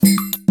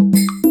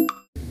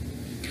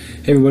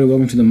Hey everybody,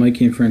 welcome to the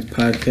Mikey and Friends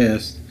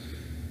podcast.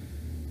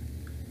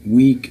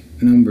 Week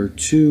number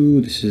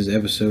 2. This is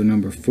episode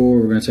number 4.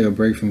 We're going to take a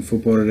break from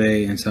football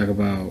today and talk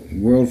about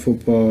world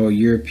football,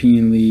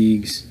 European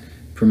leagues,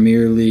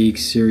 Premier League,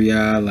 Serie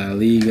A, La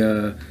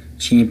Liga,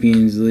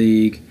 Champions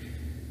League.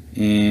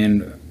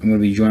 And I'm going to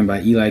be joined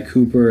by Eli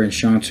Cooper and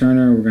Shawn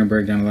Turner. We're going to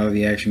break down a lot of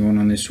the action going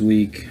on this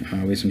week.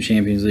 We have some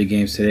Champions League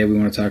games today we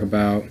want to talk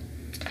about.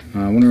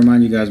 I want to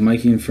remind you guys,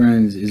 Mikey and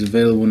Friends is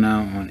available now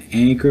on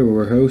Anchor,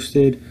 where we're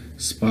hosted,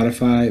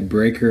 Spotify,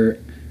 Breaker,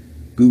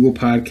 Google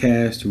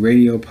Podcast,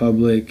 Radio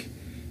Public,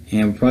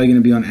 and we're probably going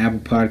to be on Apple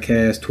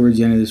Podcast towards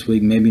the end of this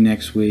week, maybe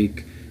next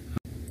week.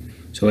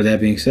 So with that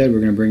being said, we're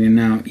going to bring in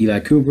now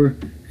Eli Cooper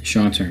and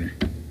Shawn Turner.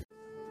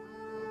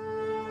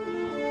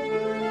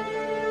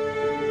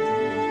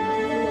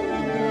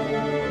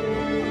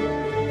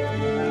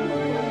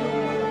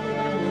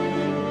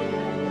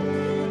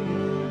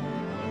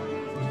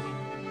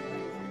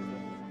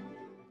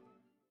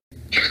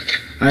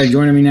 All right,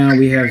 joining me now,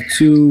 we have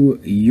two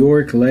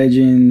York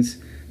legends,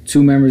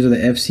 two members of the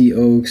FC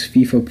Oaks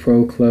FIFA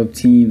Pro Club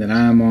team that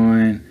I'm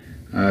on.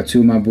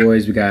 Two of my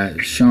boys, we got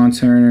Shawn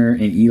Turner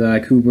and Eli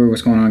Cooper.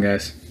 What's going on,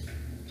 guys?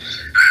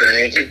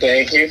 Thank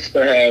you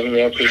for having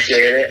me. I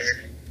appreciate it.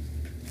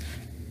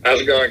 How's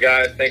it going,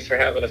 guys? Thanks for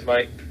having us,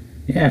 Mike.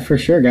 Yeah, for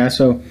sure, guys.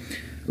 So,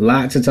 a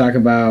lot to talk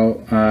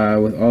about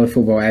with all the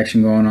football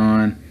action going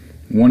on.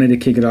 Wanted to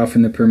kick it off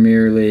in the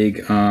Premier League,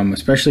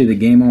 especially the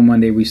game on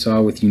Monday we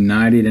saw with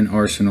United and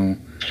Arsenal.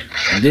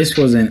 This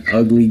was an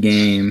ugly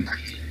game.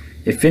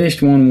 It finished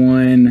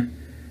 1-1.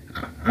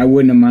 I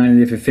wouldn't have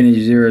minded if it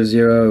finished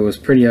 0-0. It was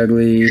pretty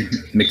ugly.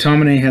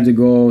 McTominay had the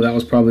goal. That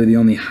was probably the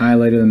only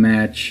highlight of the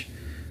match.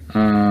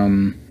 They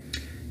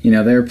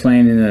were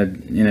playing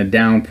in a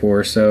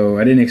downpour, so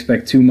I didn't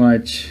expect too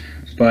much.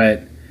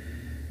 But,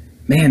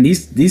 man,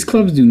 these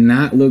clubs do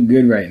not look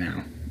good right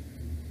now.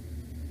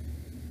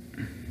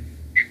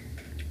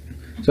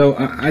 So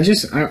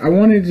I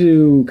wanted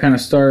to kind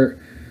of start.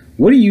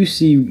 What do you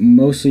see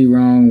mostly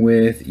wrong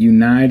with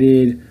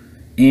United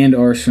and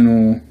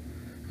Arsenal?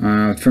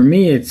 For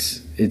me,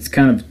 it's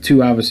kind of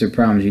two opposite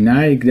problems.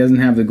 United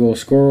doesn't have the goal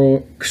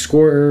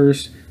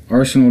scorers.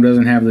 Arsenal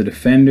doesn't have the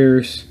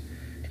defenders.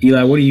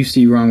 Eli, what do you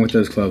see wrong with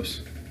those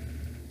clubs?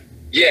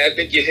 Yeah, I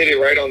think you hit it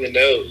right on the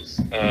nose.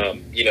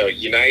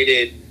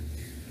 United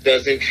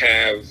doesn't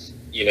have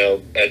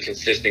a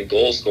consistent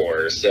goal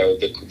scorer. So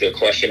the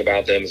question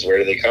about them is, where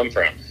do they come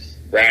from?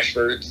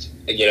 Rashford's,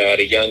 at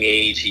a young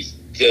age, he's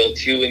still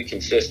too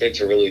inconsistent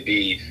to really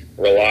be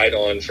relied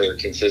on for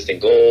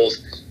consistent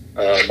goals.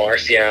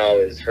 Martial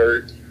is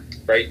hurt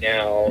right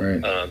now.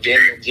 Right.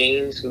 Daniel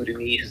James, who to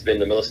me has been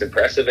the most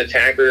impressive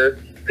attacker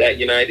that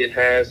United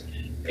has.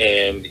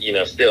 And,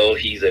 still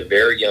he's a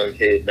very young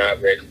kid,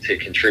 not ready to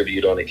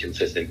contribute on a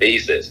consistent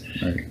basis.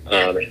 Right.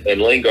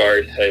 And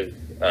Lingard has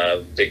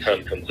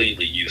become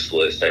completely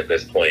useless at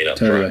this point up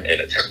front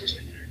and attack.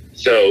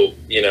 So,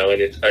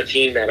 and it's a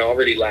team that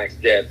already lacks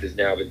depth has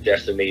now been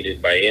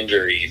decimated by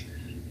injuries.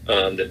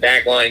 The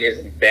back line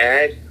isn't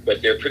bad,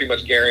 but they're pretty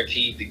much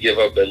guaranteed to give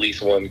up at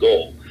least one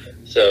goal.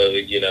 So,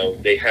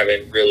 they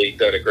haven't really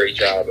done a great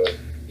job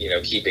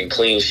of, keeping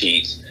clean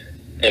sheets.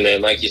 And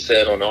then, like you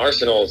said, on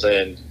Arsenal's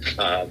end,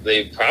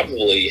 they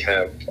probably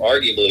have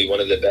arguably one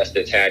of the best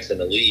attacks in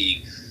the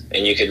league.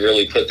 And you could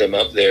really put them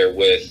up there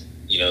with,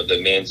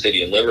 the Man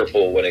City and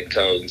Liverpool when it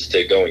comes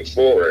to going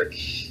forward.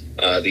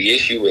 The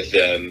issue with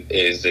them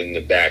is in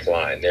the back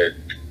line. Their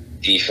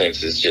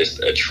defense is just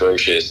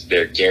atrocious.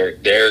 They're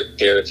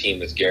a team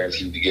that's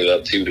guaranteed to give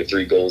up 2 to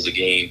 3 goals a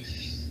game.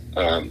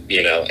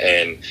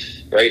 And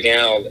right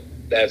now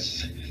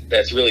that's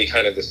really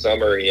kind of the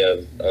summary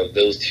of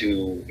those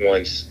two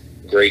once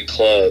great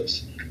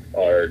clubs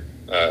are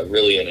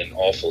really in an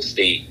awful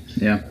state.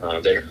 Yeah.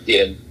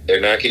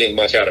 They're not getting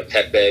much out of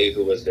Pepe,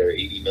 who was their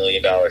 $80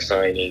 million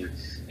signing,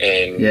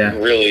 and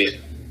really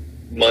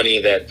money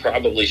that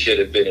probably should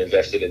have been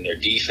invested in their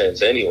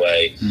defense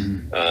anyway.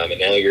 Mm-hmm. And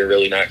now you're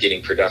really not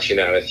getting production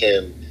out of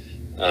him,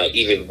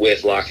 even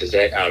with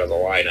Lacazette out of the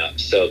lineup.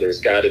 So there's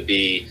got to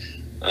be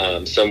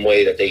some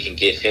way that they can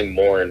get him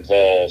more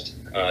involved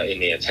in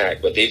the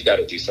attack, but they've got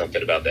to do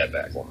something about that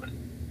back line.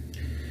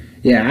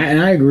 Yeah, and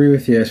I agree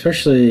with you,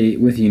 especially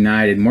with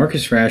United.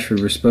 Marcus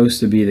Rashford was supposed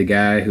to be the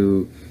guy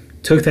who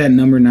took that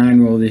number 9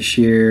 role this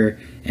year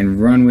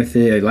and run with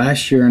it.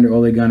 Last year under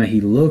Ole Gunnar,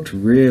 he looked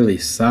really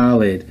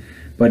solid,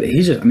 but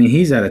he's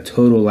at a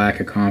total lack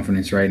of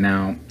confidence right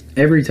now.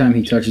 Every time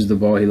he touches the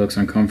ball, he looks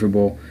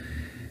uncomfortable.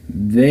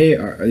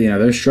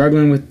 They're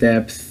struggling with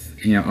depth.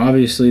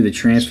 Obviously the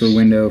transfer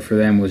window for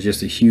them was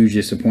just a huge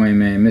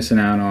disappointment, missing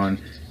out on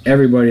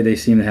everybody they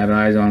seem to have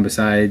eyes on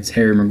besides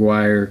Harry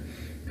Maguire,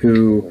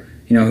 who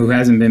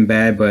hasn't been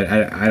bad, but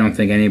I don't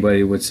think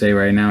anybody would say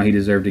right now he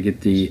deserved to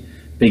get the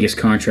biggest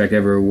contract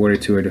ever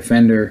awarded to a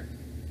defender.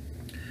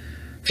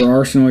 For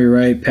Arsenal, you're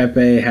right,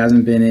 Pepe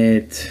hasn't been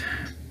it.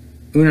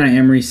 Unai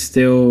Emery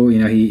still,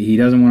 he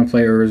doesn't want to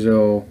play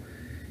Ozil.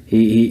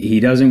 He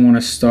doesn't want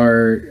to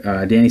start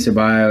Danny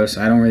Ceballos.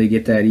 I don't really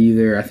get that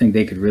either. I think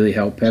they could really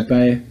help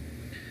Pepe.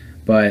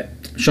 But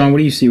Shawn, what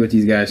do you see with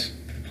these guys?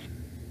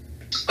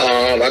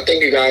 I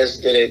think you guys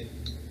did it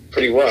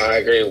pretty well. I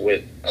agree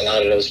with a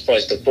lot of those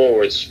points. The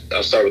forwards,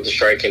 I'll start with the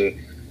striking.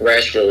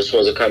 Rashford was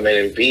supposed to come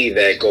in and be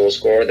that goal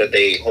scorer that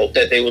they hoped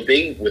that they would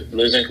be with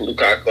losing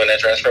Lukaku in that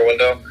transfer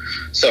window.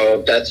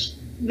 So that's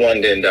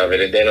one end of it.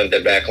 And then on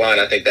the back line,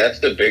 I think that's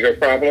the bigger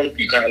problem.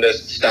 You kind of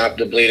stopped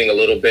the bleeding a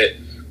little bit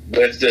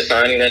with the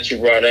signing that you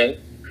brought in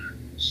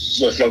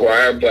with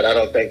Maguire, but I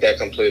don't think that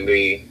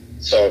completely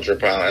solves your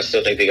problem. I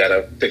still think they got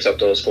to fix up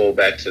those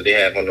fullbacks that they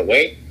have on the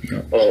wing,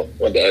 or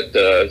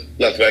the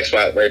left back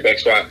spot, right back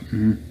spot.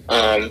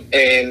 Mm-hmm.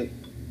 And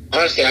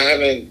honestly, I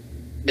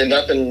haven't done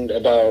nothing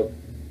about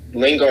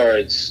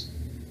Lingard's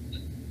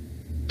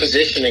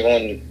positioning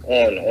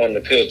on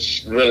the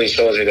pitch really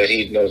shows you that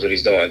he knows what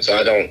he's doing. So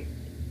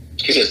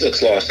he just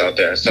looks lost out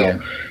there. So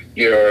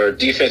your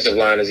defensive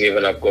line is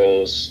giving up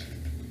goals,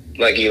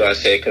 like Eli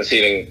said,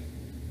 conceding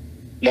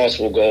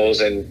multiple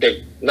goals, and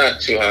they're not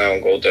too high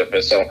on goal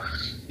difference. So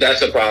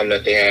that's a problem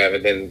that they have.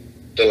 And then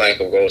the lack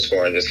of goal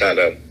scoring just kind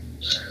of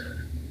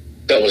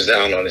doubles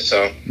down on it.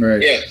 So,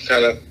 yeah,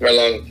 kind of right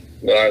along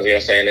what I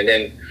was saying. And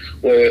then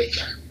with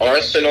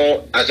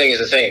Arsenal, I think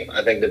it's the same.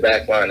 I think the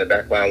back line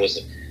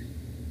was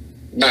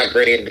not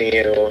great.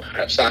 You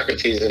have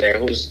Socrates in there,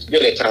 who's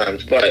good at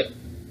times, but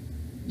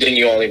then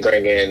you only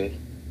bring in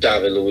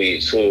David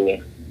Luiz, who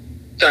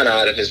kind of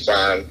out of his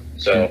prime.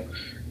 So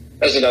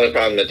that's another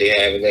problem that they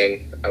have. And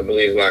then I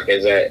believe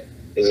Lacazette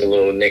is a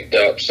little nicked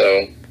up.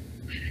 So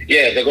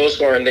yeah, the goal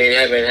scoring, they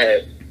haven't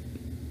had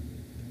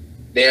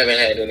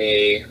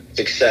any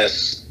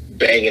success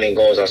banging in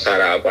goals outside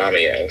of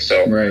Aubameyang.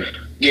 So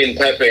getting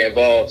Pepe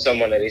involved,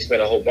 someone that he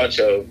spent a whole bunch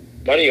of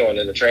money on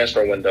in the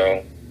transfer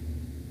window,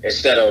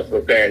 instead of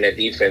repairing that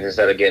defense,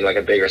 instead of getting like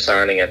a bigger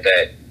signing at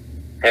that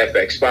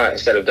halfback spot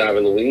instead of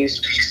David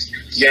Luiz,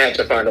 you have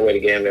to find a way to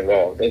get him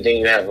involved. And then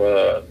you have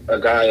a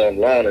guy on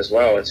loan as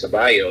well in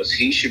Ceballos.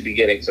 He should be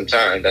getting some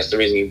time. That's the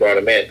reason you brought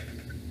him in.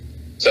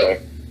 So,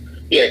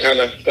 yeah, kind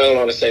of fell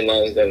on the same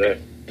lines. They're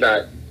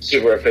not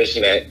super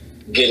efficient at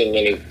getting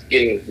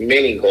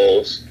many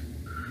goals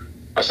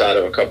outside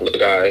of a couple of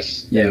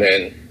guys. Yeah. And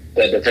then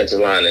that defensive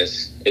line it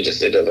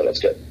doesn't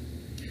look good.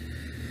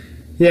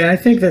 Yeah, I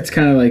think that's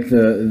kind of like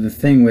the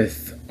thing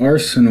with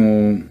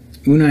Arsenal.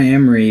 Unai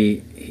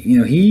Emery,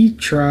 he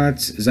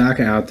trots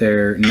Xhaka out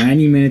there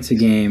 90 minutes a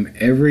game,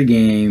 every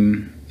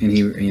game, and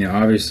he,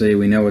 obviously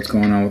we know what's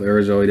going on with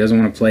Ozil. He doesn't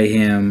want to play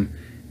him.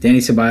 Danny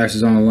Ceballos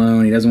is on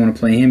loan. He doesn't want to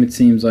play him, it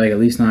seems like, at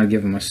least not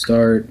give him a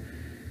start.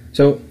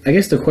 So I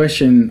guess the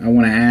question I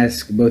want to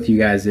ask both you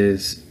guys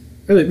is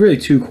really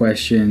two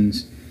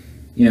questions.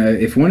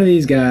 If one of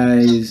these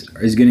guys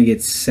is going to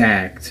get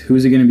sacked,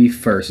 who's it going to be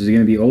first? Is it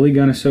going to be Ole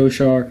Gunnar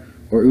Solskjaer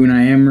or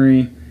Unai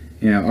Emery?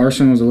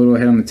 Arsenal's a little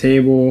ahead on the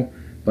table,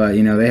 but,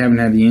 they haven't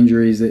had the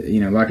injuries that,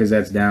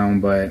 Lacazette's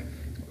down, but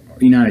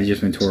United's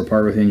just been tore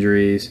apart with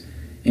injuries.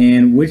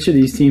 And which of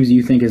these teams do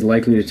you think is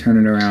likely to turn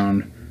it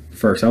around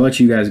first? I'll let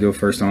you guys go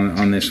first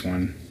on this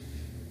one.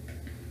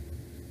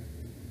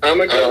 I'm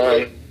going to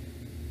go.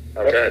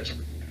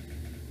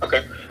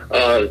 Okay.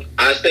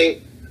 I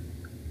think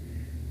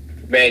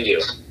Man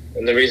U.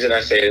 And the reason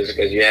I say it is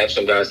because you have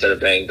some guys that are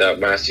banged up.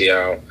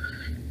 Martial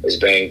is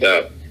banged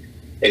up.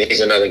 And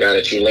he's another guy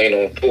that you lean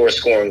on for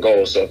scoring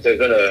goals. So if they're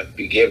going to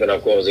be giving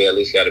up goals, they at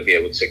least got to be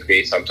able to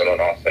create something on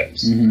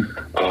offense.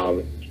 Mm-hmm.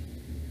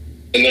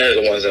 And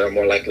they're the ones that are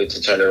more likely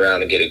to turn it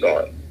around and get it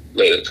going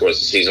later towards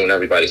the season when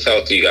everybody's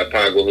healthy. You got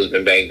Pogba, who's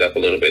been banged up a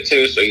little bit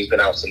too, so he's been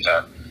out some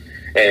time.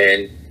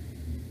 And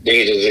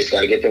they just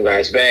got to get them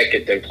guys back,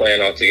 get them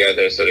playing all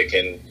together so they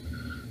can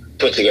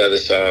put together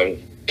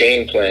some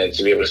game plan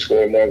to be able to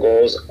score more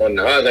goals. On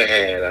the other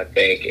hand, I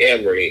think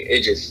Emery,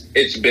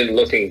 it's been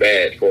looking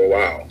bad for a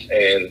while.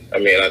 And,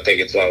 I think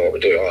it's long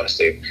overdue,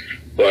 honestly.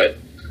 But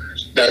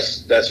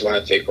that's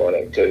my take on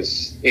it,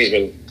 because he's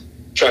been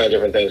trying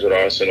different things with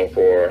Arsenal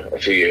for a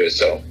few years.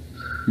 So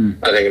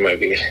I think it might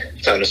be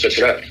time to switch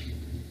it up.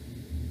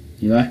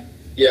 Eli?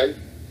 Yeah,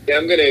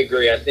 I'm going to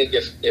agree. I think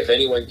if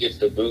anyone gets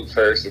the boot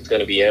first, it's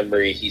going to be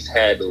Emery. He's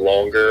had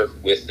longer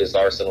with this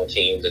Arsenal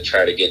team to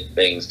try to get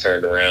things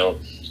turned around,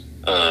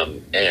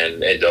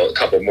 and a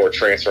couple more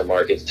transfer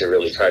markets to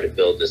really try to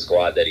build the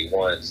squad that he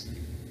wants.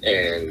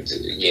 And,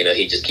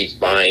 he just keeps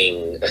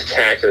buying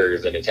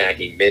attackers and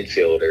attacking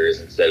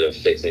midfielders instead of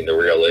fixing the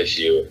real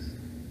issue,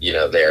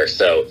 there.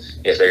 So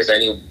if there's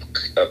any,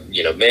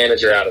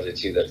 manager out of the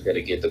two that's going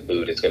to get the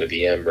boot, it's going to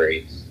be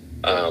Emery.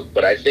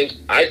 But I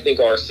think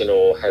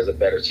Arsenal has a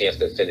better chance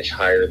to finish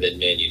higher than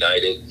Man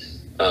United,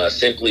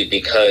 simply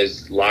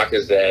because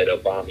Lacazette,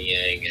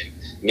 Aubameyang, and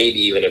maybe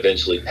even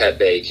eventually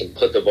Pepe can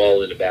put the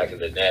ball in the back of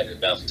the net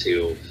enough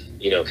to,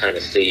 kind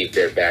of save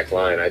their back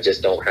line. I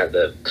just don't have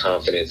the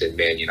confidence in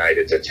Man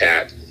United's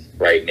attack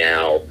right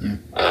now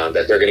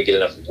that they're going to get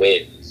enough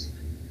wins.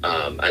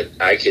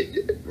 I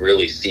could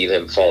really see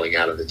them falling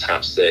out of the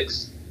top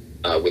six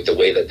with the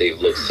way that they've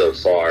looked so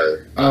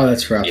far. Oh,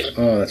 that's rough.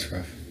 That's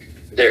rough.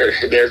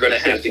 They're going to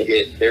have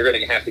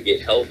to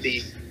get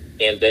healthy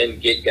and then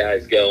get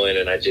guys going,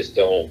 and I just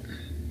don't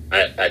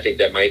I think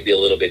that might be a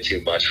little bit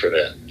too much for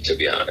them, to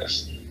be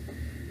honest.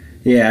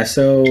 Yeah,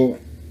 so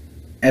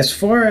as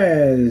far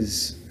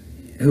as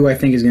who I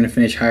think is going to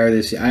finish higher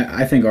this year,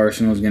 I think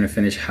Arsenal is going to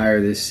finish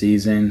higher this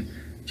season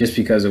just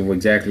because of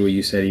exactly what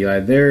you said, Eli.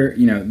 They're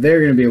going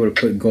to be able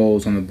to put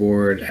goals on the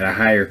board at a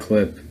higher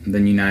clip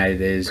than United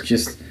is.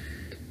 Just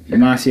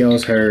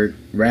Martial's hurt.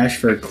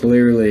 Rashford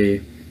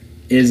clearly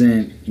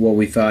isn't what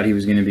we thought he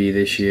was going to be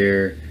this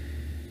year.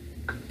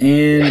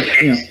 And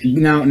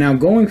now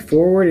going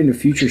forward into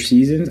future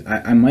seasons,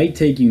 I might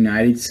take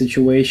United's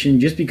situation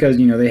just because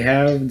they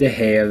have De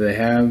Gea, they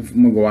have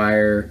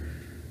Maguire.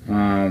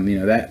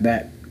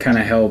 That kind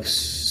of helps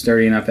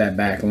sturdying up that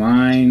back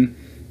line.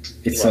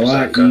 It's a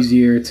lot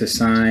easier to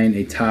sign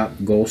a top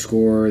goal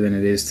scorer than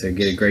it is to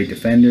get a great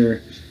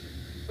defender.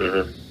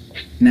 Mm-hmm.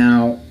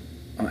 Now,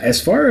 as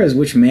far as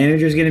which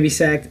manager is going to be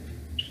sacked,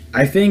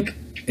 I think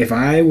if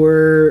I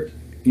were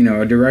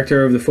a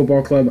director of the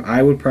football club,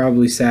 I would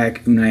probably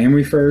sack Unai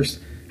Emery first.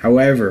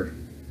 However,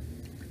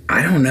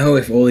 I don't know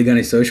if Ole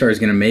Gunnar Solskjaer is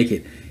going to make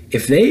it.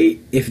 If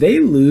they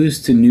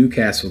lose to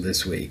Newcastle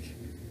this week,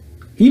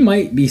 he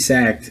might be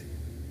sacked.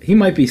 He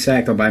might be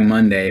sacked by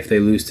Monday if they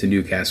lose to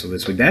Newcastle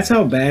this week. That's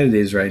how bad it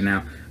is right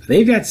now.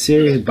 They've got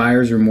serious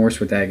buyer's remorse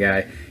with that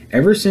guy.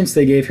 Ever since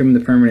they gave him the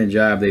permanent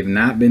job, they've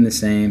not been the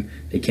same.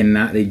 They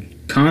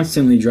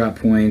constantly drop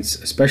points,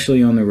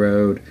 especially on the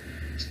road.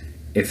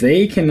 If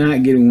they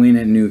cannot get a win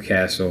at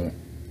Newcastle,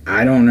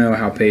 I don't know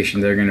how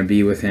patient they're going to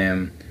be with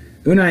him.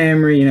 Unai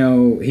Emery,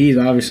 he's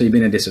obviously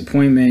been a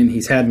disappointment.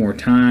 He's had more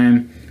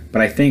time,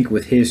 but I think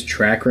with his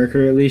track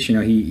record at least,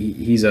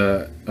 he's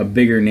a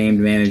bigger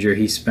named manager.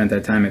 He spent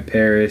that time at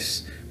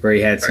Paris where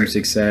he had some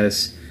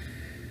success.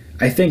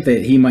 I think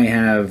that they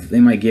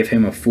might give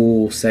him a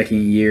full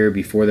second year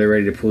before they're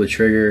ready to pull the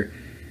trigger.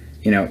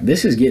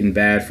 This is getting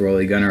bad for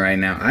Ole Gunnar right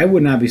now. I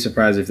would not be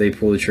surprised if they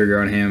pull the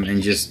trigger on him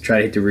and just try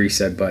to hit the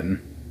reset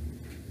button.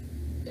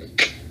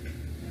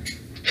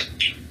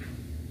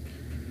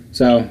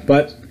 So,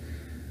 but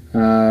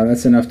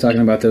that's enough talking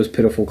about those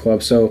pitiful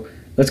clubs. So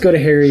let's go to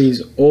Harry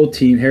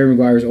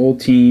Maguire's old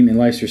team in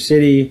Leicester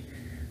City.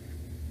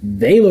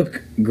 They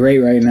look great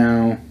right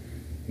now.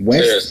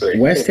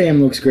 West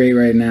Ham looks great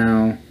right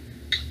now.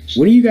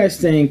 What do you guys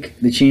think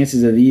the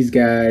chances of these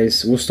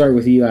guys? We'll start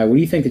with Eli. What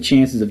do you think the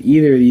chances of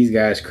either of these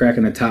guys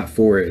cracking the top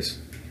four is?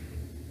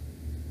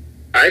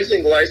 I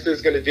think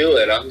Leicester's going to do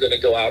it. I'm going to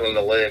go out on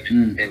a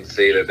limb and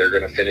say that they're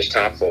going to finish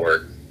top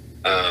four.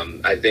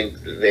 I think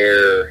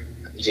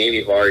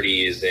Jamie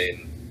Vardy is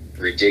in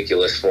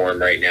ridiculous form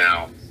right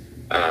now.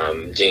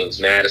 James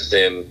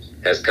Maddison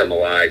has come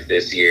alive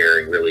this year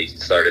and really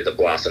started to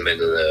blossom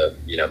into the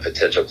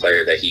potential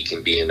player that he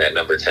can be in that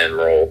number 10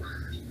 role.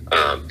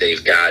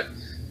 They've got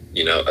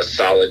a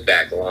solid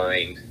back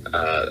line.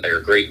 They're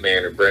a great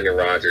manager. Brendan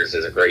Rodgers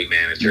is a great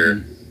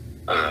manager.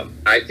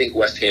 I think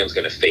West Ham's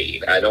going to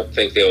fade. I don't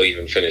think they'll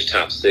even finish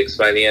top 6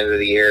 by the end of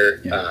the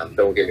year. Yeah.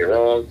 Don't get me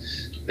wrong.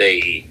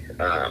 They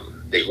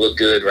look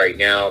good right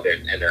now,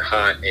 they're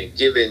hot. And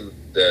given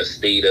the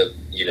state of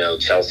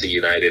Chelsea,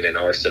 United, and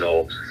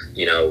Arsenal,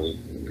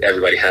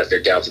 everybody has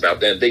their doubts about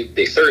them.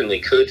 They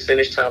certainly could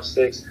finish top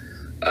 6,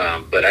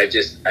 but I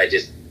just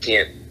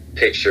can't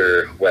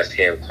picture West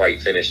Ham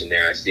quite finishing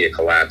there. I see a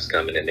collapse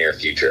coming in their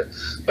future.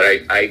 But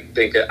I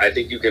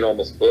think you can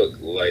almost book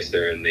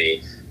Leicester in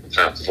the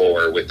top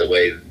 4 with the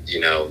way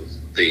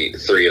the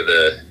 3 of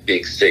the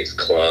big 6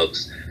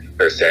 clubs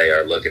per se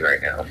are looking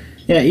right now.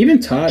 Yeah, even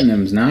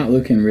Tottenham's not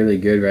looking really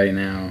good right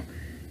now.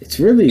 It's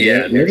really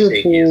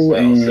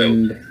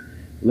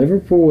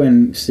Liverpool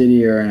and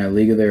City are in a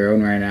league of their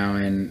own right now,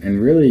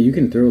 and really you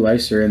can throw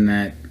Leicester in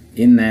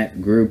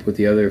that group with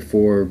the other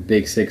 4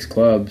 big 6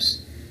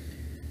 clubs.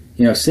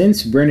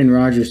 Since Brendan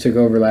Rodgers took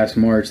over last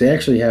March, they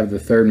actually have the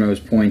 3rd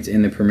most points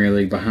in the Premier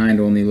League behind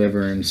only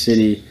Liverpool and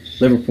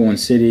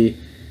City.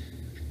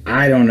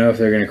 I don't know if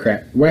they're going to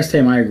crack. West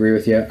Ham, I agree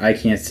with you. I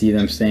can't see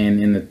them staying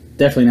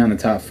definitely not in the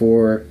top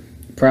 4.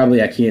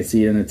 Probably I can't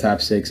see it in the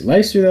top 6.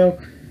 Leicester, though,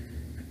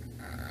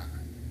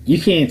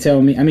 you can't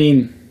tell me. I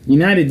mean,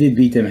 United did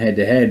beat them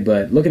head-to-head,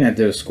 but looking at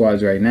those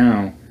squads right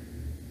now,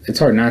 it's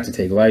hard not to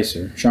take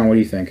Leicester. Shawn, what do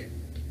you think?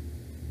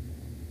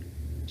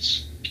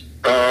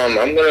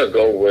 I'm going to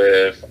go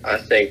with, I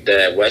think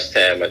that West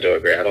Ham, I do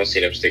agree. I don't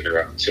see them sticking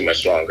around too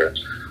much longer.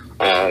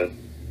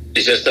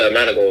 It's just the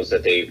amount of goals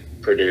that they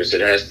produce.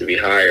 It has to be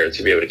higher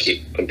to be able to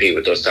compete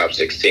with those top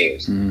 6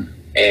 teams.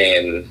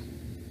 And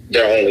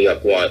they're only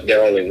up 1.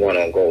 They're only 1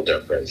 on goal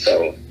difference.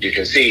 So you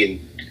can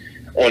see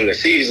on the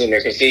season,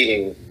 they're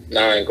conceding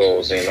 9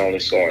 goals and only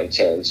scoring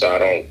 10. So I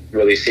don't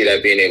really see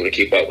that being able to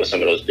keep up with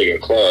some of those bigger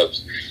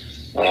clubs.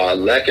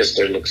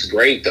 Leicester looks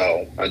great,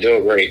 though. I do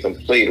agree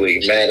completely.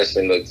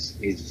 Madison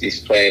he's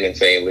playing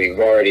insanely.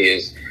 Vardy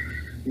is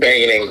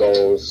banging in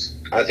goals.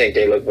 I think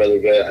they look really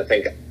good. I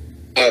think,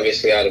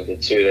 obviously, out of the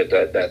 2,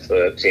 that's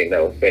the team that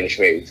will finish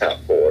maybe top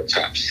 4,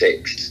 top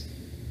 6.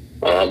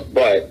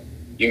 But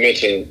you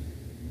mentioned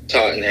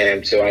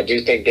Tottenham, too. I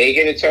do think they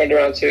get it turned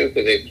around, too,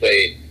 because they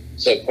played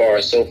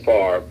so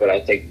far, but I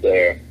think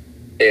they're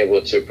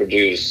able to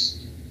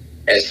produce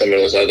as some of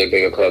those other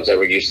bigger clubs that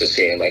we're used to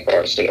seeing, like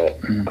Arsenal.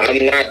 Mm-hmm.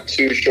 I'm not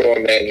too sure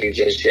on Man U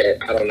just yet.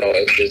 I don't know.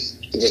 It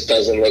just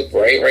doesn't look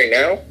right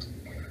now.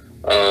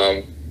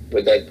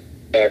 With that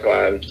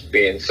backline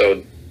being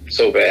so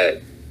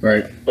bad.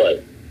 Right.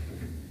 But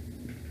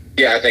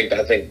yeah, I think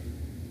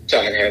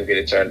Tottenham get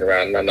it turned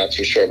around, and I'm not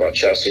too sure about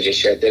Chelsea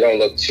just yet. They don't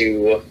look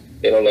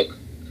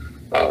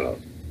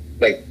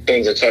like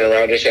things are turning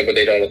around just yet, but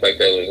they don't look like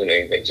they're losing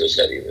anything just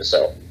yet either.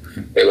 So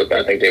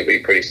I think they'll be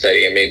pretty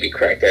steady and maybe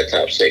crack that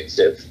top 6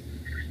 if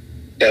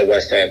that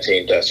West Ham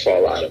team does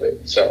fall out of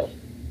it. So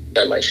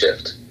that might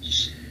shift.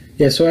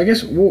 Yeah, so I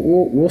guess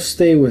we'll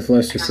stay with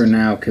Leicester for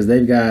now because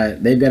they've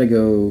got to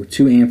go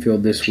to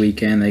Anfield this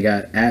weekend. They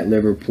got at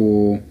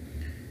Liverpool.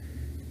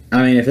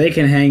 I mean, if they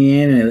can hang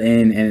in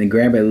and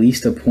grab at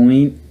least a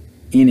point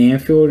in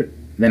Anfield,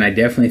 then I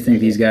definitely think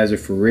these guys are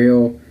for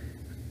real.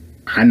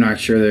 I'm not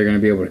sure they're going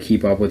to be able to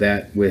keep up with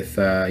that with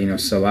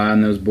Salah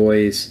and those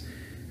boys.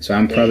 So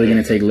I'm probably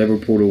going to take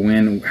Liverpool to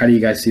win. How do you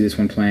guys see this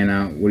one playing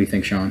out? What do you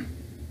think, Shawn?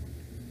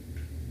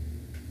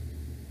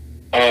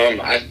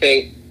 I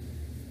think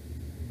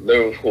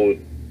Liverpool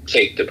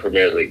take the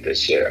Premier League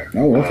this year.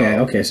 Oh, okay.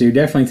 Okay, so you're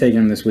definitely taking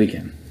them this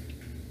weekend.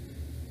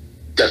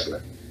 Definitely.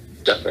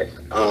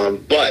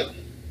 But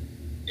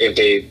if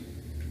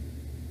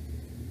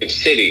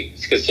City,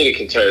 because City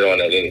can turn it on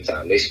at any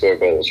time. They score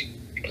goals,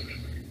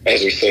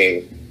 as we've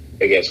seen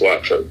against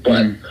Watford.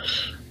 But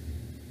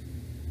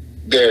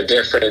they're a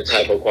different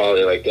type of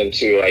quality, like them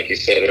too, like you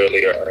said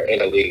earlier, are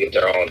in a league of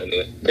their own. And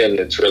then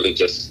it's really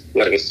just,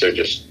 like I said,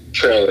 just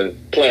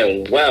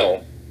playing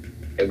well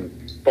and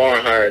far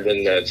higher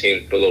than the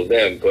teams below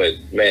them. But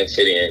Man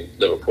City and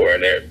Liverpool are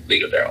in their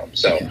league of their own.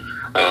 So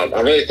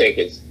I really think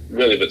it's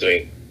really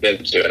between them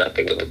two, and I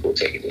think Liverpool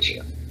take it this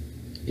year.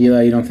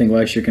 Eli, you don't think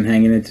Leicester can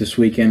hang in it this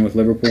weekend with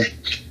Liverpool?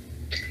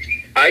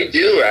 I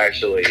do,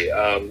 actually.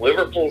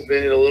 Liverpool's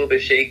been a little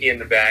bit shaky in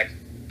the back.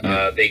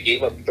 They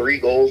gave up 3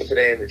 goals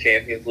today in the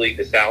Champions League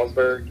to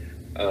Salzburg.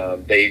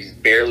 They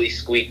barely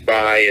squeaked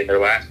by in their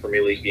last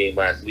Premier League game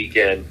last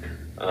weekend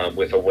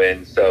with a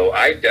win. So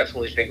I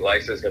definitely think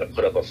Leicester's going to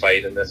put up a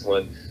fight in this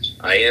one.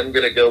 I am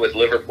going to go with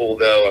Liverpool,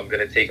 though. I'm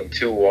going to take them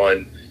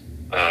 2-1,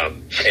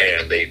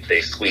 and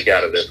they squeak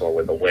out of this one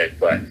with a win.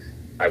 But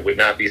I would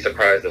not be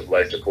surprised if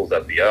Leicester pulls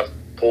off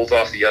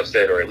the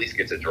upset or at least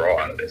gets a draw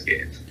out of this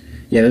game.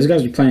 Yeah, those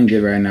guys are playing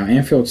good right now.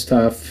 Anfield's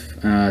tough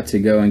to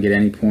go and get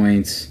any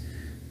points.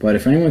 But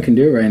if anyone can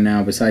do it right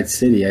now besides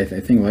City, I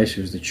think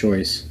Leicester's the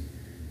choice.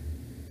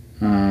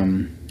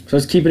 So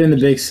let's keep it in the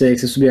Big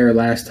Six. This will be our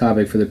last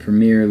topic for the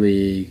Premier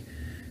League.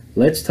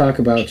 Let's talk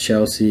about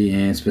Chelsea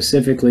and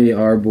specifically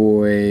our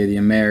boy, the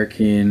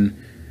American,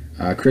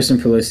 Christian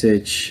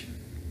Pulisic.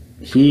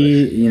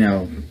 He,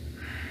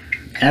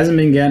 hasn't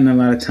been getting a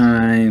lot of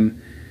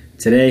time.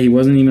 Today, he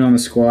wasn't even on the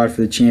squad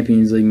for the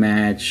Champions League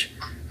match.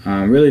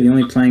 Really, the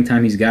only playing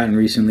time he's gotten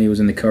recently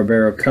was in the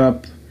Carabao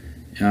Cup.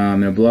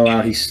 In a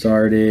blowout, he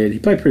started. He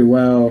played pretty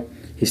well.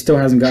 He still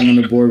hasn't gotten on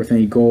the board with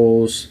any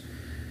goals.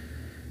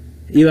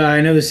 Eli,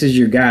 I know this is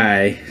your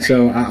guy,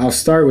 so I'll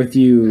start with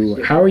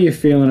you. How are you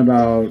feeling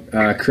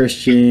about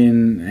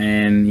Christian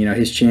and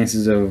his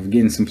chances of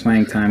getting some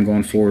playing time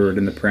going forward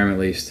in the Prem at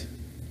least?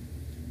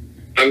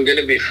 I'm going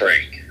to be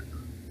frank.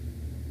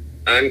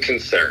 I'm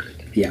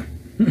concerned. Yeah.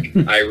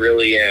 I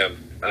really am.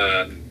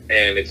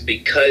 And it's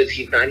because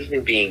he's not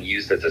even being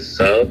used as a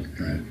sub.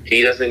 Right.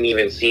 He doesn't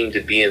even seem to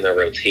be in the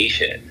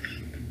rotation.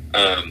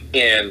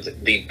 And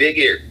the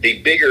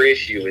bigger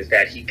issue is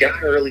that he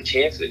got early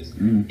chances.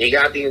 He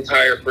got the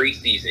entire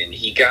preseason.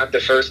 He got the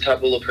first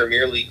couple of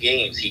Premier League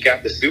games. He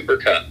got the Super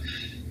Cup.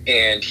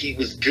 And he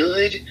was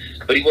good,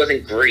 but he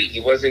wasn't great.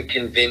 He wasn't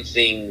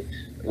convincing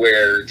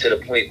to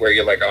the point where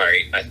you're like, all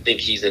right, I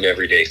think he's an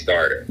everyday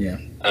starter. Yeah.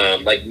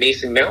 Like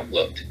Mason Mount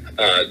looked.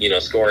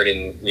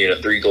 Scoring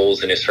in 3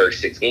 goals in his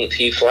first 6 games.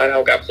 He flat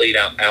out got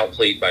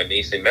outplayed by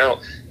Mason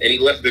Mount, and he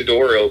left the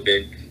door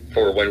open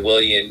for when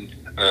Willian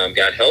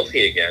got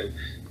healthy again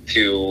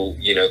to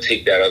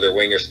take that other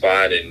winger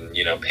spot and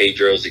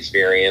Pedro's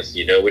experience.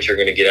 You know what you're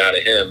going to get out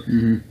of him.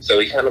 Mm-hmm. So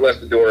he kind of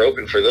left the door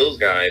open for those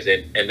guys,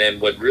 and then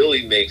what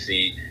really makes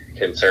it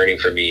concerning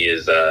for me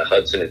is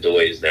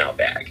Hudson-Odoi is now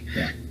back,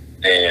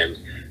 and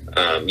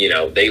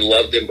they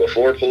loved him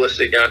before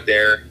Pulisic got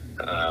there.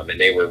 And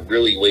they were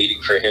really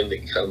waiting for him to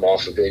come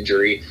off of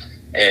injury.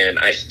 And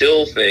I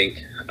still think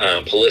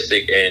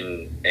Pulisic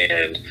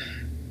and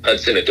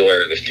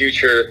Hudson-Odoi are the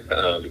future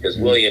because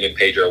Willian and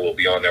Pedro will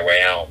be on their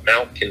way out.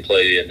 Mount can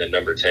play in the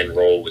number 10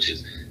 role, which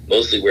is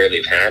mostly where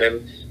they've had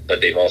him,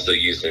 but they've also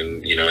used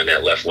him, in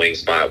that left wing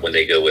spot when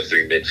they go with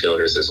 3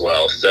 midfielders as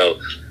well. So,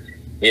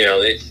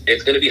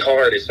 it's going to be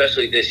hard,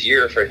 especially this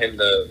year, for him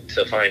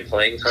to find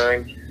playing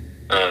time.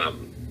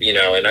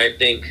 And I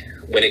think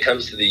when it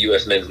comes to the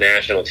U.S. men's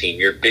national team,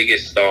 your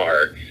biggest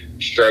star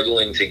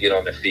struggling to get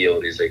on the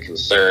field is a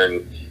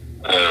concern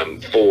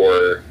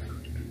for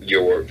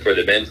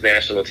the men's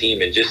national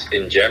team and just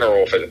in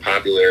general for the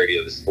popularity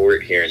of the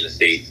sport here in the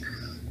States.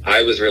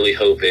 I was really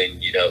hoping,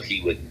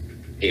 he would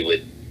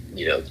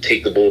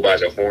take the bull by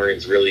the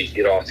horns, really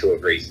get off to a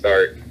great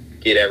start.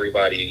 get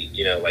everybody,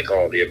 like,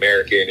 oh, the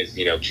American is,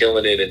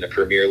 killing it in the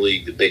Premier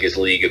League, the biggest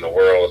league in the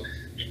world.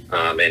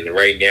 And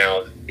right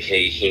now,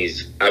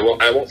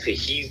 I won't say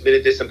he's been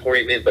a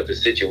disappointment, but the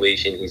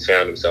situation he's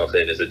found himself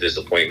in is a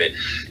disappointment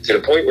to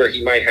the point where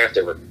he might have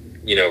to,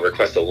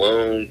 request a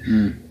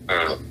loan,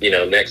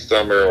 next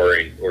summer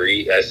or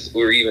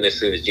even as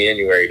soon as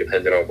January,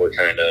 depending on what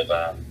kind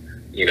of,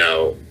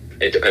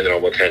 and depending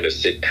on what kind of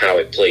how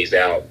it plays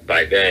out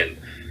by then.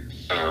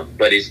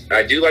 But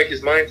I do like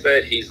his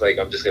mindset. He's like,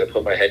 I'm just going to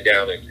put my head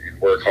down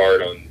and work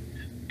hard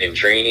in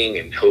training,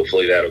 and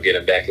hopefully that'll get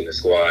him back in the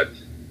squad.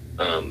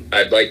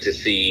 I'd like to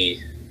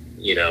see,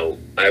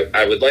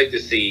 I would like to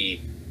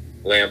see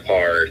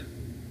Lampard,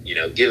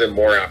 give him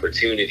more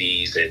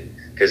opportunities, and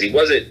because it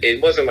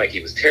wasn't like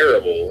he was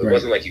terrible, it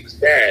wasn't like he was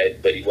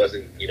bad, but he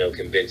wasn't,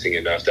 convincing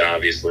enough to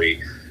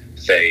obviously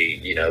say,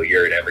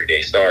 you're an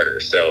everyday starter.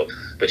 So,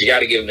 but you got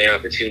to give him the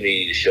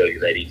opportunity to show you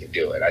that he can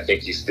do it. I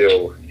think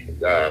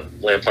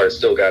Lampard's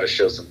still got to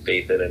show some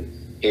faith in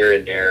him here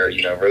and there,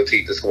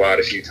 rotate the squad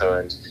a few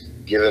times,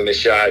 give him a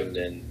shot, and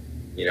then,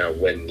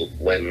 when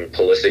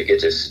Pulisic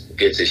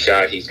gets his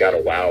shot, he's got to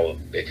wow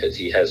him because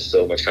he has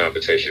so much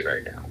competition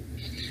right now.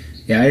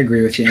 Yeah, I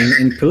agree with you.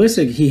 And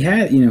Pulisic, he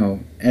had,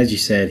 as you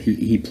said,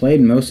 he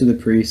played most of the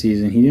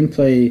preseason. He didn't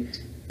play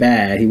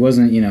bad. He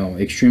wasn't,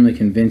 extremely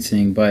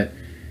convincing, but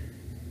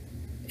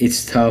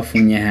it's tough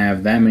when you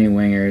have that many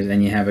wingers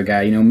and you have a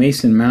guy,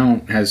 Mason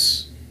Mount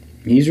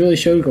he's really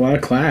showed a lot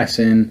of class,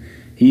 and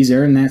he's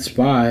earned that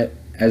spot,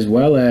 as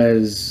well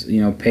as,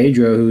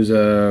 Pedro, who's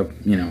a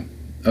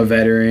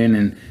veteran,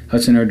 and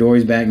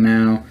Hudson-Odori's back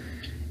now.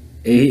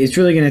 It's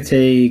really going to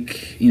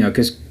take,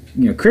 because,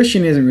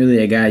 Christian isn't really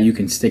a guy you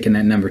can stick in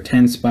that number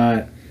 10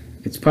 spot.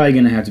 It's probably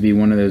going to have to be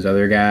one of those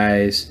other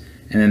guys,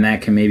 and then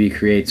that can maybe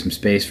create some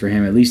space for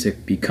him, at least to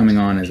be coming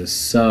on as a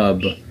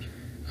sub,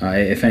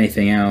 if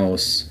anything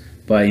else.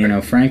 But,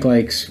 Frank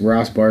likes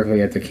Ross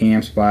Barkley at the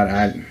cam spot.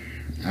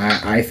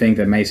 I think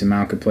that Mason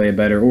Mount could play it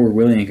better, or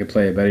Willian could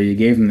play it better. You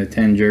gave him the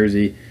 10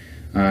 jersey.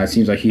 It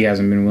seems like he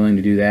hasn't been willing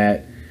to do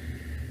that.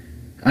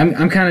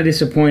 I'm kind of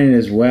disappointed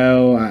as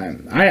well.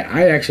 I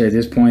actually at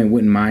this point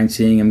wouldn't mind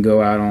seeing him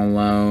go out on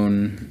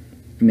loan.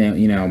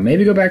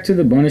 Maybe go back to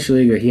the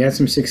Bundesliga. He had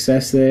some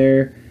success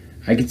there.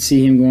 I could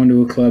see him going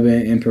to a club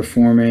and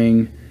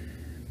performing.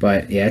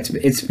 But yeah,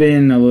 it's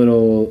been a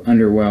little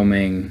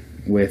underwhelming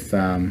with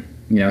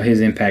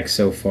his impact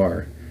so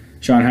far.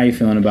 Shawn, how you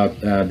feeling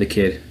about the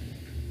kid?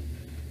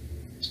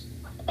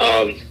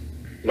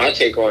 My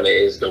take on it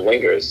is the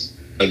wingers,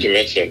 like you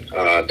mentioned.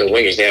 The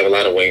wingers, they have a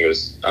lot of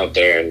wingers out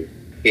there, and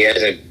he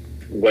hasn't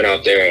went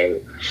out there and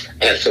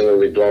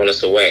absolutely blown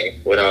us away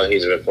with how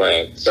he's been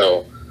playing.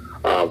 So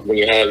when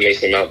you have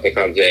Mason Mount that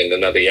comes in,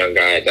 another young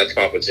guy, that's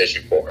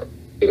competition for him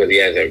because he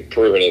hasn't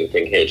proven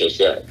anything here just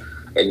yet.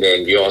 And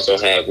then you also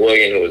have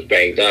Willian, who was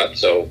banged up,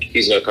 so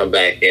he's going to come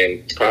back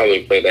and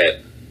probably play that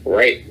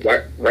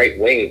right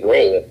wing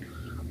role.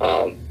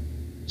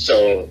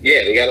 So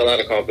yeah, they got a lot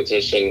of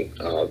competition.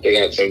 They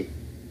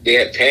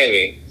got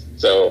Tammy,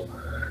 so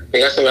they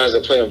got some guys to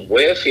play him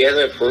with. He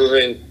hasn't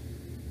proven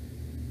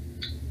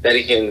that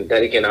he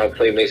can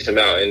outplay Mason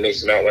Mount, and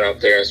Mason Mount went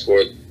out there and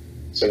scored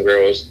some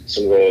goals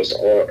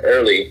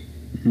early,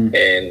 and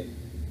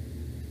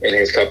in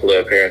his couple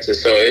of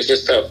appearances. So it's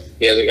just tough.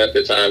 He hasn't got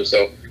the time.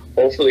 So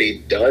hopefully he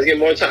does get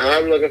more time.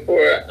 I'm looking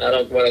forward. I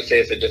don't want to say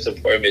it's a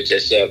disappointment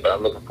just yet, but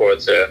I'm looking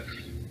forward to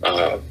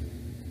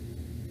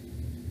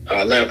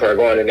Lampard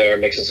going in there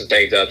and mixing some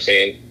things up,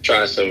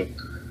 trying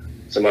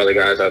some other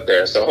guys out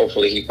there. So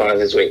hopefully he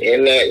finds his way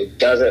in there. It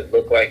doesn't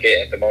look like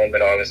it at the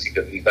moment, honestly,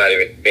 because he's not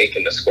even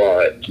making the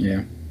squad.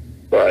 Yeah.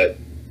 But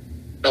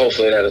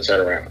hopefully that'll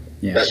turn around.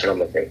 Yeah. That's what I'm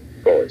looking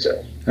forward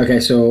to.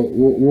 Okay, so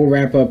we'll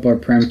wrap up our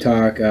Prem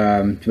talk.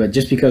 But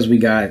just because we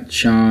got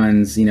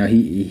Shawn's,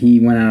 he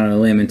went out on a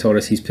limb and told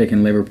us he's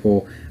picking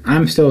Liverpool.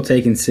 I'm still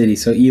taking City.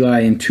 So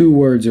Eli, in 2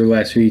 words or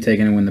less, who are you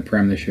taking to win the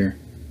Prem this year?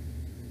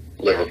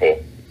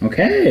 Liverpool.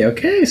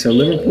 Okay. So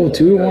Liverpool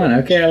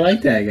 2-1. Okay, I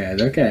like that,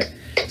 guys. Okay.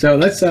 So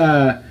let's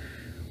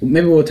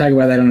maybe we'll talk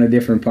about that on a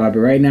different pod, but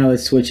right now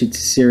let's switch it to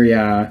Serie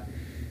A.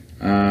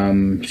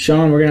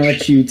 Shawn, we're gonna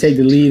let you take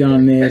the lead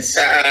on this.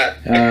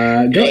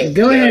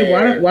 Go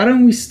ahead. Why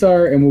don't we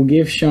start and we'll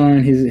give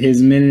Shawn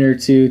his minute or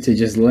two to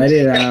just let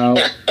it out.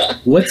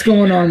 What's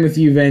going on with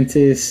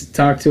Juventus?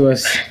 Talk to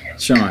us,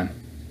 Shawn.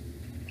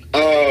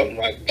 Oh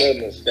my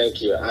goodness,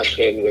 thank you. I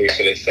couldn't wait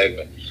for this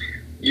segment.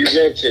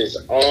 Juventus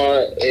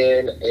are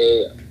in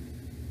a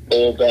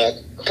fullback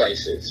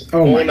crisis.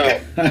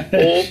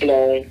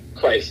 Full-blown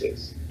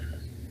crisis.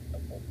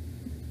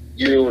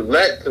 You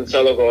let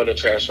Cancelo go in the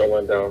transfer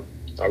window.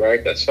 All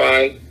right, that's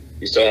fine.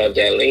 You still have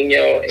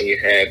Danlino and you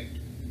have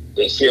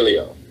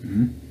Desilio.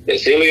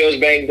 Desilio's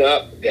banged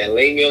up.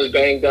 Danlino's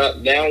banged up.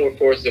 Now we're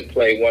forced to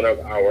play one of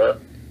our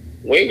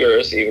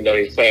wingers, even though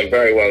he's playing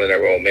very well in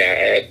that role, may I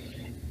add,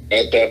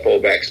 at that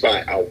fullback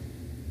spot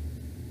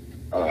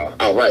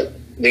outright.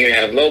 Then you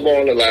have Lobo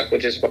on the left,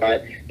 which is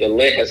fine. The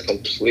lid has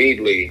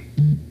completely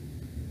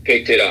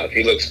picked it up.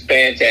 He looks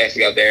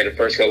fantastic out there. The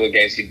first couple of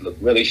games, he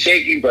looked really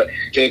shaky, but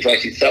he looks like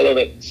he's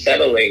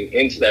settling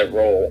into that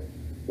role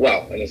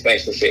well, and it's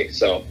nice to see.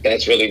 So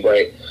that's really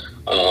great.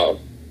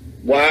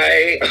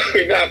 Why are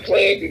we not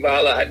playing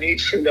Dybala? I need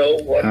to know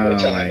one more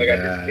time. Like, I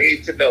just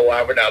need to know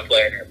why we're not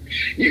playing him.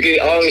 You can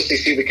obviously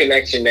see the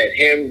connection that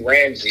him,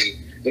 Ramsey,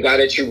 the guy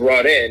that you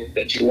brought in,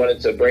 that you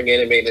wanted to bring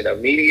in and made an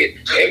immediate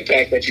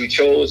impact, that you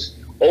chose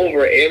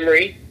over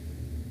Emery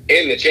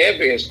in the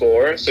Champions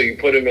Corps, so you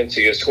put him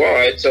into your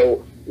squad.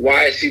 So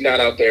why is he not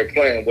out there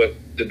playing with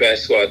the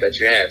best squad that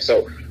you have?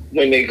 So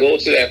when they go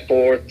to that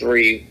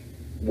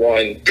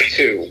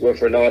 4-3-1-2 with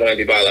Ronaldo and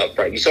Dybala up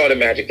front, you saw the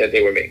magic that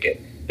they were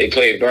making. They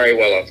played very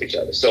well off each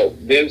other. So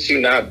them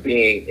two not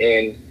being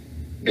in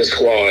the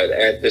squad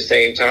at the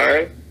same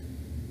time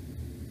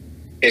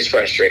is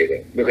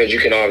frustrating, because you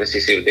can obviously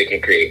see what they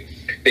can create.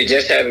 They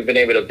just haven't been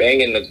able to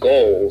bang in the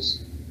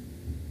goals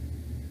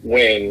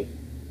when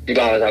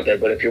Dybala's out there.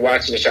 But if you're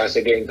watching the shots,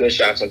 they're getting good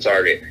shots on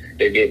target.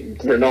 They're getting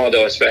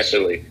Ronaldo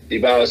especially.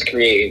 Dybala's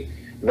creating.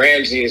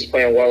 Ramsey is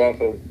playing well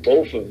off of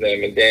both of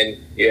them. And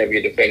then you have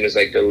your defenders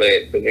like De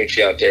Ligt,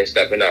 Bonucci out there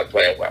stepping up,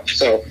 playing well.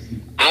 So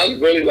I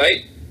really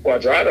like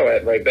Cuadrado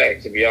at right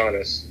back, to be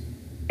honest.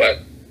 But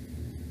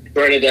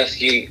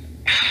Bernardeschi,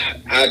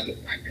 I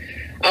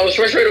was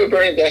frustrated with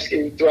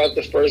Bernardeschi throughout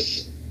the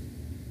first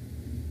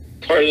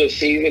part of the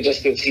season,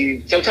 just because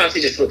sometimes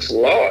he just looks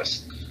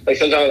lost. Like,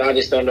 sometimes I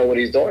just don't know what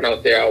he's doing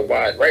out there out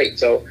wide right.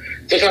 So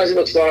sometimes he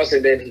looks lost,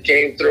 and then he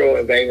came through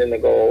and banged in the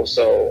goal.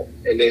 So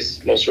in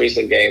this most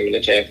recent game in the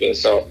Champions,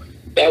 so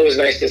that was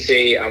nice to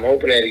see. I'm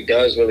hoping that he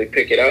does really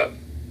pick it up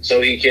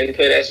so he can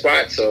play that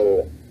spot.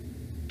 So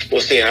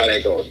we'll see how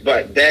that goes.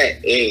 But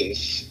that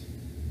is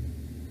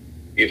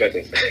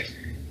Juventus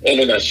in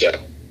a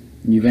nutshell.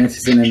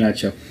 Juventus in a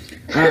nutshell.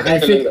 I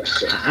think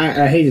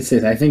I hate to say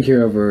it. I think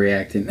you're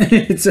overreacting.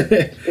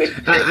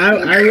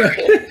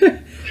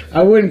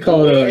 I wouldn't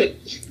call it.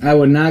 I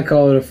would not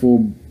call it a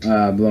full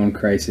blown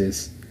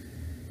crisis.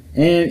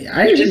 And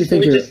I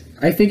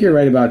think you're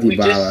right about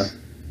Dybala.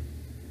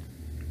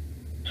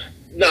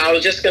 No, I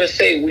was just gonna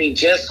say, we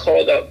just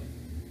called up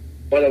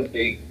one of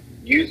the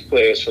youth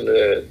players from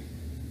the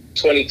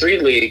 23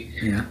 league.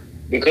 Yeah.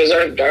 Because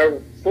our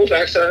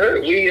fullbacks are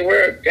hurt.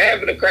 We're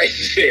having a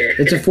crisis here.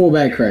 It's a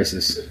fullback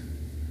crisis.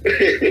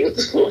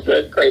 It's a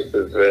fullback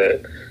crisis,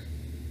 man.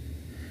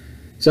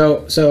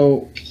 So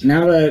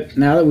now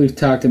that we've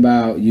talked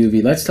about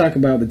Juve, let's talk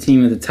about the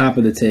team at the top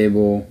of the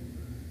table.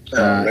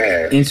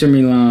 Man. Inter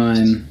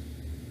Milan.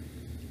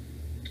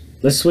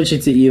 Let's switch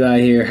it to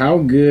Eli here. How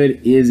good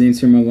is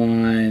Inter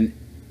Milan?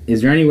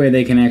 Is there any way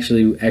they can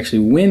actually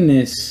win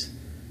this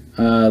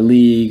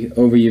league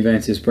over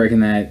Juventus,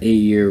 breaking that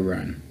 8-year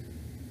run?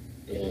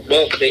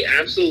 Well, they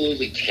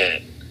absolutely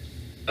can.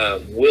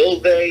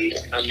 Will they?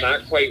 I'm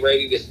not quite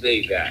ready to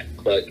say that.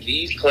 But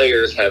these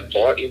players have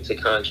bought into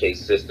Conte's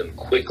system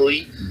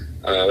quickly,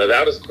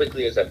 about as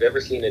quickly as I've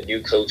ever seen a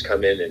new coach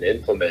come in and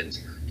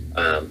implement,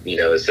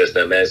 a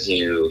system. As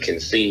you can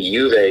see,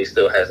 Juve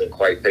still hasn't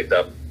quite picked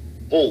up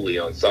fully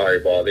on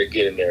Sarri ball. They're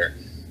getting there,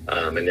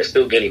 and they're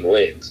still getting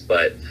wins.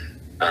 But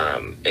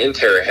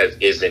Inter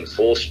is in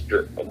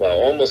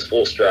almost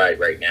full stride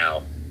right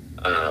now.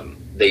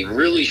 They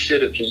really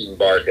should have beaten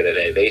Barca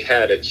today. They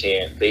had a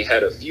chance. They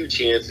had a few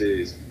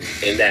chances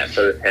in that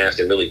first half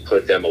to really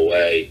put them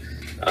away,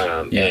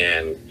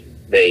 and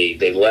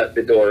they left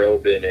the door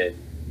open. And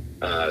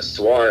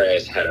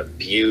Suarez had a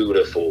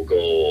beautiful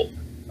goal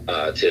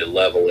to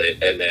level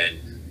it, and then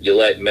you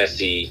let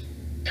Messi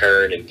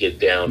turn and get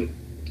down,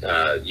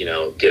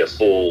 get a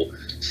full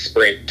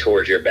sprint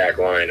towards your back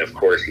line. Of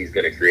course, he's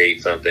going to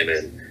create something,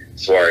 and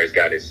Suarez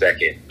got his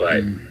second.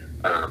 But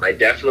I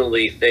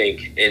definitely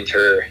think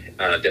Inter,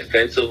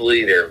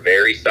 defensively, they're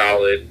very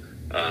solid.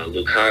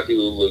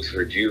 Lukaku looks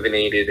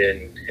rejuvenated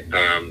in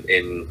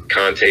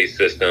Conte's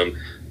system.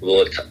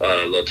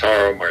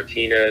 Lautaro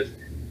Martinez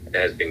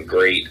has been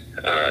great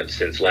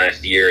since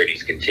last year, and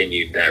he's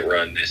continued that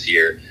run this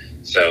year.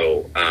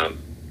 So,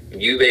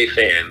 Juve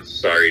fans,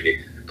 sorry to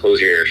close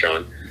your ear,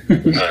 Shawn.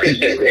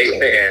 Juve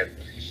fans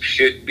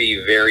should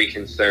be very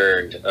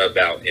concerned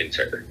about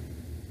Inter.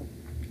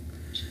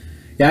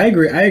 Yeah, I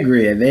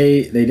agree.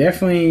 They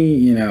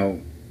definitely,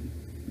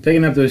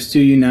 picking up those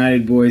two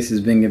United boys has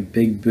been a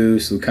big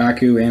boost.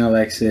 Lukaku and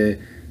Alexa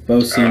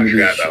both seem to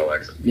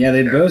be.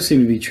 They both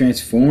seem to be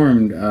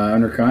transformed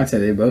under Conte.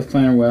 They both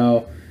playing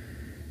well.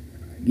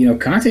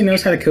 Conte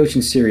knows how to coach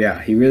in Serie A.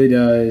 He really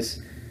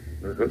does.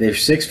 They're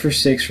 6 for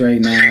 6 right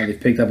now. They've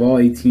picked up all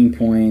 18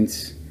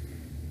 points.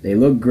 They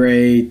look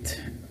great.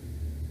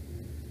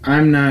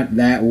 I'm not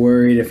that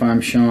worried if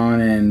I'm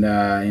Shawn and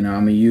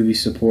I'm a Juve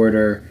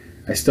supporter.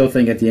 I still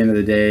think at the end of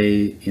the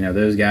day,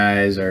 those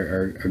guys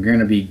are going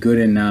to be good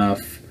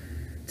enough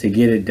to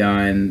get it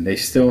done. They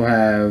still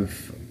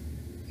have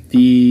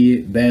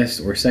the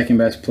best or second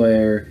best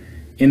player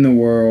in the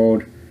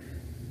world.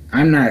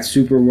 I'm not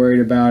super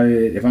worried about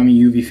it. If I'm a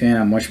Juve fan,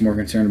 I'm much more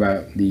concerned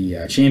about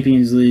the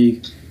Champions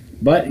League.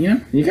 But,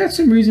 you got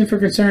some reason for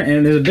concern.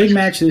 And there's a big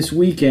match this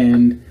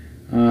weekend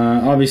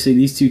Obviously,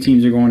 these two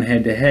teams are going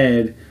head to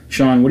head.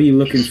 Shawn, what are you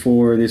looking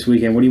for this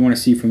weekend? What do you want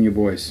to see from your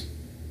boys?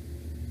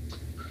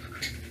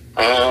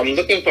 I'm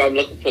looking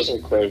for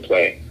some clean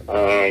play.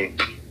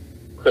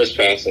 Crisp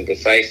passing,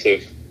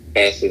 decisive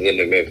passes in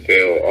the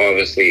midfield.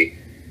 Obviously,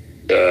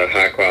 the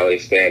high quality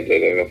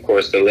standard, and of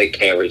course, the Lake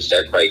can't reach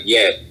that quite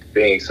yet,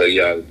 being so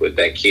young with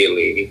that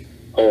Keeley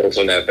holds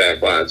on that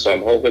back line. So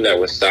I'm hoping that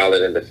we're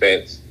solid in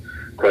defense.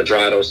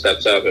 Quadrado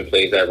steps up and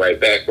plays that right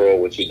back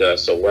role, which he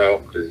does so well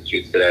because he's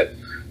used to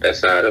that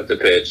side of the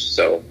pitch.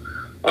 So,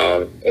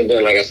 and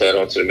then, like I said,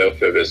 onto the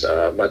midfielders,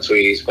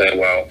 Matuidi's playing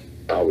well.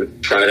 We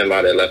tried him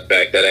out at left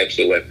back. That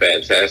actually went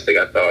fantastic.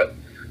 I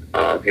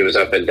thought he was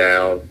up and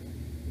down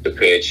the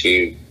pitch.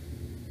 He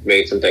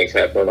made some things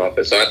happen on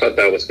offense. So I thought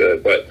that was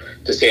good. But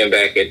to see him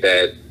back at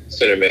that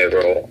center mid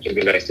role, it'd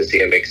be nice to see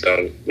him make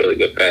some really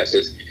good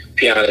passes.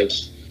 Pjanic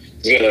is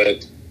going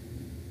to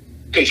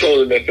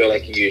control the midfield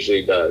like he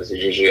usually does.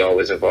 He's usually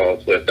always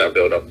involved with that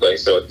build-up play.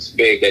 So it's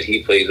big that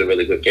he plays a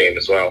really good game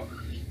as well.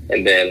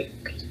 And then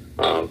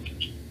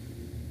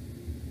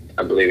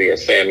I believe he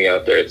has Sammy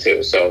out there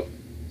too. So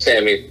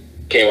Sammy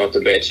came off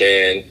the bench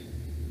in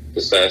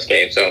this last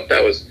game. So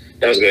that was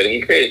good. And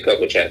he created a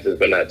couple of chances,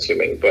 but not too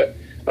many. But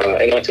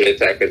and onto the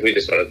attackers, we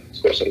just want to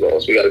score some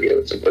goals. We got to be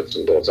able to put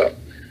some goals up.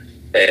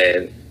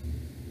 And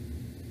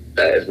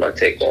that is my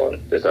take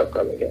on this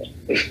upcoming game.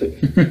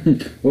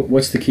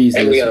 What's the keys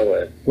to and this? We gotta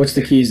win. What's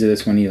the keys to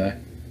this one, Eli?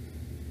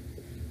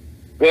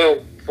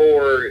 Well,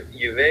 for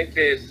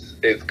Juventus,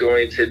 it's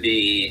going to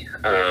be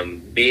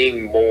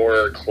being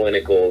more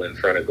clinical in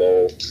front of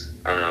goal,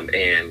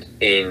 and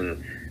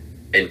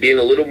being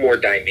a little more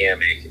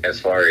dynamic as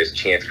far as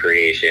chance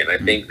creation. I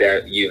think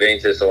that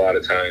Juventus a lot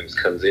of times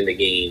comes into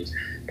games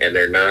and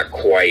they're not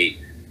quite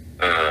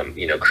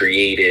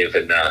creative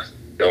enough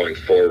going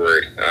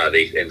forward.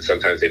 And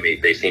sometimes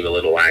they seem a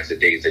little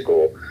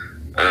lackadaisical,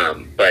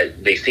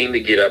 but they seem to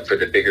get up for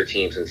the bigger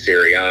teams in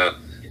Serie A.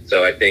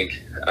 So I think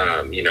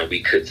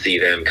we could see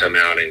them come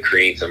out and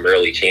create some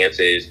early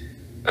chances.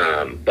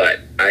 But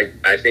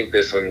I think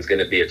this one's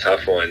going to be a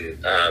tough one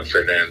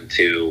for them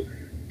to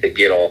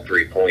get all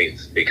 3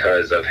 points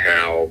because of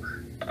how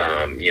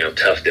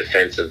tough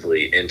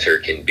defensively Inter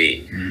can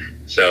be.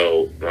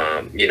 So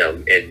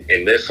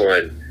in this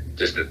one,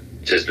 just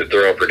to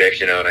throw a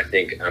prediction out, I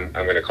think I'm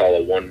going to call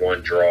a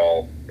 1-1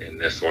 draw in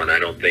this one. I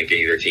don't think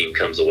either team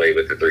comes away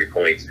with the 3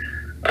 points.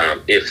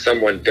 If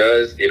someone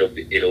does,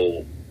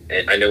 it'll.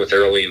 And I know it's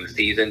early in the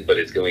season, but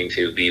it's going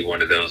to be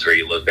one of those where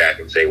you look back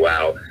and say,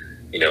 "Wow,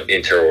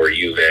 Inter or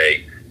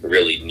Juve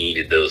really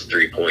needed those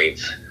 3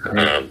 points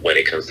when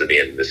it comes to the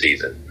end of the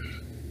season."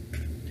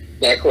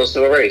 That close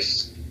to a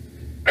race.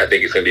 I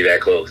think it's going to be that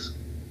close.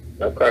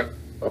 Okay.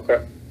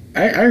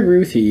 I agree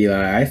with you,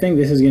 Eli. I think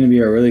this is going to be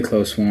a really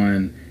close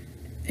one.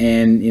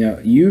 And,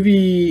 Juve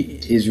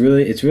it's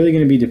really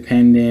going to be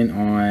dependent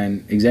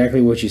on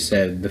exactly what you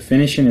said. The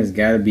finishing has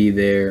got to be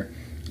there.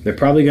 They're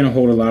probably going to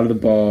hold a lot of the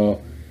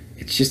ball.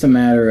 It's just a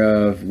matter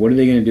of what are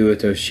they going to do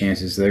with those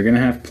chances. They're going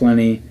to have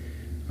plenty,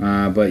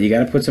 but you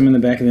got to put some in the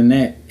back of the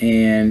net.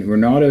 And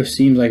Ronaldo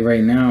seems like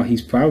right now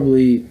he's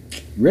probably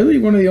really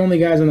one of the only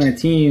guys on that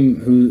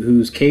team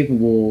who's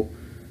capable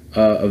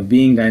of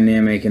being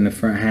dynamic in the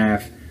front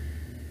half.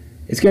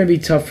 It's going to be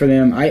tough for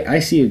them. I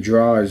see a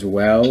draw as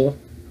well,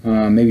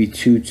 maybe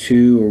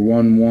 2-2 or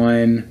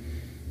 1-1.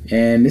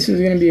 And this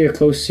is going to be a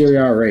close Serie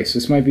A race.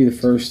 This might be the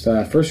first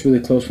really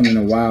close one in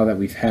a while that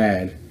we've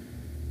had.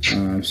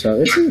 So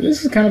this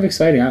is kind of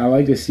exciting. I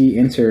like to see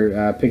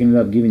Inter picking it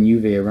up, giving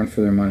Juve a run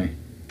for their money.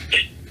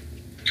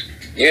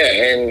 Yeah,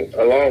 and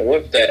along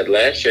with that,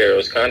 last year it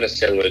was kind of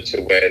similar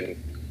to when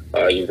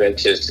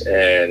Juventus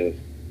and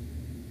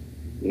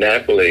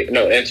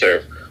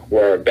Inter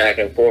were back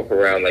and forth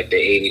around like the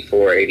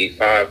 84,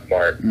 85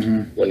 mark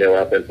when they were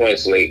up in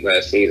points late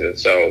last season.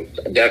 So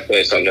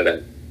definitely something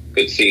that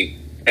could see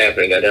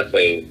happening. They're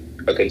definitely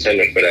a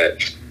contender for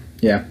that.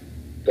 Yeah.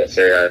 That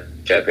Serie A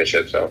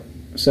championship.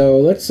 So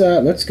let's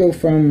go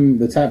from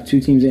the top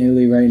 2 teams in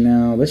Italy right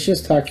now. Let's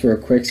just talk for a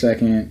quick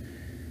second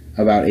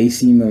about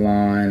AC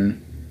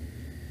Milan.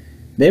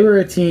 They were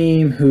a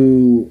team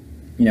who,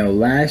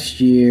 last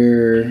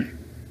year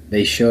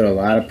they showed a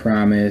lot of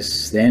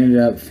promise. They ended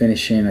up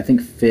finishing, I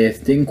think,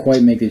 5th. Didn't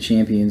quite make the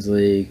Champions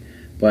League,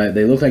 but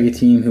they looked like a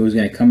team who was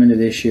going to come into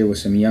this year with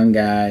some young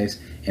guys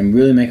and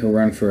really make a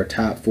run for a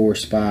top 4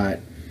 spot,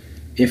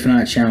 if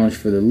not challenge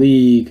for the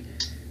league.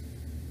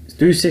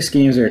 Through 6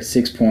 games, they're at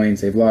 6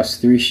 points. They've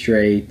lost 3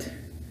 straight.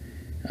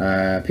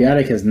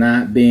 Pjanic has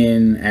not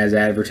been as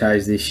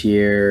advertised this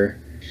year.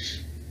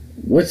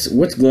 What's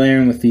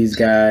glaring with these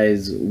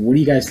guys? What do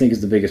you guys think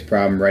is the biggest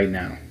problem right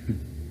now?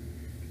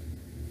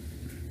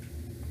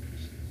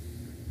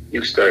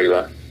 You start,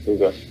 Eli. You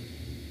go.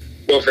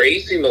 Well, for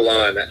AC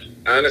Milan,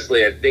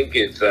 honestly, I think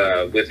it's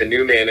with the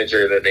new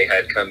manager that they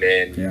had come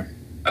in. Yeah.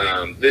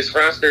 This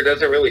roster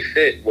doesn't really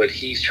fit what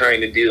he's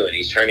trying to do, and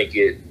he's trying to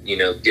get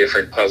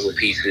different puzzle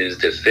pieces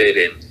to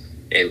fit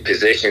in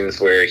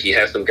positions where he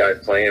has some guys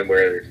playing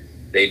where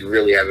they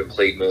really haven't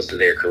played most of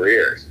their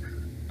careers.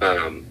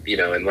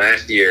 And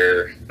last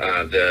year,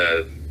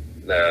 the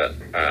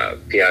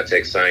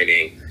Piatek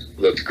signing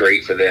looked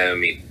great for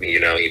them.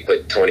 He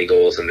put 20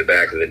 goals in the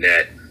back of the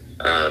net,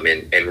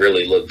 and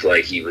really looked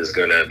like he was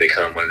going to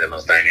become one of the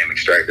most dynamic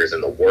strikers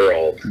in the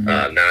world,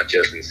 not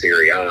just in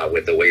Serie A,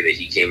 with the way that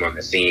he came on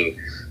the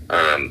scene,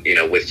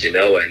 with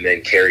Genoa and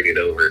then carried it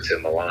over to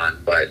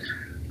Milan. But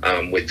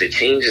with the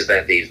changes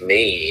that they've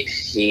made,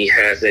 he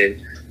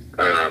hasn't,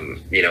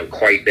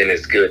 quite been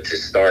as good to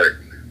start.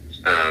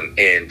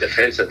 And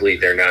defensively,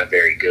 they're not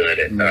very good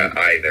at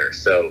either.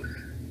 So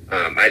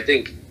I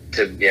think,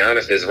 to be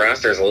honest, his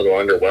roster is a little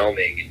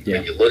underwhelming.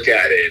 When you look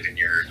at it and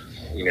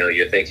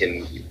you're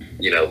thinking,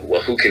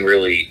 well, who can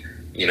really,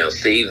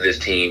 save this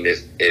team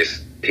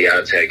if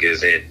Piatek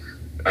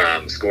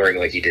isn't scoring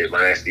like he did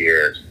last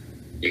year?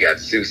 You got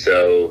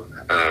Suso,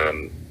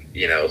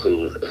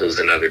 who's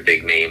another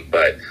big name,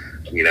 but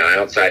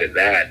outside of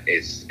that,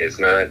 it's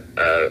not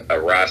a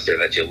roster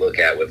that you look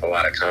at with a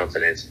lot of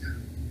confidence.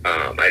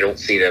 I don't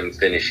see them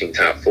finishing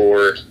top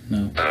 4.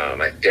 No.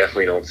 I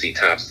definitely don't see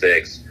top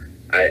 6.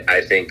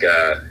 I think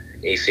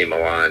AC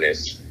Milan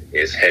is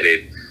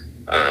headed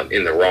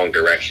in the wrong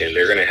direction.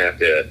 They're going to have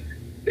to.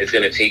 It's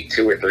going to take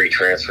 2 or 3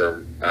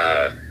 transfer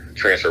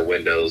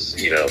windows,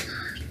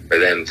 for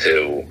them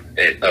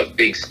of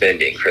big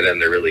spending for them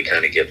to really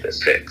kind of get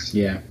this fixed.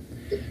 Yeah.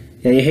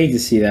 Yeah, you hate to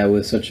see that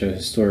with such a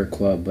historic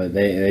club, but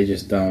they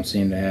just don't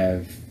seem to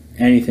have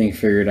anything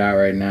figured out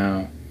right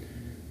now.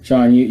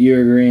 Shawn, you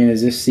agreeing?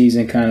 Is this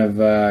season kind of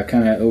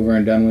over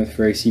and done with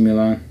for AC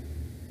Milan?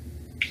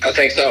 I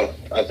think so.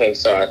 I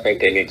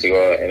think they need to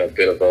go in a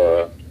bit of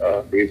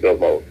a rebuild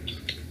mode.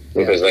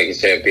 Because, like you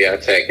said,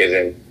 Piatek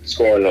isn't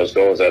scoring those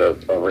goals at a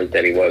rate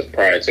that he was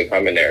prior to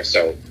coming there.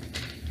 So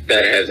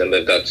that hasn't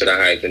lived up to the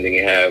hype. And then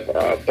you have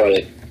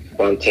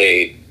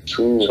Bonte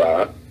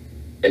Tura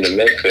in the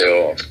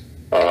midfield.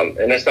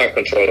 And that's not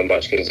controlling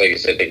much because, like you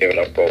said, they're giving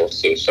up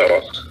goals too.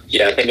 So,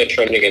 yeah, I think they're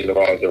trending in the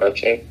wrong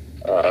direction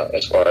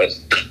as far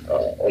as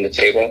on the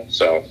table.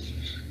 So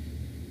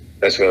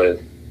that's really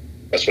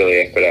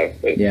it for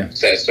them. Yeah.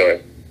 Sad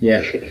story.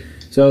 Yeah.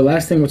 So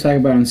last thing we'll talk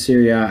about in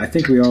Serie A, I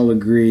think we all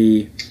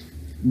agree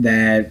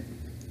that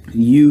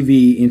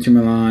Juve, Inter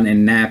Milan,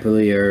 and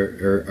Napoli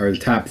are the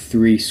top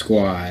 3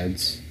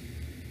 squads.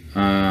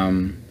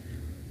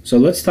 So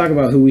let's talk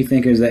about who we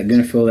think is going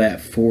to fill that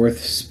 4th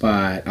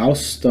spot. I'll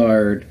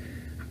start.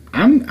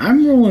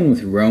 I'm rolling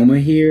with Roma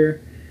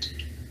here.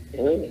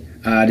 De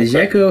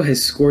Dzeko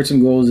has scored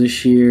some goals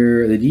this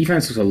year. The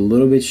defense looks a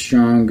little bit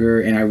stronger,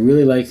 and I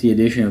really like the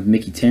addition of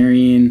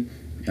Mkhitaryan.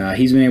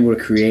 He's been able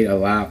to create a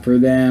lot for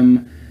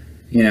them.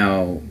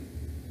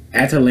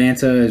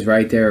 Atalanta is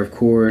right there, of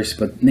course,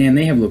 but man,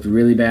 they have looked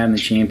really bad in the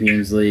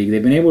Champions League.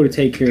 They've been able to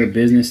take care of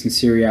business in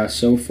Serie A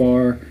so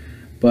far,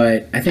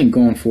 but I think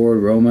going forward,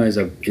 Roma is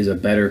a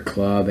better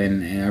club,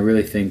 and I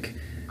really think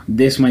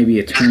this might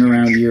be a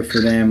turnaround year for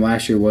them.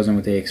 Last year wasn't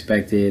what they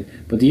expected,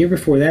 but the year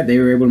before that, they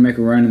were able to make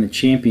a run in the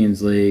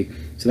Champions League.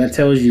 So that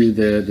tells you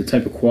the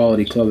type of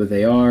quality club that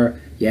they are.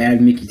 You add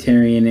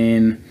Mkhitaryan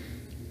in,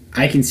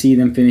 I can see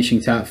them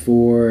finishing top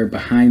 4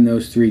 behind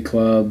those 3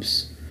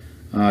 clubs.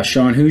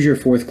 Shawn, who's your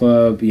 4th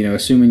club?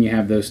 Assuming you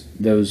have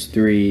those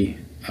 3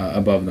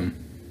 above them.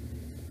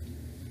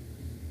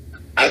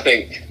 I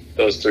think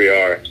those 3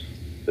 are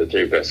the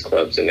 3 best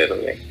clubs in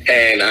Italy.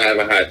 And I have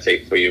a hot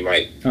take for you,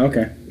 Mike.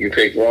 Okay. You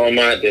picked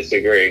Roma. I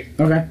disagree.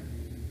 Okay.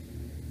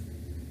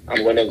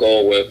 I'm going to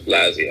go with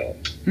Lazio.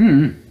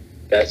 Mm-hmm.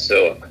 That's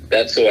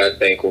who I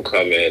think will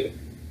come in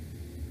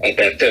at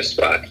that 5th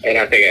spot. And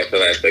I think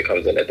Atalanta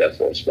comes in at that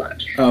 4th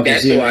spot. Oh, okay.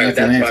 That's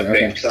my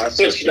pick. So I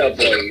switched it up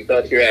on you. You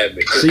thought you had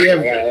me. So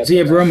you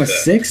have Roma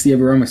 6? Do you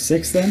have Roma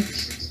 6 then?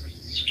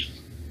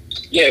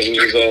 Yeah, we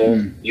would go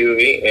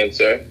Juve,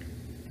 Inter.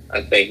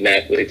 I think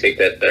Napoli take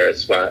that 3rd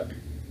spot.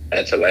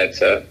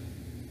 Atalanta,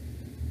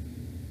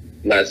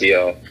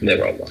 Lazio, then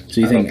Roma. So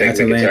you think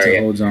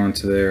Atalanta holds on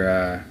to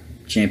their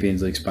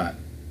Champions League spot?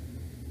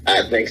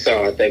 I think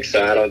so. I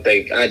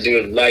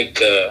do like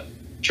the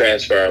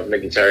transfer of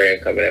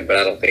Mkhitaryan coming in, but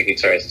I don't think he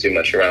turns too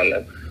much around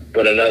them.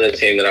 But another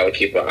team that I would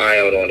keep an eye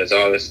out on is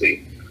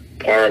obviously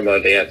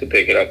Parma. They have to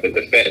pick it up in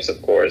defense, of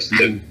course,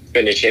 to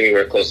finish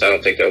anywhere close. I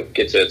don't think they'll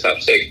get to the top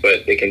 6,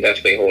 but they can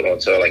definitely hold on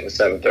to like the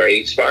 7th or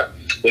 8th spot,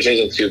 which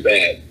isn't too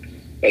bad.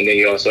 And then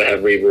you also have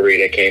Ribery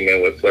that came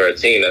in with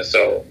Fiorentina.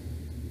 So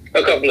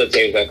a couple of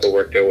teams that could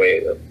work their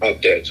way up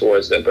there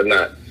towards them, but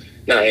not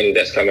any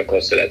that's coming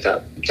close to that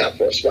top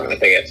 4 spot. I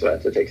think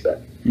Atalanta takes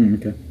that.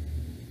 Okay.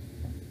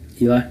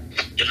 Eli?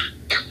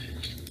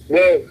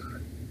 Well,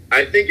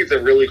 I think it's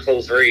a really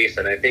close race,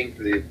 and I think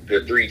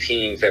the 3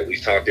 teams that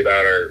we've talked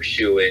about are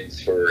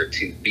shoo-ins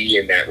to be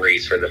in that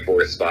race for the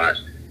 4th spot.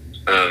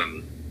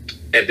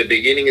 At the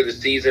beginning of the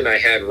season, I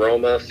had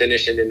Roma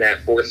finishing in that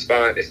 4th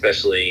spot,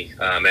 especially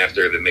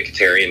after the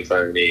Mkhitaryan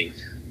signing.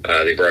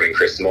 They brought in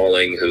Chris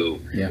Smalling, who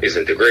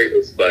isn't the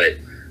greatest, but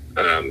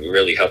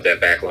really helped that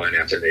back line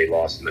after they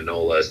lost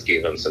Manolas,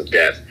 gave them some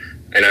depth.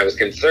 And I was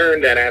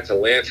concerned that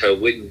Atalanta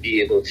wouldn't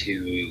be able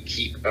to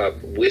keep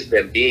up with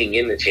them being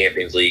in the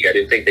Champions League. I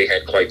didn't think they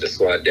had quite the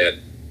squad depth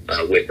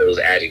with those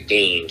added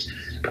games.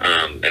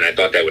 And I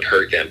thought that would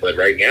hurt them. But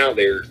right now,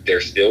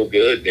 they're still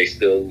good. They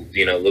still,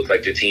 look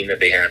like the team that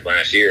they had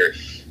last year.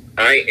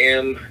 I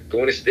am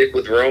going to stick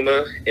with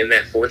Roma in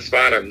that fourth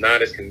spot. I'm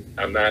not as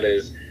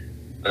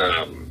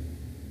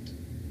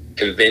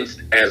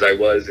convinced as I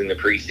was in the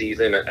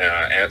preseason.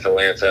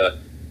 Atalanta,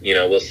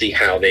 we'll see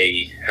how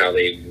they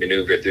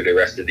maneuver through the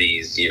rest of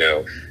these,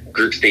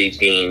 group stage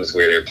games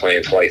where they're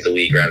playing twice a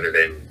week rather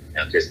than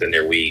just in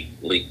their league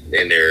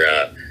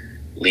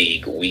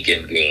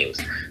weekend games.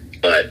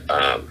 But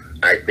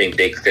I think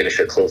they finish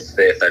a close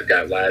fifth. I've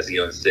got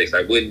Lazio in sixth.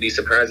 I wouldn't be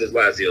surprised if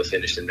Lazio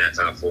finished in that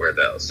top four,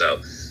 though.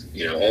 So,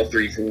 all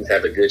three teams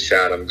have a good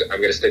shot. I'm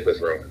going to stick with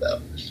Roma,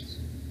 though.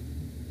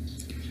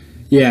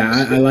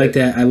 Yeah, I like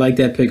that. I like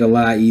that pick a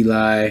lot,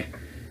 Eli.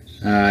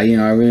 I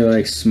really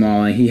like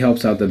Smalling. He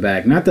helps out the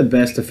back. Not the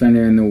best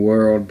defender in the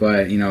world,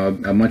 but,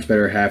 a much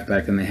better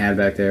halfback than they had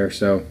back there.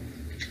 So,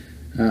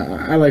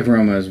 I like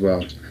Roma as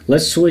well.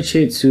 Let's switch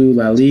it to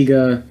La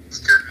Liga.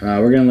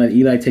 We're going to let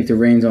Eli take the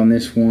reins on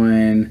this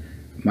one.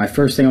 My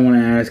first thing I want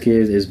to ask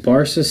is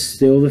Barca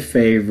still the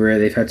favorite?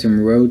 They've had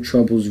some road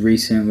troubles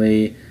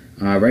recently.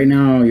 Right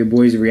now, your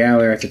boys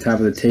Real are at the top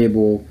of the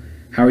table.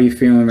 How are you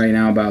feeling right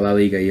now about La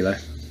Liga, Eli?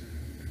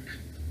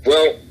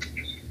 Well,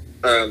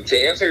 to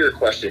answer your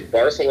question,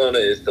 Barcelona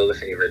is still the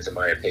favorites in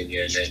my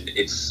opinion, and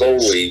it's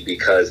solely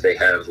because they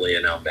have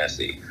Lionel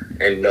Messi,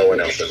 and no one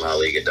else in La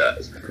Liga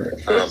does.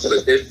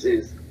 But this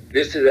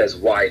is as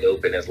wide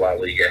open as La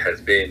Liga has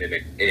been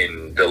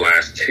in the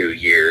last 2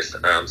 years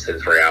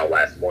since Real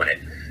last won it.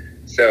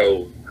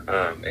 So,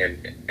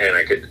 and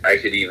I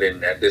could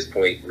even at this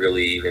point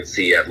really even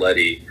see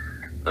Atleti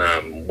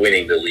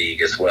winning the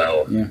league as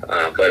well. Yeah.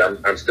 But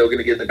I'm still going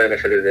to give the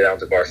benefit of the doubt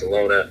to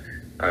Barcelona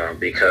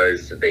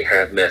because they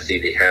have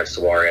Messi, they have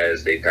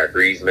Suarez, they've got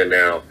Griezmann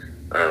now.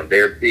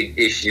 Their big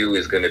issue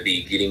is going to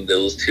be getting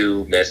those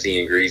two, Messi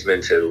and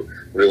Griezmann, to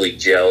really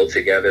gel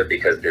together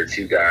because they're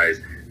two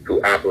guys who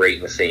operate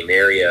in the same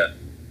area.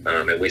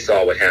 And we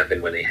saw what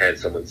happened when they had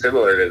someone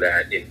similar to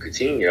that in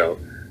Coutinho,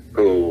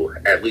 who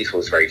at least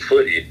was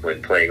right-footed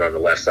when playing on the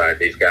left side.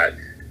 They've got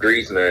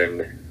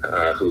Griezmann,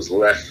 who's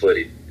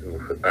left-footed,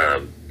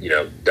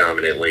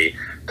 dominantly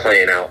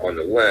playing out on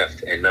the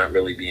left and not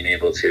really being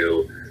able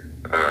to,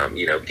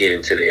 get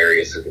into the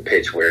areas of the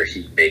pitch where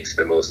he makes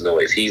the most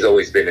noise. He's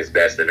always been his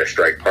best in a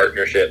strike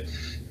partnership.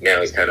 Now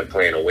he's kind of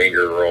playing a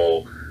winger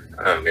role.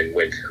 And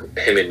with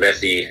him and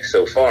Messi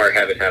so far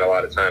haven't had a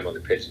lot of time on the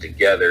pitch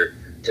together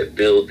to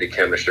build the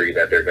chemistry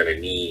that they're going to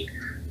need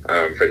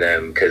for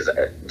them. Because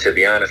to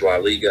be honest, La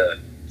Liga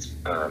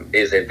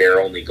isn't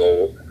their only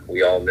goal.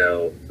 We all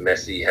know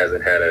Messi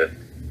hasn't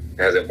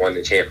won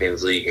the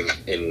Champions League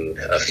in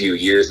a few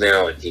years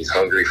now, and he's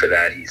hungry for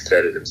that. He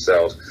said it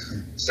himself.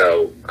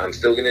 So I'm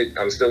still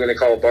gonna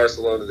call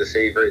Barcelona the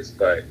favorites,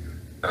 but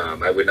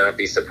I would not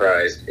be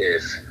surprised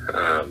if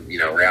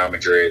Real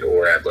Madrid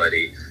or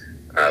Atleti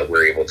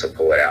were able to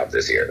pull it out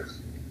this year.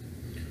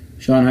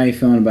 Shawn, how you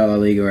feeling about La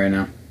Liga right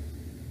now?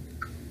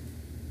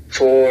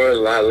 For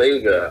La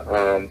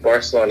Liga,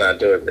 Barcelona, I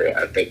do agree.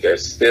 I think they're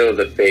still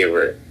the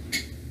favorite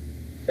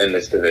in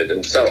this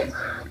division. So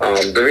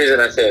the reason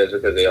I say it is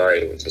because they are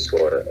able to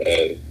score,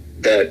 and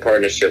that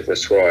partnership with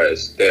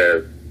Suarez,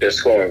 they're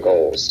scoring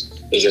goals.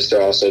 It's just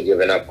they're also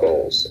giving up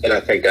goals, and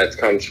I think that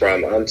comes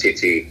from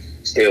Umtiti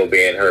still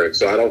being hurt.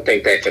 So I don't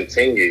think that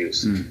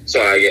continues. So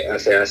I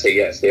say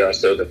yes, they are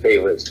still the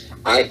favorites.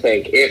 I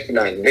think if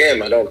not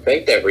them, I don't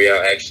think that Real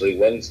actually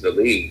wins the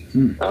league.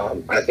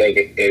 I think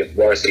if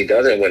Barca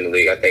doesn't win the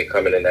league, I think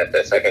coming in at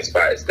that second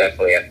spot is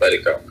definitely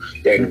Atletico.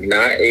 They're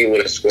not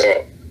able to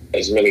score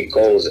as many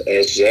goals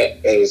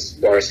as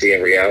Barca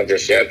and Real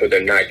just yet, but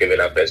they're not giving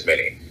up as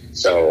many.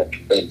 So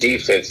the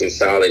defense is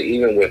solid,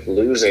 even with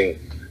losing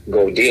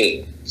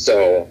Godin.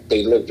 So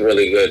they looked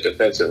really good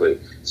defensively.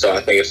 So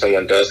I think if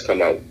someone does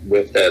come up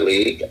with that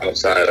league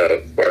outside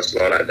of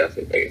Barcelona, I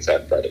definitely think it's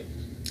Athletic.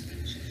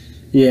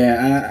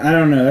 Yeah, I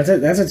don't know.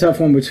 That's a tough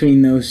one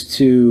between those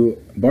two.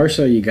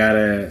 Barca, you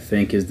gotta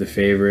think, is the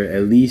favorite,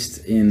 at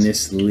least in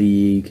this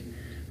league.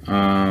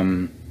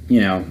 Real,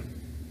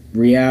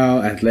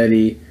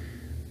 Atleti,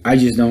 I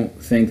just don't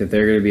think that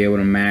they're going to be able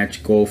to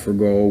match goal for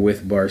goal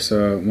with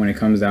Barca when it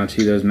comes down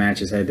to those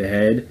matches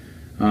head-to-head.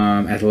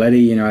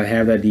 Atleti, I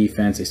have that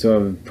defense. They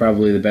still have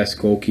probably the best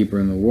goalkeeper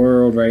in the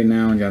world right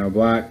now, Jan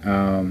Oblak.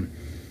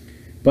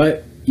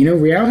 But,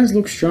 Real has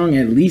looked strong,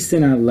 at least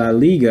in La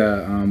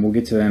Liga. We'll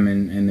get to them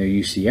in their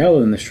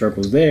UCL and the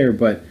struggles there.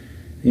 But,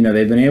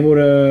 they've been able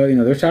to,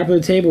 they're top of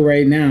the table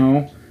right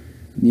now.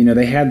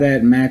 They had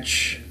that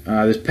match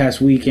this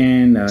past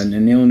weekend, a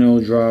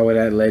 0-0 draw with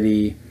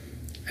Atleti.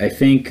 I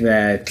think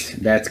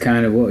that's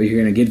kind of what you're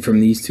going to get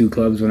from these two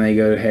clubs when they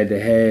go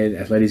head-to-head.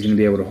 Atleti's going to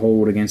be able to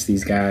hold against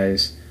these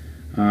guys.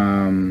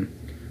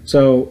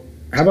 So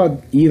how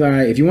about,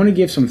 Eli, if you want to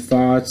give some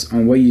thoughts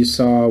on what you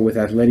saw with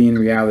Atleti and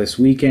Real this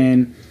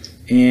weekend,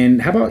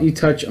 and how about you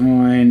touch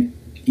on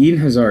Eden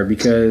Hazard,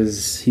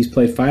 because he's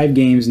played 5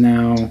 games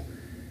now.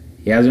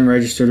 He hasn't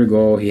registered a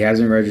goal. He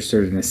hasn't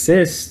registered an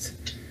assist.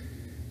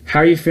 How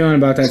are you feeling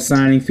about that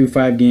signing through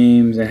 5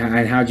 games,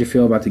 and how'd you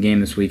feel about the game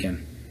this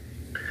weekend?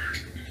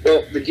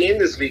 Well, the game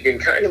this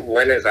weekend kind of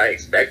went as I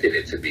expected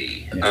it to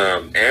be.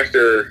 Yeah.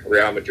 After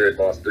Real Madrid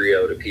lost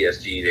 3-0 to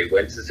PSG, they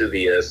went to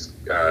Sevilla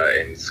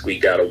and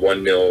squeaked out a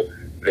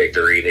 1-0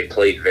 victory. They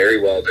played very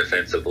well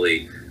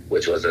defensively,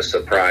 which was a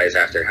surprise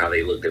after how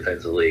they looked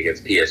defensively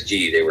against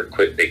PSG.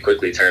 They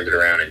quickly turned it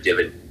around and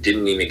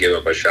didn't even give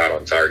up a shot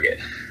on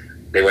target.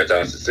 They went to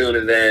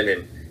Osasuna then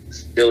and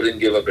still didn't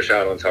give up a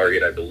shot on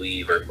target, I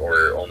believe,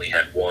 or only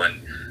had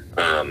one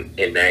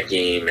in that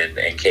game, and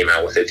came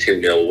out with a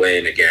 2-0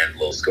 win. Again,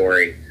 low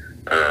scoring.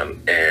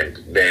 And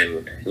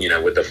then,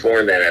 with the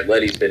form that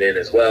Atleti's been in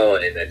as well,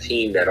 and a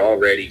team that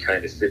already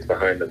kind of sits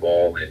behind the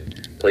ball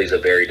and plays a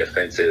very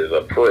defensive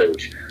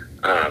approach,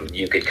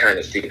 you could kind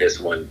of see this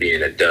one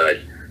being a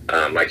dud,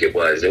 like it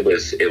was. It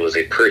was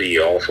a pretty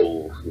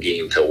awful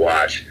game to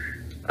watch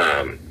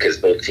because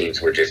both teams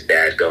were just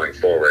bad going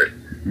forward.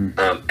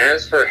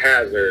 As for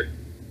Hazard,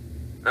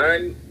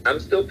 I'm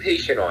still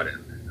patient on him.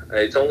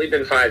 It's only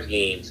been 5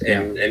 games,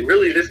 and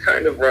really this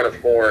kind of run of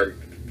form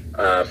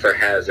for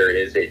Hazard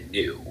isn't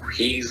new.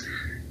 He's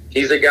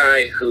a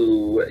guy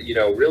who,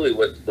 really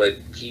what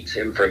keeps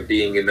him from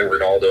being in the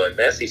Ronaldo and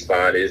Messi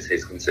spot is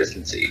his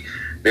consistency.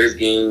 There's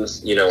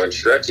games, in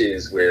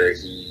stretches where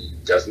he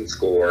doesn't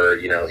score.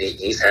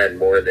 He's had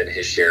more than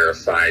his share of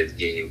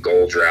 5-game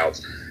goal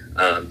droughts.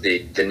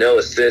 The no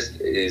assist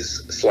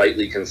is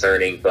slightly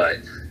concerning, but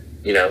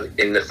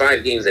in the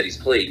 5 games that he's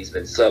played, he's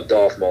been subbed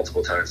off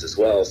multiple times as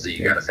well, so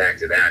you got to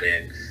factor that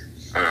in.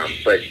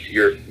 But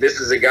this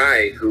is a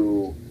guy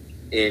who,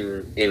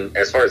 in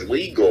as far as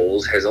league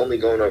goals, has only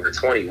gone over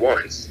 20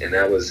 once, and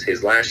that was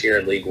his last year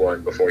in League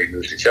One before he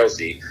moved to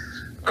Chelsea.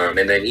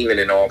 And then even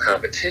in all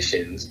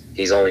competitions,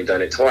 he's only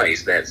done it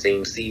twice. That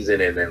same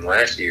season, and then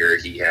last year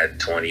he had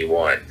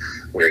 21,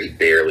 where he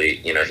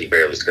barely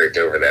scraped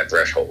over that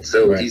threshold.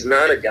 So he's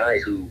not a guy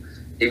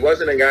he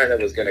wasn't a guy that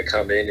was going to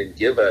come in and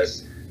give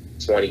us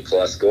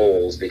 20-plus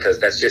goals, because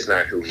that's just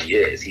not who he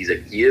is. He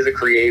is a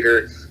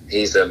creator.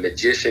 He's a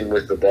magician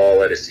with the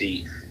ball at his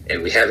feet,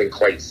 and we haven't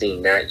quite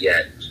seen that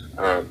yet.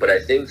 But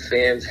I think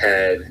fans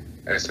had,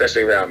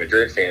 especially Real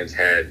Madrid fans,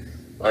 had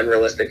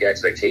unrealistic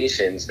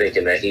expectations,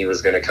 thinking that he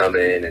was going to come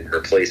in and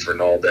replace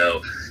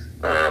Ronaldo,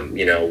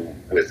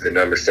 with the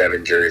number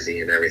 7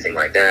 jersey and everything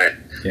like that.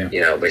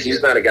 Yeah. But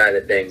he's not a guy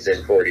that bangs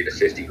in 40 to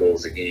 50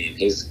 goals a game.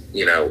 He's,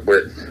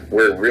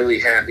 we're really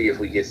happy if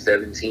we get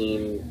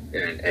 17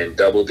 and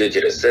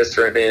double-digit assists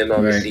from him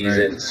on the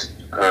season.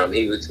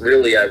 He was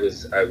really, I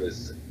was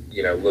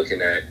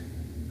looking at,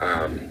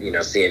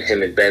 seeing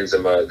him and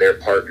Benzema, their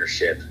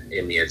partnership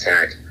in the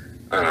attack,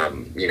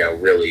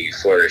 really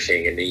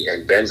flourishing, and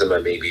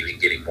Benzema maybe even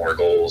getting more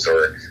goals,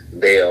 or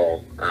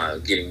Bale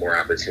getting more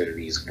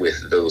opportunities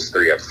with those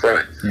 3 up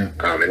front,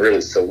 and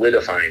really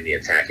solidifying the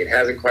attack. It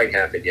hasn't quite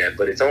happened yet,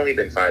 but it's only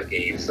been 5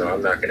 games, so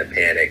I'm not going to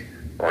panic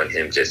on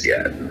him just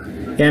yet.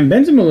 Yeah, and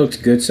Benzema looks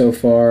good so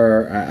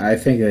far. I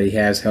think that he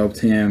has helped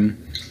him.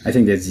 I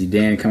think that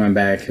Zidane coming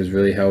back has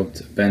really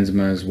helped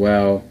Benzema as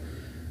well.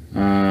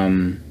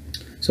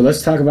 So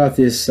let's talk about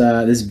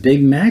this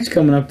big match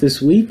coming up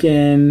this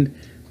weekend.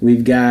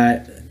 We've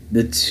got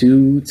the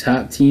 2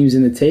 top teams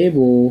in the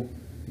table,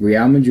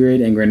 Real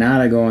Madrid and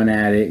Granada, going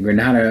at it.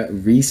 Granada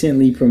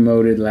recently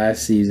promoted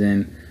last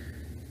season,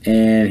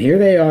 and here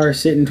they are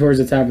sitting towards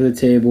the top of the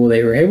table.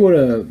 They were able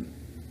to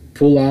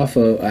pull off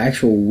an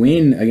actual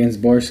win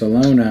against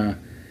Barcelona.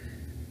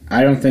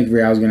 I don't think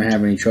Real's going to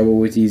have any trouble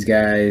with these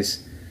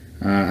guys.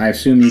 I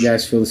assume you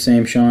guys feel the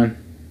same, Shawn?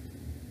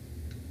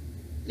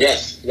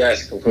 Yes,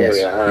 completely.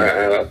 Yes.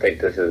 I don't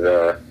think this is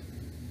a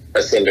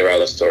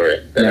Cinderella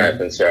story that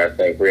happens here. I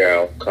think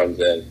Real comes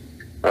in,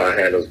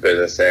 handles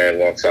business, and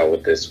walks out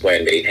with this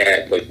win. They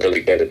had looked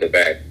really good at the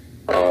back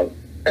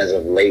as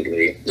of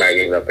lately, not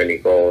giving up any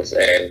goals.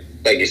 And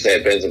like you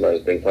said, Benzema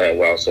has been playing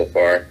well so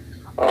far.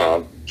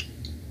 And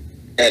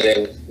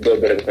then a little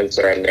bit of a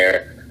concern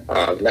there.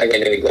 Not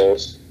getting any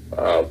goals,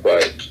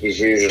 but he's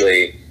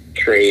usually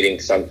creating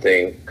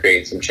something,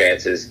 creating some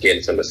chances,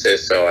 getting some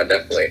assists. So I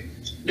definitely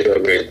do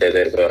agree that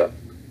there's a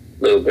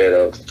little bit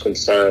of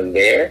concern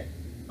there.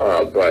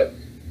 But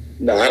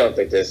no, I don't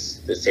think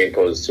this team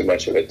poses too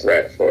much of a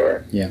threat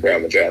for Real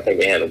Madrid. I think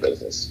they handle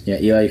business. Yeah,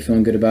 Eli, you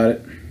feeling good about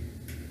it?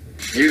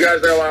 You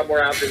guys are a lot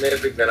more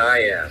optimistic than I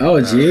am.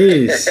 Oh,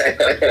 jeez.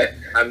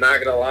 I'm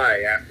not going to lie.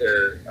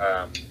 After,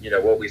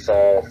 what we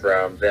saw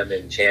from them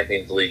in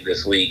Champions League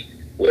this week,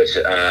 which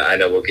I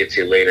know we'll get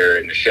to later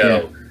in the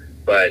show. Yeah.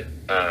 But,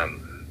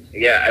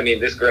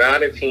 this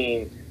Granada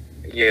team,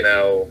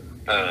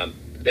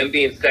 them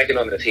being second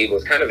on the table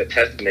is kind of a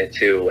testament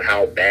to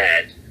how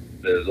bad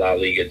the La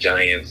Liga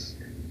giants,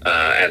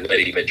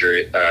 Atleti,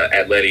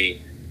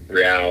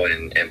 Real,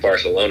 and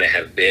Barcelona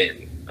have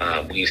been.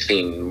 We've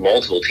seen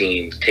multiple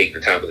teams take the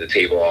top of the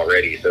table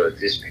already, so it's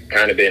just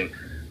kind of been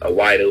a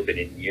wide open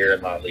year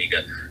in La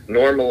Liga.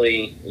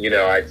 Normally,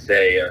 I'd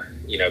say,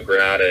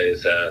 Granada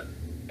is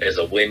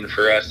a win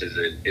for us,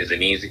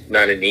 is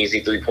not an easy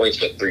 3 points,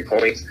 but 3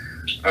 points.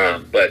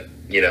 But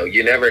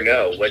you never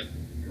know what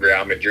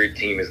Real Madrid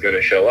team is going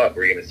to show up?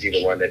 We're going to see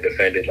the one that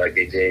defended like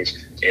they did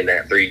in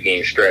that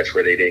 3-game stretch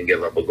where they didn't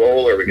give up a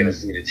goal, or we're going to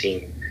see the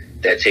team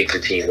that takes the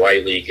team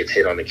lightly, gets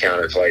hit on the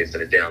counter twice,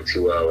 and is down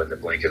 2-0 in the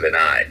blink of an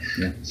eye.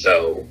 Yeah.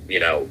 So,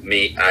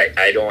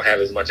 I don't have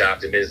as much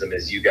optimism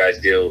as you guys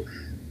do.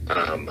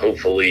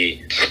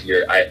 Hopefully,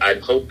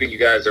 I'm hoping you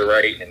guys are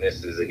right, and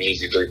this is an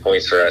easy 3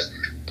 points for us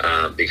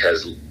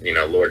because,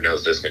 Lord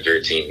knows this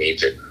Madrid team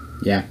needs it.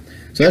 Yeah.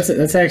 So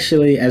that's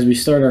actually, as we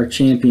start our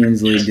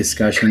Champions League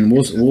discussion,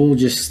 we'll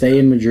just stay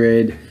in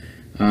Madrid.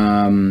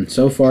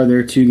 So far, there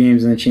are 2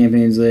 games in the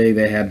Champions League.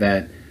 They had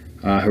that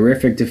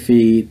horrific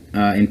defeat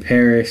in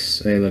Paris.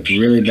 They looked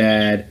really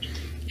bad.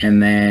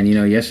 And then,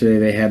 yesterday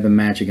they had the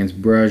match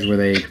against Bruges where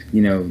they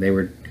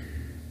were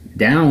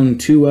down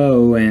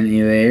 2-0 and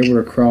they were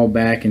able to crawl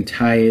back and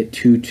tie it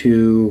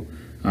 2-2.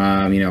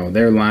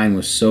 Their line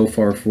was so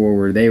far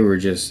forward. They were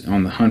just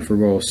on the hunt for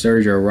goals.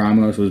 Sergio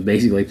Ramos was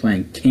basically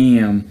playing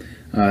cam.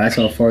 That's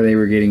how far they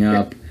were getting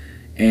up.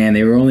 And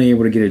they were only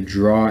able to get a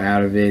draw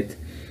out of it.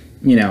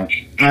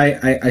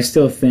 I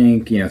still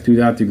think,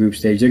 throughout the group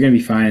stage, they're going to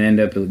be fine and end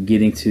up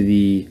getting to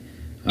the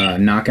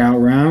knockout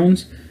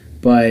rounds.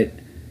 But,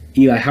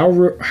 Eli, how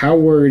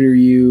worried are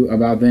you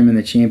about them in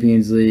the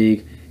Champions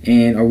League?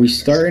 And are we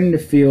starting to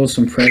feel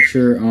some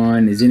pressure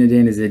on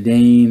Zinedine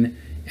Zidane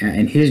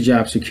and his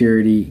job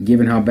security,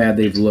 given how bad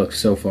they've looked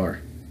so far?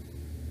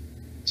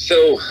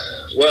 So,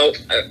 well,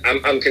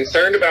 I'm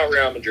concerned about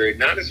Real Madrid,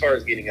 not as far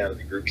as getting out of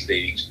the group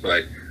stage,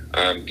 but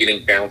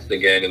getting bounced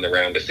again in the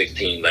round of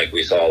 16 like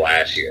we saw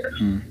last year.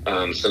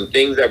 Some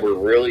things that were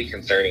really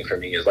concerning for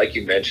me is, like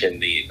you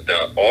mentioned, the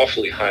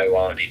awfully high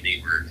line.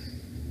 They were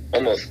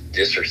almost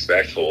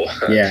disrespectful.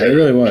 Yeah, it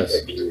really was.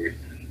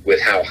 With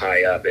how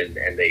high up, and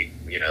they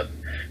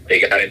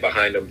got in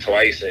behind them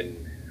twice, and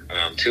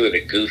 2 of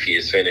the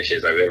goofiest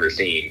finishes I've ever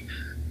seen.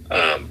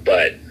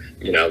 But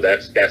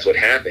that's what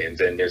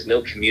happens, and there's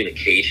no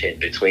communication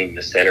between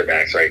the center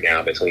backs right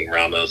now, between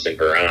Ramos and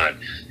Varane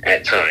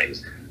at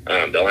times.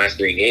 The last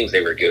 3 games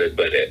they were good,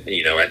 but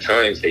at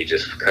times they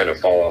just kind of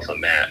fall off a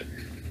map.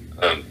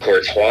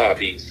 Courtois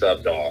being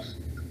subbed off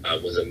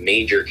was a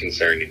major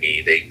concern to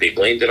me. They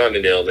blamed it on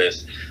an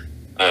illness.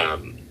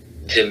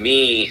 To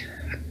me,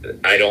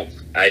 I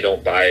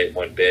don't buy it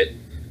one bit.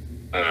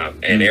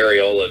 And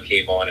Areola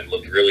came on and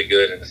looked really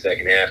good in the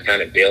second half,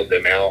 kind of bailed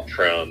them out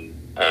from,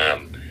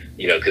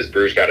 because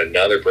Bruges got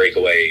another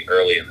breakaway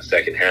early in the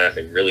second half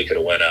and really could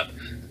have went up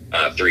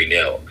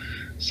 3-0.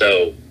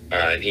 So,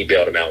 and he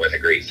bailed him out with a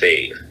great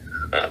save.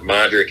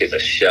 Modric is a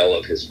shell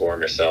of his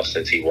former self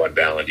since he won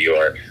Ballon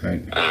d'Or.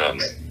 Right.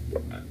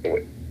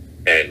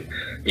 And,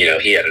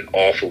 he had an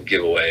awful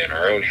giveaway in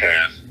our own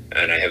half,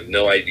 and I have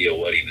no idea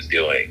what he was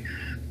doing.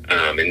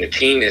 And the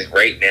team is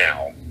right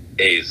now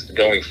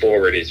going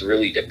forward is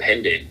really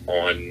dependent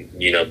on,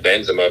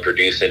 Benzema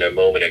producing a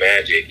moment of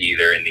magic,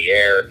 either in the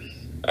air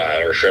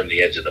or from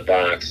the edge of the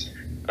box.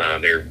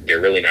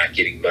 They're really not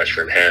getting much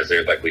from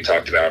Hazard, like we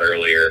talked about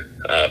earlier.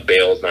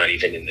 Bale's not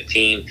even in the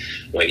team.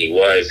 When he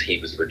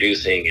was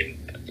producing,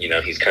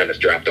 and he's kind of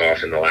dropped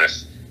off in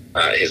the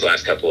his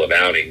last couple of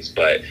outings.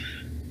 But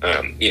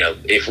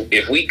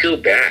if we go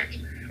back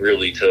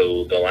really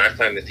to the last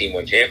time the team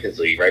won Champions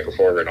League, right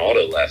before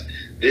Ronaldo left,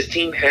 this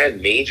team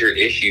had major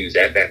issues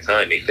at that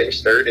time. They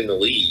finished 3rd in the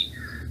league,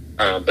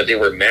 but they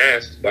were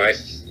masked by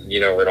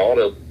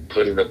Ronaldo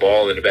putting the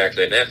ball in the back of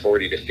the net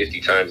 40 to 50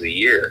 times a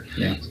year.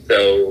 Yeah.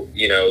 So,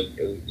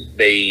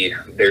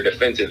 their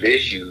defensive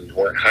issues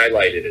weren't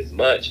highlighted as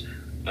much.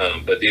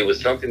 But it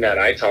was something that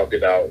I talked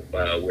about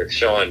with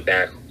Shawn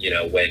back,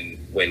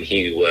 when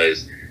he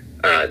was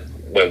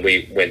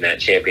when that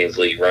Champions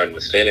League run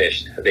was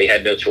finished. They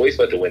had no choice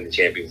but to win the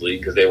Champions League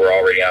because they were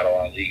already out of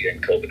La Liga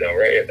and Copa del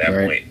Rey at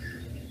that point.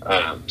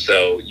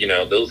 So,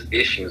 those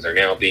issues are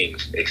now being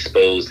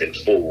exposed in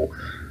full.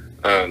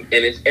 And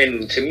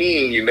to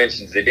me, you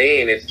mentioned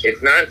Zidane.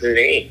 It's not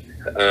Zidane.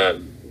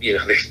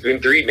 There's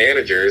been 3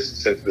 managers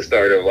since the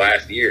start of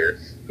last year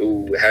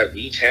who have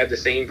each had the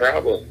same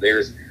problem.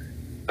 There's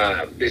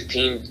this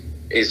team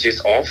is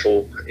just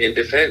awful in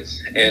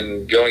defense,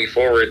 and going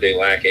forward, they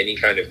lack any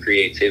kind of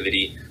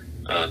creativity.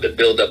 The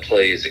build-up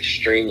play is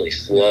extremely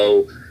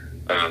slow.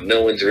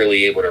 No one's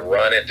really able to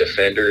run at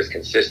defenders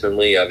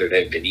consistently, other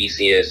than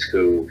Vinicius,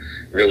 who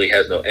really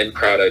has no end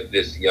product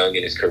this young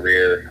in his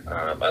career,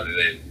 other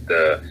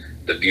than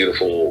the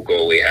beautiful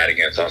goal he had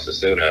against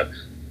Osasuna.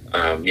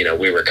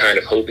 We were kind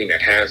of hoping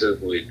that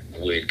Hazard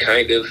would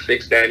kind of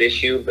fix that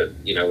issue, but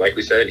like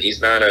we said,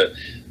 he's not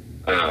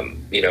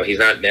he's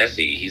not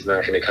Messi. He's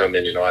not going to come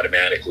in and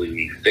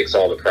automatically fix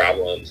all the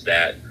problems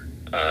that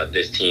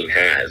this team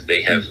has.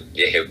 They have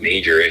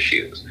major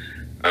issues.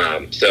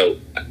 So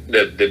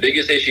the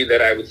biggest issue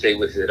that I would say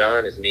with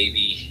Zidane is maybe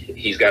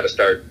he's got to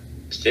start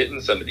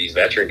sitting some of these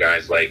veteran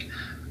guys like,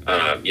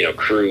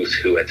 Cruz,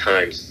 who at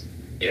times,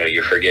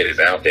 you forget is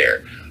out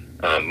there.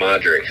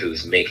 Modric,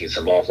 who's making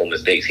some awful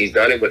mistakes. He's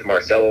done it with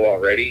Marcelo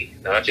already.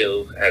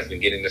 Nacho has been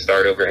getting the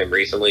start over him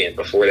recently, and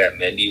before that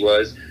Mendy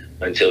was,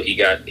 until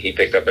he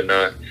picked up a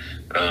knock.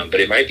 But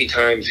it might be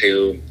time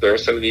to throw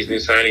some of these new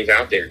signings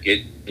out there.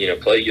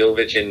 Play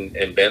Jovic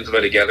and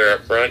Benzema together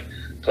up front.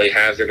 Play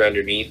Hazard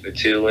underneath the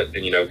two, and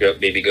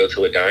maybe go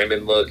to a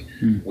diamond look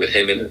with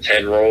him in the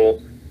 10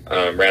 role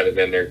rather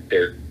than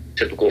their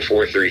typical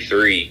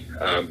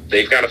 4-3-3.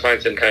 They've got to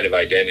find some kind of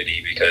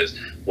identity because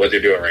what they're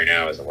doing right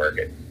now isn't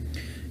working.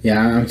 Yeah,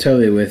 I'm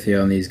totally with you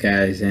on these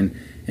guys, and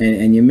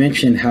you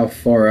mentioned how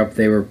far up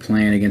they were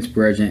playing against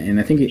Bregent, and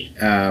I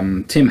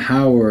think Tim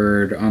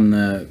Howard on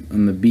the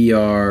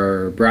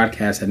BR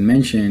broadcast had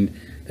mentioned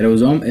that it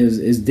was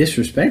is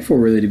disrespectful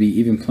really to be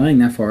even playing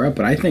that far up.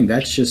 But I think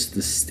that's just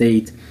the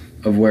state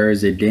of where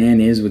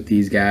Zidane is with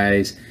these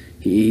guys.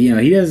 He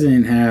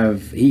doesn't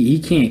have he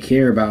can't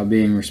care about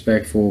being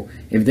respectful.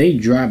 If they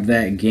drop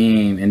that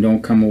game and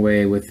don't come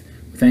away with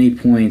any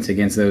points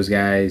against those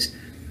guys,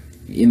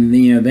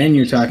 then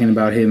you're talking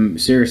about him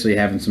seriously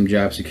having some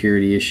job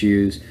security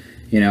issues.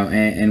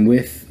 And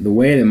with the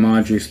way that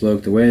Modric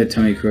looked, the way that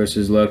Toni Kroos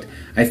has looked,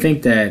 I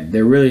think that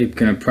they're really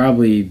going to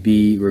probably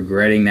be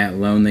regretting that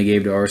loan they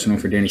gave to Arsenal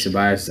for Danny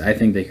Ceballos. I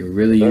think they could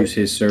really use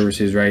his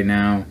services right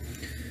now.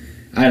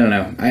 I don't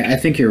know. I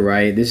think you're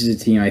right. This is a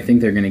team, I think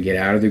they're going to get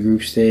out of the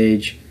group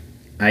stage.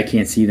 I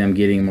can't see them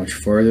getting much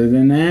further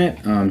than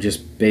that,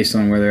 just based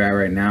on where they're at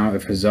right now.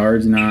 If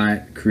Hazard's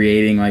not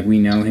creating like we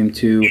know him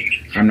to,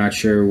 I'm not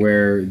sure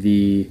where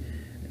the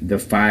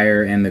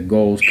fire and the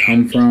goals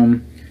come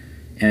from.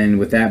 And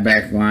with that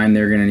back line,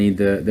 they're gonna need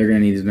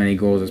as many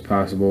goals as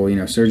possible.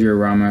 Sergio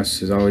Ramos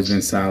has always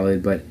been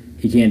solid, but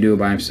he can't do it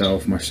by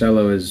himself.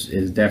 Marcelo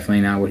is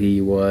definitely not what he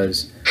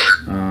was.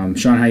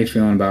 Shawn, how you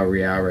feeling about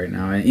Real right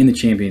now in the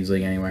Champions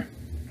League anyway?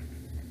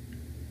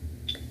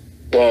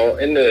 Well,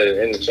 in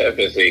the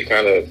Champions League,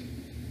 kind of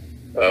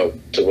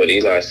to what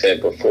Eli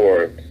said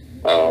before,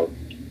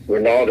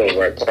 Ronaldo,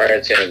 right prior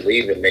to him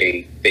leaving,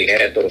 they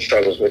had those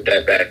struggles with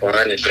that back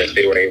line, and since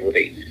they were able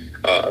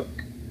to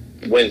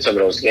win some of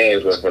those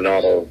games with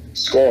Ronaldo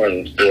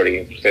scoring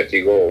 40,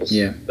 50 goals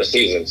a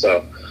season.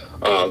 So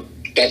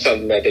that's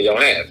something that they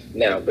don't have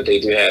now, but they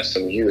do have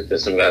some youth and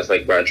some guys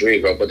like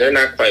Rodrigo, but they're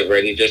not quite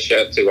ready just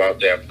yet to go out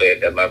there and play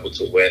at that level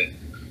to win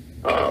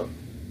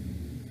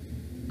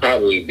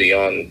probably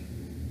beyond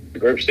the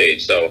group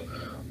stage. So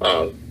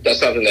that's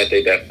something that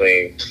they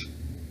definitely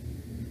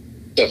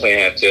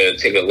have to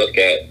take a look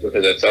at,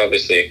 because it's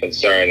obviously a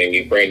concern. And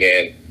you bring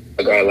in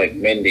a guy like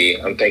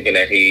Mendy, I'm thinking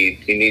that he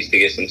needs to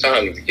get some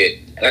time to get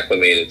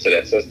acclimated to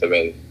that system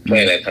and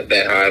playing at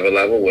that high of a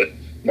level with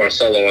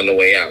Marcelo on the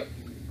way out.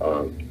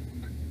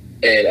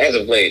 And as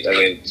of late, I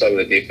mean, some of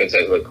the defense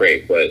has looked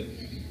great, but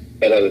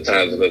at other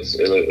times it looks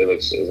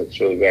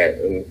really bad.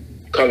 And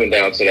coming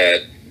down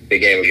to the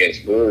game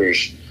against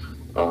Bruges,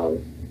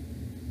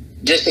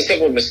 just a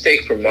simple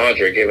mistake from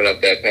Modric giving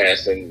up that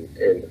pass in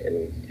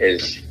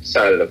his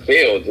side of the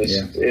field.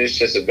 It's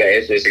just a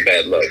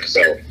bad look.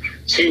 So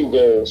 2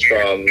 goals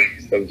from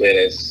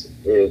Dennis.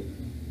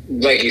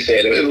 Like you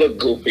said, it looked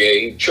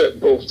goofy. He tripped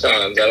both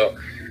times. I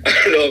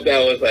don't know if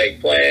that was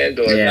like planned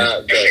or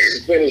not, but he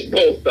finished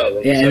both of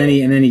them. Yeah, so.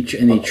 and then he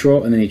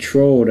trolled.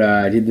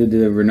 Did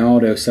the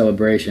Ronaldo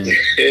celebration.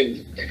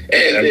 and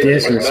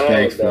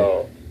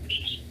disrespectful.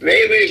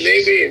 Maybe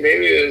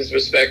it was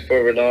respect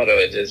for Ronaldo.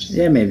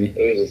 Maybe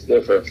it was just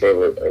different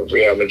for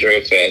Real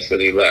Madrid fans that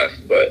he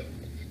left, but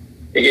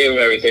he gave him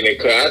everything he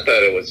could. I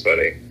thought it was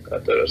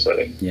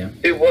funny. Yeah,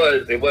 it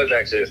was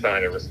actually a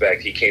sign of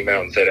respect. He came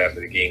out and said after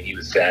the game he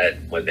was sad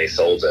when they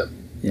sold him,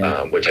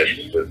 which I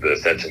think was the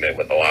sentiment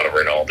with a lot of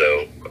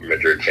Ronaldo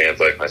Madrid fans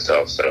like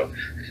myself. So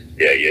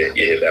yeah, you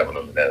hit that one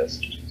on the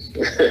nose.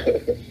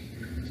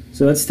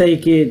 So let's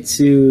take it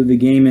to the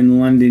game in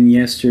London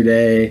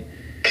yesterday.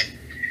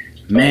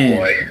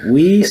 Man,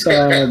 we saw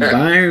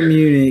Bayern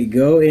Munich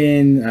go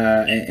in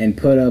and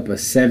put up a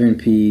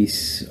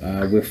 7-piece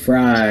with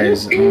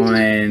fries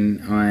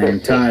on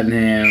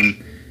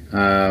Tottenham.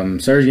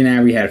 Serge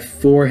Gnabry had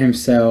 4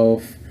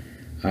 himself.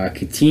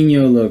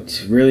 Coutinho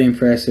looked really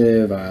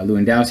impressive.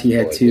 Lewandowski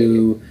had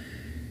 2.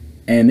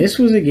 And this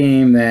was a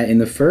game that in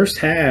the first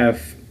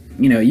half,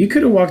 you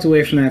could have walked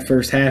away from that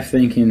first half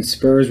thinking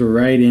Spurs were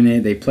right in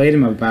it. They played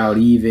them about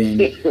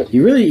even.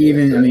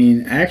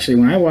 Actually,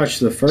 when I watched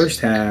the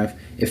first half,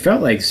 it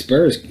felt like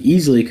Spurs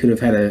easily could have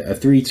had a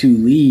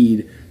 3-2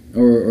 lead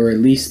or at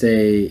least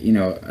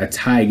a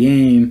tie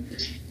game.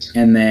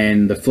 And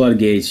then the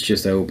floodgates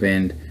just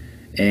opened.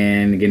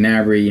 And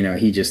Gnabry,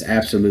 he just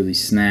absolutely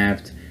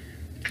snapped.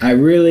 I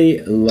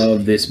really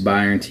love this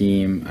Bayern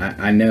team.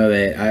 I know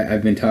that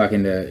I've been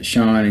talking to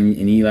Shawn and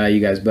Eli, you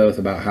guys both,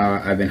 about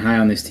how I've been high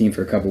on this team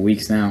for a couple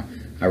weeks now.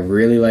 I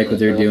really like what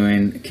they're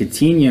doing.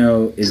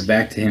 Coutinho is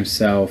back to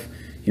himself.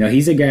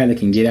 He's a guy that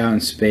can get out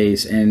in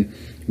space. And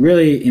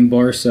really in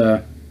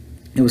Barca,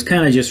 it was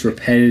kind of just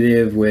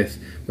repetitive with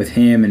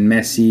him and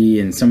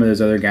Messi and some of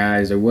those other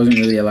guys. There wasn't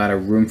really a lot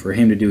of room for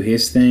him to do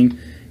his thing.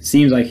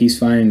 Seems like he's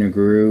finding a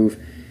groove.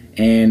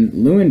 And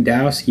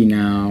Lewandowski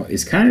now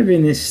is kind of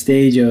in this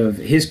stage of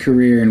his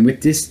career, and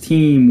with this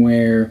team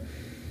where,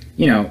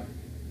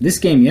 this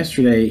game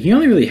yesterday, he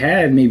only really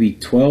had maybe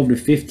 12 to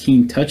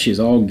 15 touches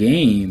all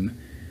game,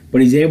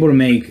 but he's able to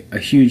make a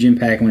huge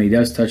impact when he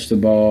does touch the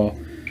ball.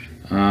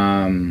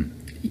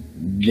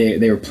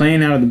 They were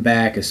playing out of the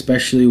back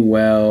especially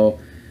well.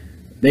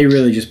 They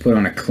really just put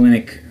on a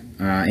clinic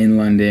in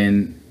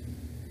London.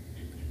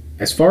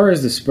 As far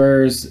as the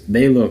Spurs,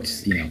 they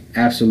looked,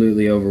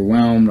 absolutely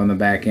overwhelmed on the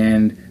back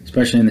end,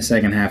 especially in the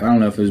second half. I don't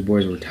know if those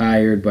boys were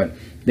tired, but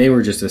they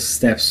were just a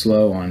step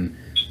slow on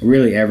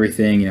really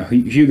everything.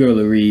 Hugo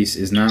Lloris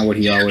is not what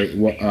he always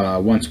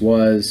once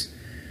was,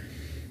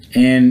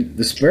 and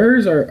the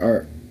Spurs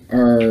are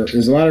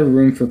there's a lot of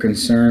room for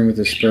concern with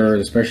the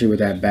Spurs, especially with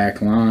that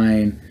back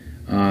line.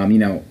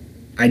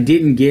 I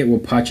didn't get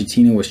what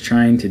Pochettino was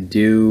trying to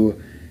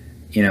do.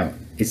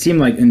 It seemed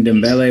like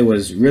Ndombele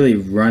was really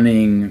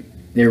running.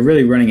 They were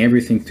really running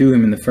everything through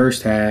him in the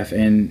first half,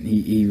 and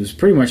he was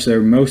pretty much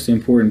their most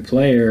important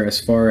player as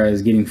far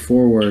as getting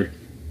forward,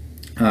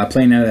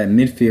 playing out of that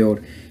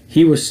midfield.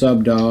 He was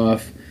subbed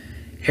off.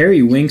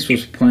 Harry Winks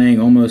was playing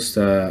almost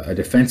a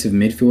defensive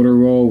midfielder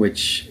role,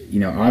 which,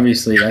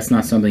 obviously that's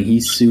not something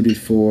he's suited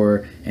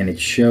for, and it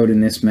showed in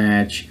this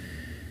match.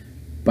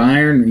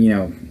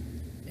 Bayern,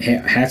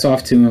 hats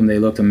off to them. They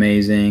looked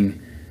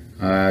amazing.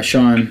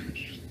 Shawn,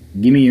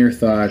 give me your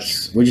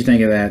thoughts. What'd you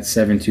think of that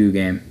 7-2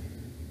 game?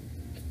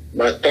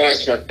 My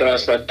thoughts.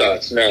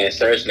 Man,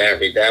 Serge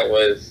Gnabry, that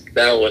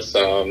was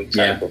some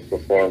type of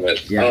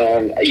performance. Yeah.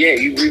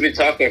 We've been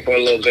talking for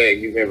a little bit.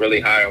 You've been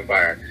really high on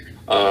Bayern.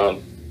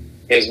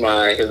 Here's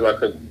my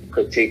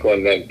critique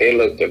on them. They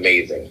looked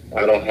amazing.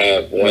 I don't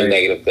have one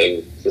negative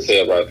thing to say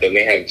about them.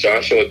 They have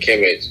Joshua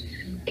Kimmich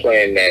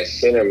playing that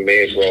center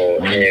mid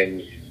role,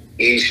 and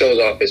he shows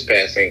off his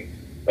passing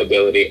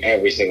ability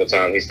every single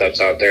time he steps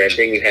out there. And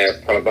then you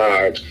have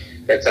Pavard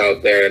that's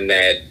out there in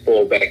that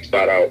fullback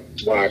spot out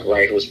wide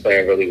right, who's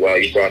playing really well.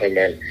 You brought him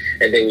in.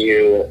 And then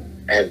you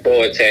have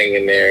Boateng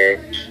in there.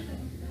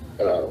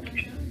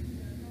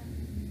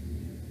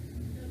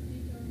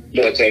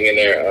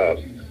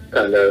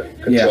 Kind of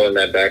controlling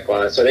that back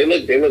line. So they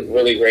look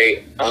really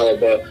great.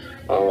 Alaba,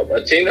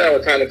 a team that I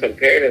would kind of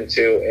compare them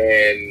to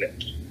in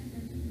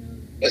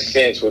a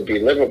sense would be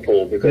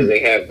Liverpool, because they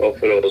have both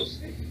of those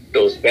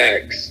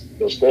fullbacks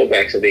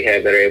that they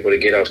have that are able to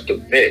get off the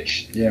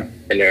pitch. Yeah.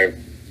 And they're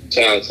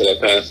talented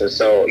at passing.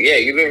 So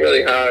you've been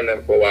really high on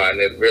them for a while, and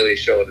it really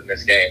showed in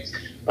this game.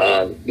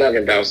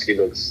 Lewandowski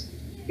looks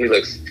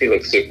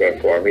super in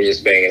form. He's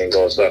just banging in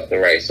goals left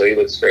and right. So he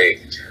looks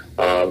great.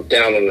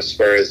 Down on the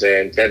Spurs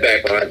end, that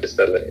back line just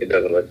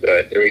doesn't look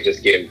good. They were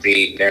just getting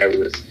beat. Now he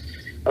was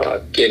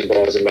getting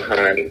balls in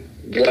behind.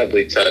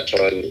 Lovely touch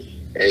on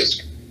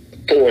his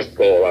fourth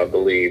goal, I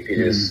believe.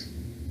 It was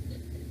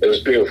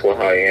beautiful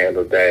how he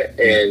handled that,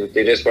 and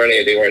they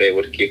weren't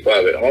able to keep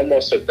up. It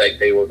almost looked like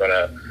they were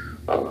gonna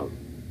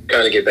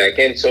kind of get back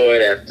into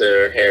it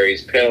after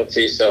Harry's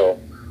penalty. So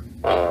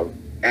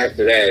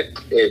after that,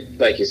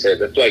 like you said,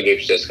 the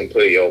floodgates just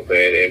completely open,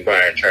 and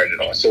Bayern turned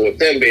it on. So with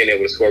them being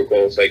able to score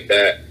goals like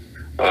that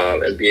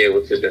and be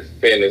able to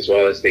defend as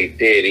well as they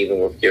did, even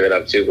with giving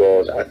up 2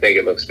 goals, I think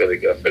it looks really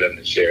good for them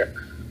this year.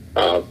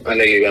 I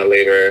know you're going to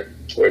later,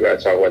 we're going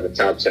to talk about the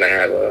top 10. I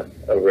have a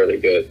really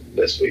good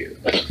list for you.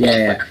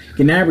 Yeah.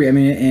 Gnabry,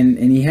 and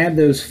he had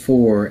those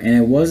 4, and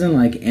it wasn't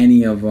like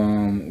any of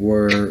them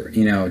were,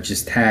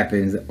 just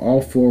tap-ins.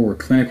 All 4 were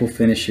clinical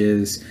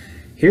finishes.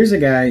 Here's a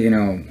guy,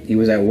 he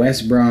was at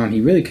West Brom.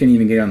 He really couldn't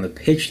even get on the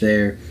pitch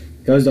there.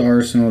 Goes to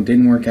Arsenal,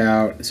 didn't work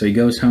out, so he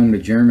goes home to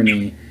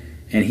Germany,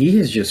 and he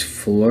has just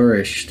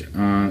flourished.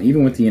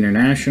 Even with the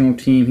international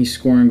team, he's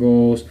scoring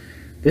goals.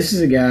 This is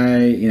a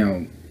guy,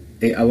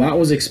 a lot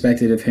was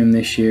expected of him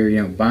this year.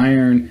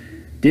 Bayern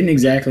didn't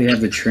exactly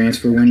have the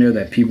transfer window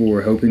that people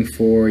were hoping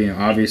for.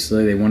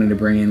 Obviously they wanted to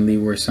bring in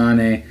Leroy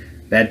Sané.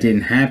 That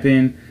didn't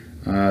happen.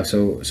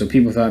 So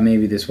people thought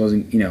maybe this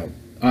wasn't,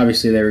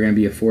 obviously they were going to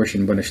be a force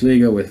in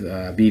Bundesliga with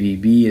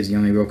BVB as the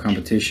only real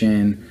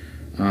competition.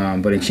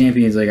 But in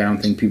Champions League, I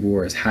don't think people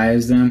were as high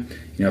as them.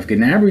 If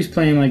Gnabry's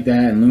playing like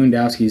that and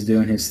Lewandowski's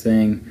doing his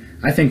thing,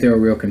 I think they're a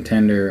real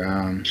contender.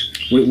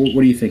 What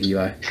do you think,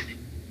 Eli?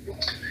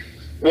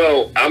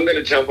 Well, I'm going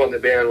to jump on the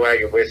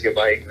bandwagon with you,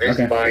 Mike. This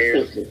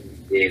Bayern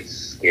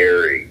is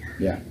scary.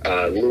 Yeah.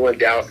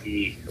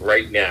 Lewandowski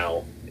right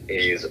now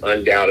is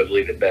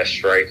undoubtedly the best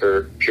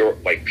striker,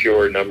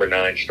 pure number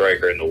 9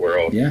 striker in the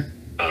world. Yeah.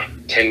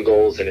 10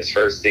 goals in his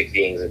first 6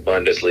 games in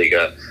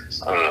Bundesliga.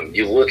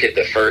 You look at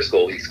the first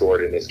goal he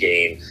scored in this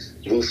game,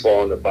 loose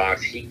ball in the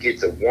box. He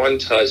gets a one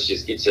touch,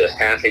 just gets a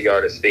half a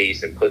yard of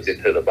space and puts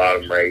it to the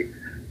bottom right.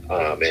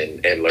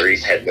 And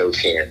Lloris had no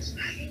chance.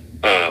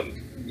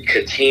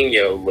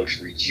 Coutinho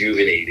looks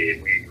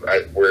rejuvenated.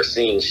 We're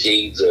seeing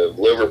shades of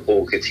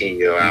Liverpool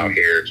Coutinho out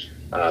here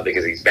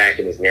because he's back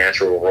in his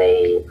natural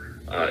role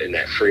in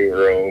that free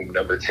roam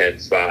number 10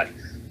 spot.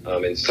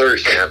 And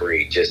Serge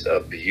Gnabry just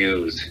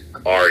abused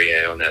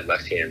Aurier on that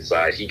left-hand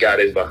side. He got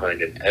in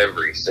behind him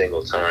every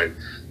single time.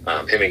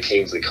 Him and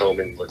Kingsley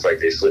Coman looks like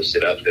they switched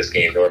it up this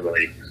game.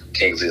 Normally,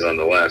 Kingsley's on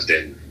the left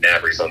and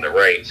Gnabry's on the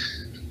right.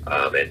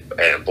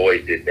 And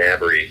boy, did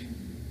Gnabry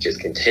just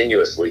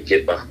continuously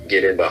get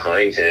in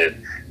behind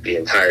him the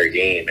entire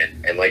game.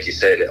 And like you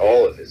said,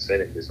 all of his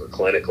finishes were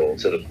clinical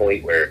to the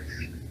point where,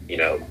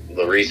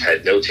 Lloris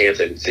had no chance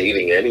of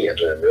saving any of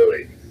them,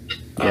 really.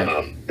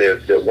 Yeah.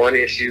 The one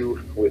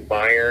issue with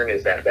Bayern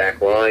is that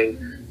back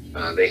line.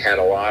 They had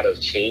a lot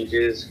of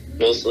changes.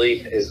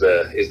 Mostly is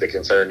the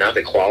concern, not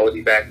the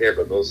quality back there,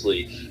 but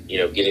mostly,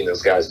 getting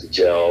those guys to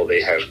gel.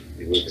 They have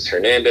Lucas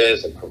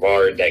Hernandez and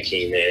Pavard that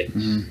came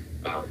in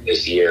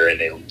this year, and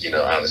they,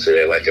 obviously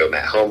they let go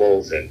Matt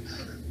Hummels, and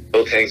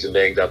both things are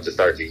banged up to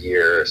start the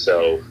year.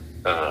 So,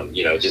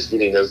 just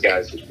getting those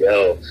guys to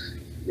gel,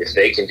 if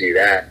they can do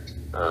that,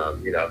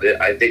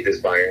 I think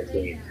this Bayern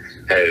team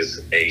has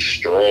a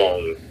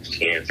strong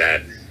chance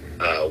at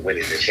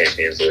winning the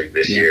Champions League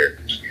this year.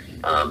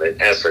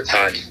 And as for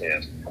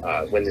Tottenham,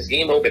 when this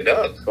game opened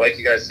up, like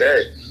you guys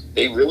said,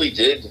 they really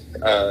did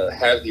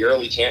have the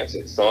early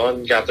chances.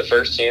 Son got the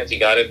first chance. He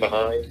got it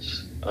behind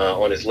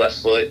on his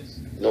left foot.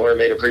 Neuer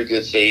made a pretty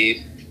good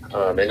save.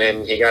 And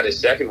then he got his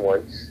second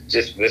one,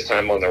 just this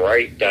time on the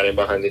right, got in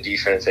behind the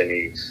defense, and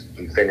he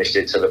finished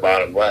it to the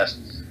bottom left,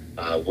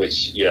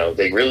 which,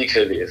 they really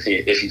could. If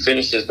he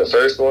finishes the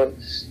first one,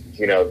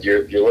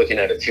 you're looking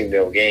at a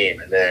 2-0 game.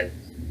 And then,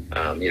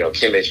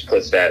 Kimmich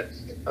puts that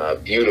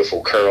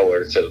beautiful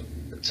curler to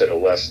the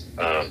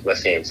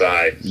left hand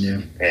side,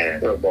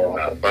 and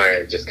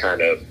Bayern just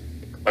kind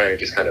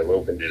of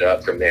opened it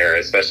up from there,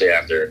 especially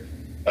after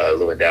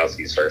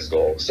Lewandowski's first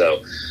goal.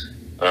 So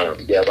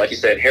like you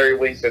said, Harry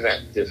Winks in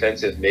that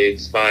defensive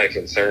mid spot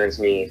concerns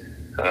me.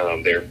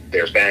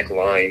 Their back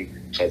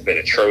line has been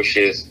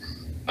atrocious.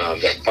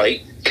 The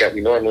fight that we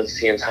normally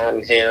see in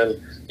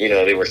Tottenham,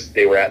 they were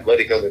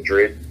Atletico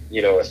Madrid.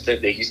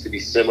 They used to be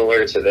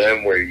similar to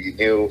them, where you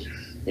knew.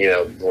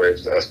 Where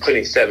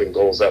putting 7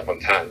 goals up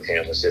on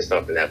Tottenham was just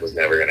something that was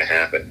never going to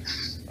happen.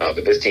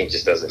 But this team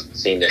just doesn't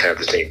seem to have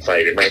the same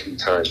fight. It might be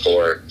time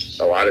for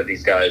a lot of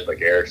these guys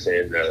like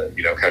Eriksen,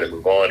 kind of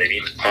move on. And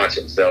even Poch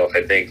himself,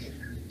 I think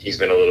he's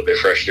been a little bit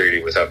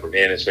frustrated with upper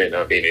management,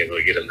 not being able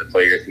to get him the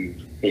players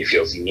he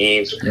feels he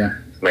needs. Yeah.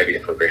 It might be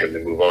time for him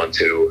to move on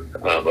to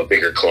a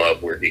bigger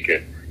club where he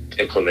can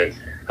implement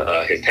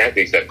his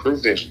tactics that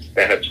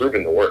have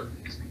proven to work.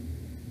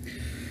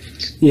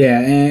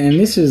 Yeah, and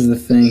this is the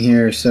thing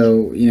here.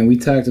 So, we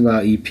talked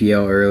about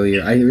EPL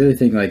earlier. I really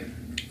think,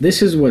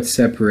 this is what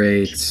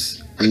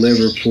separates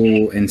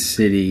Liverpool and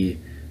City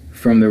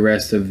from the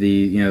rest of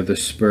the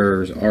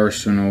Spurs,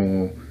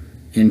 Arsenal,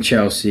 and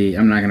Chelsea.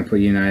 I'm not going to put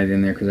United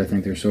in there because I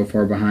think they're so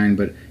far behind.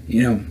 But,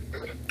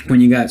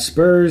 when you got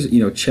Spurs,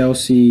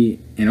 Chelsea,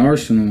 and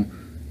Arsenal,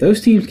 those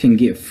teams can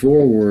get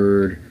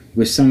forward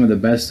with some of the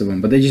best of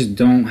them, but they just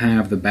don't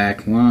have the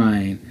back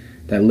line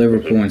that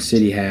Liverpool and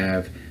City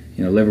have.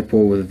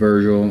 Liverpool with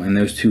Virgil and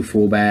those 2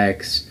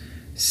 fullbacks.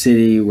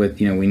 City with,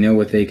 we know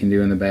what they can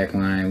do in the back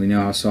line. We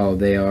know how solid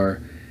they are.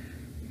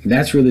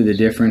 That's really the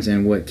difference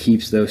and what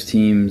keeps those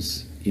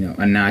teams,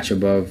 a notch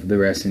above the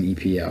rest in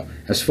EPL.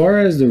 As far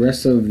as the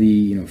rest of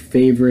the,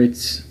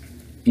 favorites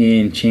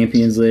in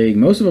Champions League,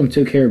 most of them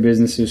took care of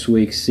business this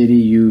week.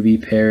 City,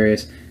 Juve,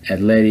 Paris,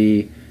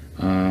 Atleti,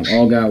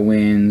 all got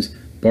wins.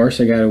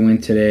 Barca got a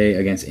win today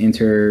against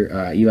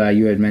Inter. Eli,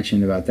 you had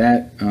mentioned about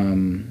that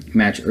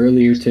match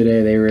earlier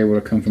today. They were able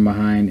to come from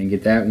behind and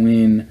get that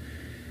win.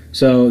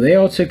 So they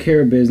all took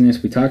care of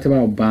business. We talked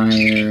about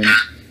Bayern.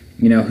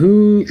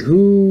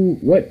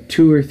 What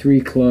 2 or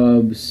 3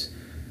 clubs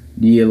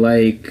do you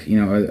like,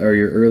 are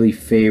your early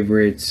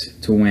favorites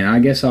to win? I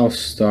guess I'll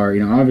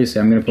start. Obviously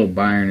I'm going to put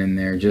Bayern in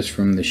there just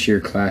from the sheer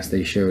class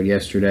they showed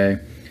yesterday.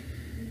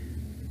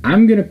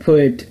 I'm going to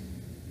put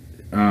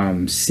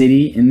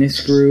City in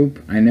this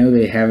group. I know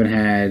they haven't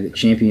had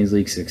Champions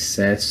League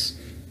success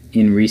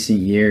in recent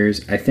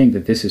years. I think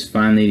that this is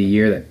finally the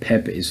year that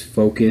Pep is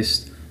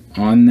focused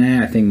on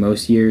that. I think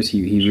most years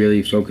he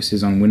really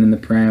focuses on winning the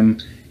Prem,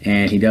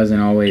 and he doesn't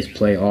always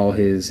play all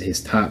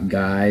his top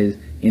guys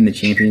in the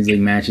Champions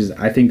League matches.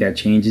 I think that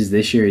changes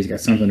this year. He's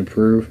got something to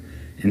prove,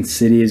 and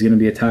City is going to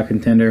be a top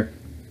contender.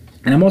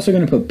 And I'm also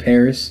going to put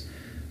Paris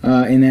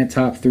in that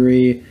top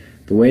 3.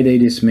 The way they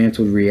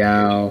dismantled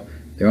Real,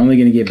 they're only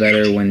going to get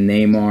better when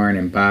Neymar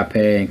and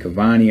Mbappe and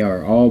Cavani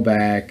are all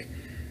back.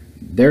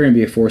 They're going to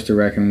be a force to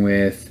reckon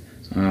with.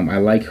 I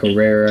like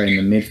Herrera in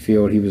the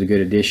midfield. He was a good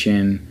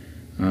addition.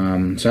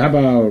 So how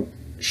about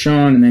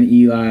Shawn and then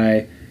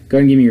Eli? Go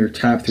ahead and give me your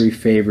top 3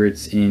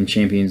 favorites in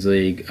Champions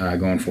League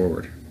going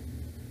forward.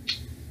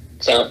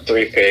 Top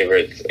 3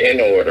 favorites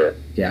in order.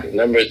 Yeah.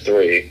 Number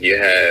 3, you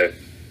have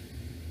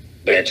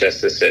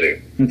Manchester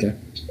City. Okay.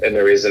 And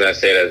the reason I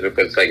say that is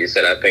because, like you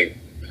said, I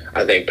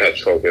think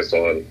Pep's focused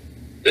on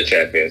the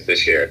champions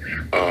this year.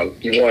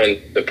 You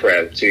won the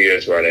Prem 2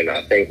 years running.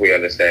 I think we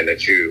understand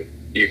that you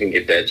can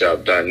get that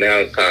job done. Now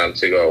it's time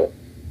to go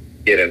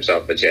get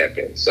himself a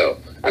champion. So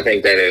I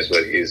think that is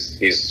what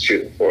he's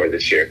shooting for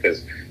this year.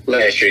 Because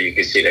last year you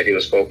could see that he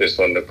was focused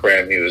on the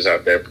Prem. He was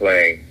out there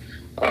playing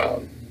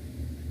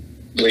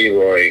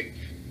Leroy,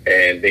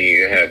 and then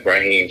you have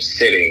Raheem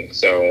sitting.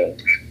 So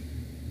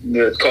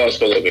the cause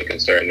for a little bit of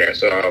concern there.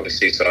 So I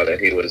obviously saw that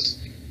he was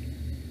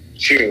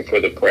shooting for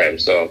the Prem.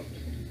 So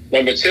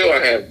Number 2,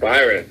 I have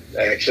Byron.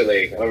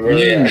 Actually, I'm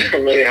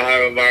really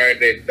high on Byron.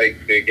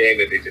 The game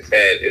that they just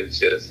had,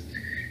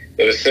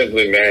 it was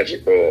simply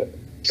magical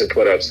to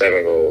put up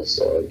 7 goals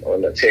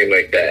on a team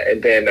like that.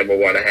 And then number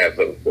 1, I have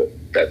Liverpool.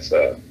 That's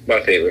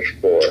my favorite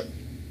for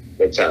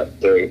the top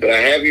 3. But I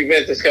have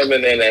Juventus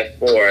coming in at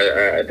 4.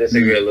 I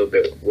disagree a little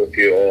bit with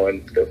you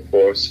on the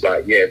 4th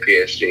spot. Yeah,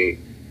 PSG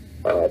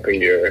up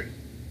in your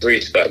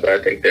 3 spot, but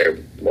I think they're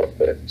more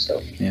fit. So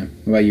yeah.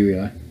 What about you,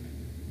 Eli?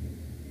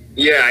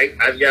 Yeah,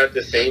 I've got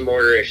the same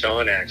order as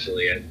Shawn,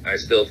 actually. I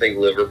still think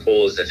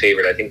Liverpool is the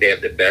favorite. I think they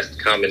have the best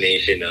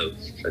combination of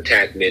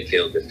attack,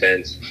 midfield,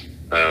 defense,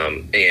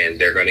 and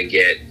they're going to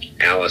get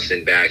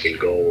Alisson back in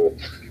goal.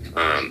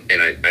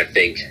 And I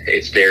think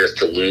it's theirs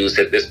to lose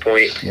at this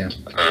point. Yeah.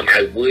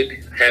 I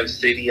would have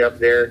City up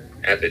there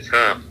at the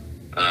top,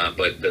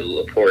 but the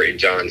Laporte and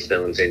John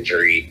Stones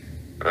injury,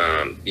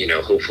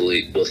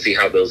 hopefully we'll see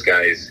how those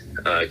guys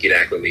get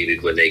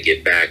acclimated when they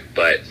get back.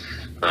 But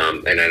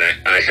and then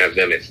I have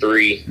them at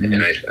 3,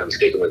 and I'm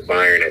sticking with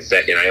Bayern at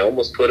 2nd. I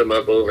almost put them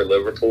up over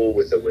Liverpool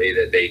with the way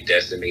that they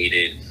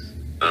decimated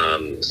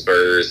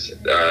Spurs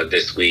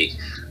this week.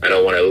 I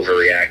don't want to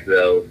overreact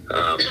though,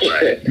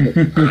 but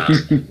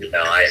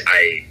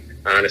I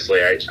honestly,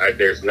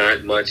 there's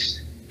not much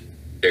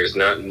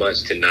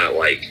to not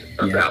like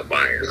about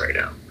Bayern right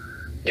now.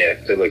 Yeah,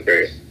 they look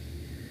great.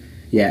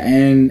 Yeah,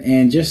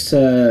 and just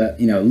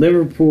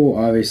Liverpool,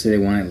 obviously they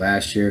won it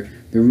last year.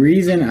 The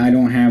reason I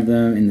don't have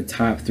them in the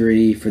top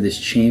 3 for this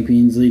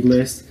Champions League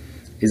list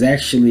is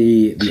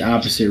actually the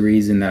opposite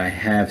reason that I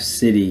have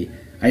City.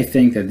 I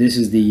think that this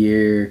is the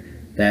year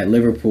that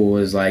Liverpool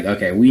is like,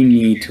 okay, we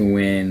need to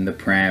win the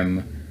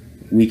Prem.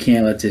 We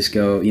can't let this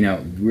go.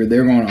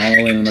 They're going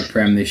all in on the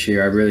Prem this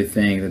year. I really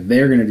think that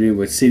they're going to do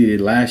what City did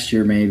last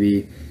year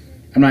maybe.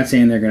 I'm not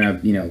saying they're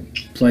going to,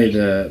 play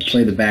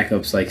the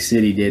backups like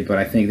City did, but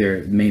I think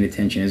their main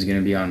attention is going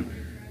to be on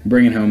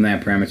bringing home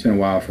that Prem. It's been a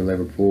while for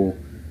Liverpool.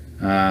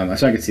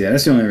 So I could see that.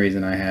 That's the only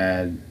reason I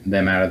had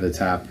them out of the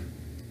top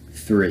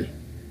 3.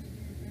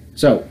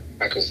 So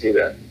I can see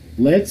that.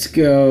 Let's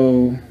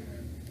go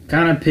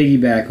kind of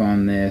piggyback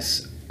on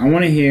this. I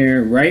want to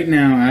hear right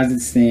now, as it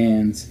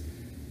stands,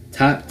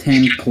 top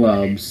 10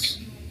 clubs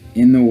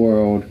in the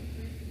world.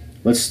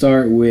 Let's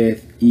start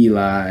with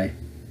Eli.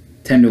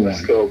 10 to 1.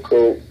 Let's go,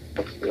 cool.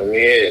 Let me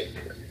hear it.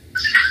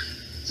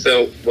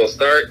 So we'll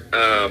start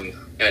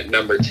at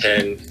number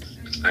 10.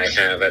 I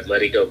have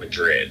Atletico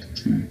Madrid.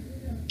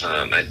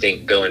 I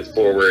think going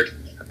forward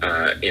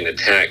in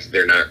attack,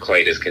 they're not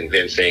quite as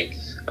convincing.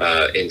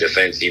 In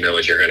defense, you know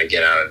what you're going to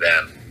get out of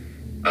them.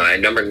 At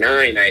number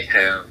 9, I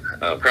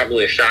have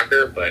probably a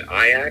shocker, but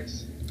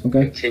Ajax.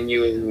 Okay.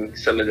 Continuing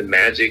some of the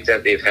magic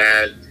that they've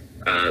had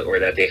or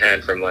that they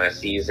had from last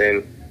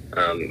season.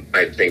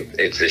 I think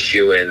it's a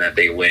shoo-in that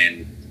they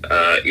win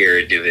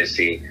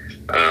Eredivisie.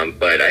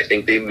 But I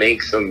think they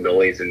make some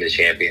noise in the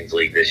Champions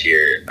League this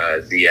year.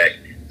 Ziyech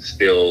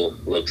still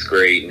looks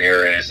great.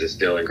 Neres is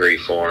still in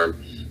great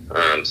form.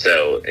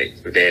 So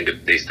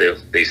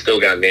they still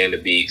got Van de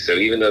Beek. So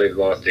even though they've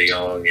lost De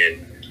Jong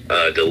and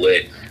De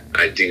Ligt,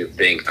 I do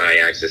think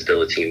Ajax is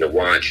still a team to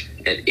watch.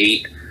 At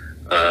 8,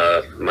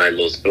 my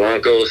Los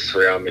Blancos,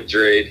 Real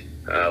Madrid.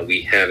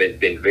 We haven't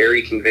been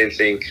very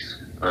convincing.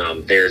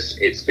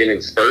 It's been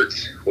in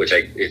spurts, which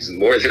it's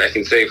more than I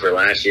can say for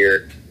last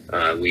year.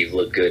 We've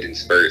looked good in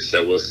spurts,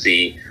 so we'll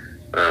see.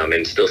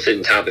 And still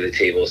sitting top of the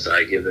table, so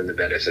I give them the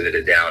benefit of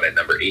the doubt at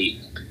number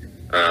 8.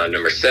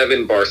 Number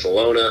 7,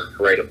 Barcelona,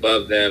 right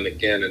above them.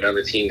 Again,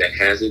 another team that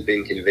hasn't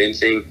been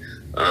convincing,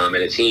 and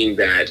a team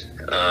that,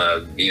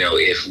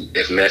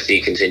 if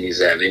Messi continues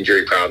to have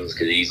injury problems,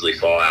 could easily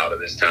fall out of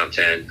this top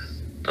 10.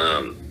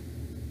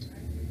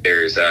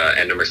 There's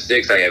at number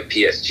 6, I have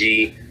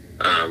PSG.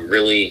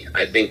 Really,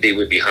 I think they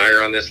would be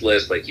higher on this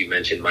list. Like you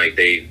mentioned, Mike,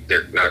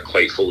 they're not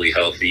quite fully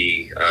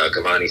healthy.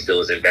 Cavani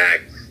still isn't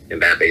back.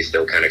 Mbappe's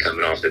still kind of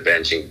coming off the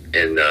bench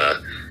and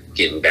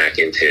getting back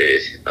into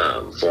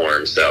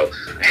form. So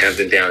I have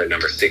them down at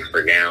number 6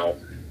 for now.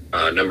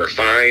 Number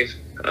 5,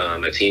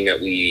 a team that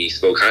we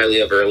spoke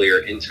highly of earlier,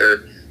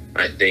 Inter.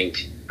 I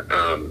think,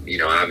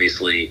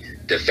 obviously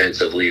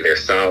defensively they're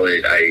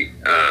solid. I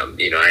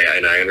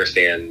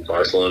understand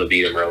Barcelona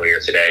beat them earlier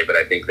today, but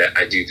I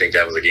do think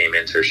that was a game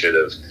Inter should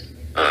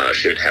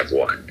have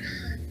won.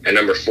 At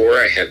number 4,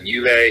 I have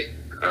Juve.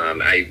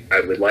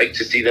 I would like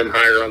to see them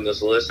higher on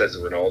this list as a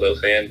Ronaldo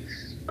fan,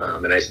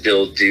 and I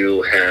still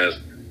do have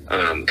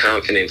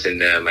confidence in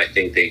them. I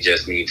think they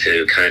just need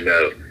to kind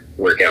of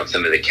work out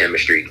some of the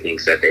chemistry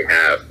kinks that they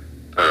have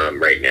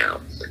right now.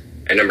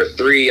 At number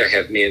 3, I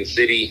have Man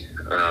City.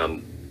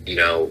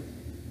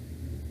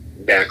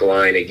 Back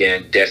line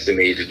again,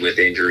 decimated with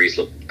injuries,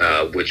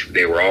 which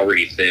they were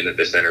already thin at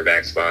the center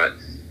back spot.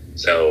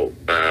 So,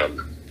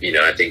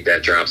 I think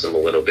that drops them a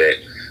little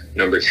bit.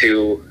 Number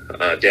 2,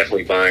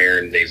 definitely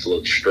Bayern. They've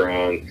looked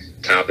strong,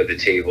 top of the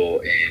table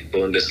in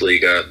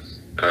Bundesliga,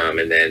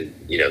 and then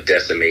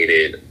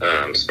decimated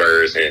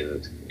Spurs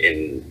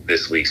in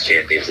this week's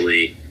Champions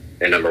League.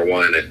 And number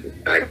one,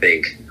 I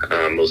think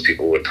most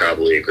people would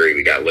probably agree.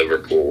 We got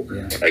Liverpool.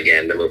 Yeah.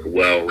 Again, they're a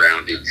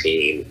well-rounded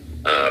team,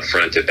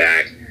 front to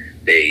back.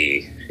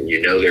 They're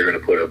going to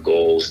put up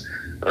goals.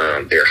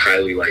 They're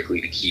highly likely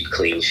to keep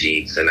clean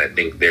sheets, and I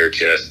think they're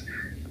just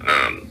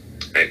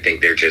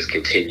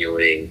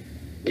continuing,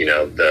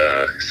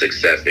 the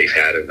success they've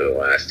had over the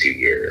last 2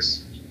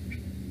 years.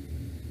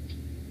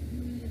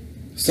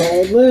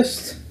 Solid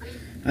list.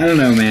 I don't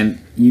know, man.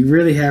 You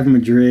really have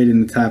Madrid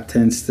in the top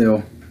 10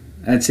 still.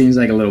 That seems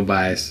like a little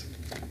bias.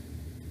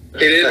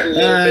 It is a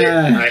little bit.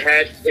 I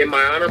had, in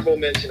my honorable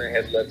mention, I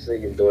had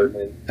Leipzig and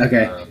Dortmund.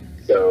 Okay.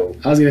 So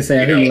I was going to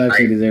say, I think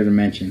Leipzig deserves a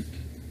mention.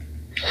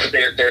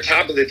 They're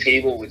top of the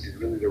table, which is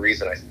really the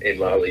reason in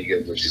La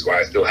Liga, which is why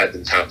I still had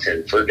them top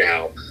 10 for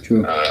now.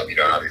 True.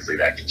 Obviously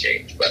that could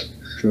change, but.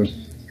 True.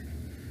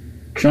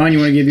 Shawn, you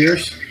want to give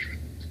yours?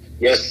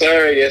 Yes,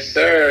 sir. Yes,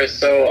 sir.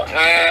 So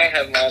I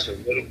have mine a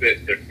little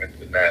bit different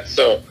than that.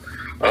 So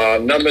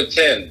number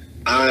 10,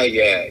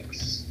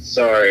 Ajax.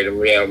 Sorry, the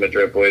Real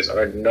Madrid boys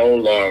are no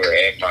longer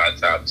in my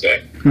top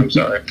 10. I'm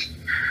sorry.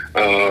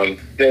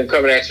 Then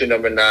coming at you,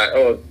 number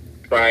 9.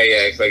 For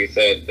Ajax, like I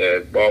said,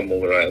 the ball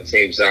movement on the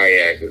team,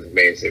 Ajax is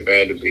amazing.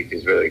 Van de Beek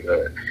is really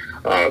good.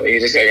 You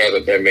just got guys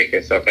up there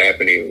making stuff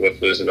happen, even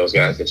with losing those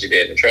guys that you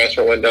did in the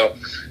transfer window.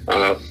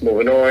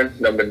 Moving on,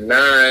 number 9,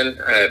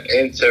 I have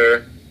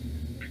Inter.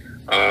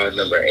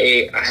 Number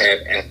 8, I have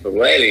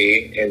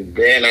Atleti, and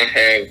then I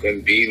have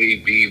the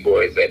B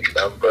boys at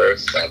number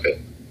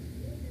 7.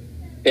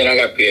 Then I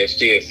got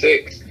PSG at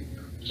 6,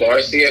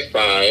 Barca at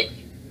 5.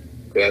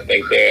 I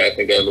think they're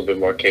a little bit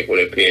more capable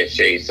than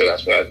PSG, so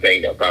that's what I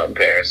think about in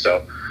Paris.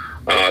 So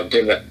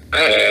then I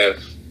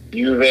have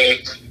Juve,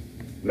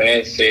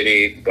 Man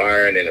City,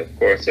 Bayern, and of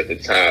course at the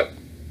top,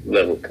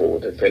 Liverpool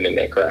defending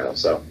that crown.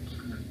 So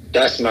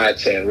that's my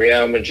 10.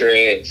 Real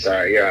Madrid.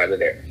 Sorry, you're out of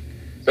there.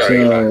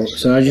 Sorry.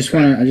 So I just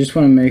want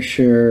to make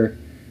sure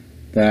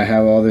that I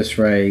have all this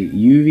right.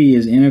 Juve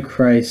is in a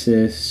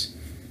crisis,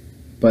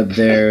 but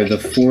they're the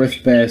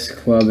 4th best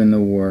club in the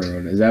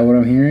world. Is that what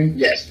I'm hearing?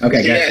 Yes.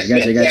 Okay, gotcha.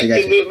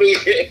 Absolutely.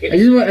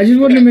 I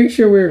just wanted to make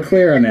sure we were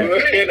clear on that.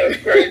 We're in a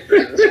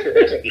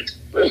crisis.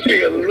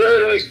 We're a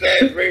little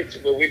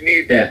exaggeration, but we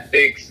need that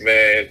fix,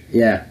 man.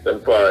 Yeah. So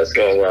far, it's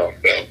going well.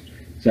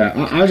 So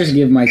I'll just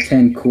give my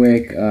 10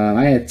 quick.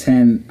 I had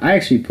 10. I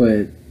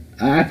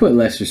put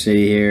Leicester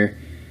City here.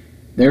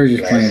 They're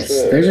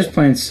just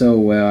playing so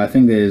well. I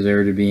think they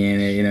deserve to be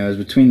in it. It was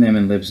between them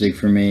and Leipzig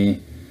for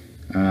me.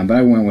 But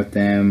I went with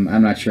them.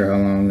 I'm not sure how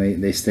long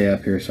they stay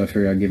up here, so I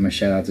figured I'd give them a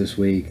shout out this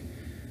week.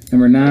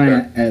 Number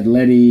 9,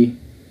 Atleti.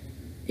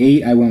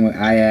 8, I went with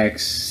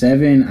Ajax.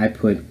 7, I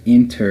put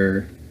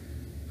Inter.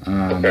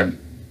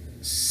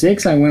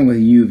 6, I went with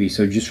Juve,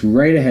 so just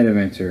right ahead of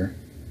Inter.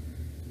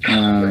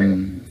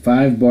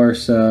 5,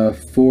 Barca.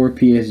 4,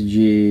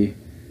 PSG.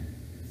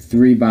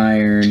 3,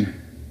 Bayern.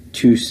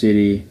 2,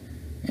 City.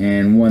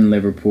 And 1,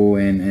 Liverpool.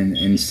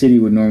 And City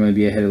would normally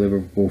be ahead of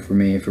Liverpool for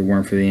me if it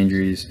weren't for the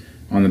injuries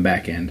on the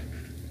back end.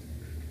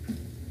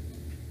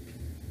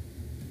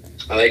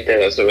 I like that.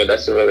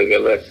 That's a really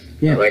good list.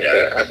 Yeah. I like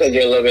that. I think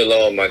you're a little bit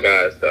low on my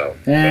guys, though.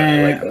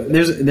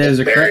 There's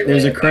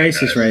a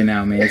crisis right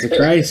now, man. It's a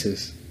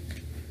crisis.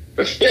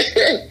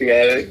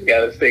 you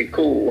gotta stay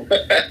cool.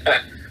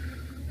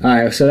 All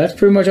right, so that's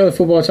pretty much all the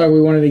football talk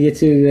we wanted to get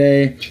to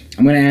today.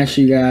 I'm going to ask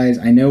you guys,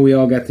 I know we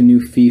all got the new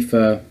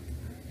FIFA.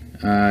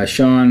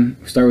 Shawn,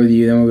 we'll start with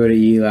you, then we'll go to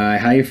Eli.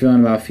 How you feeling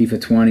about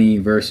FIFA 20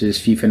 versus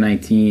FIFA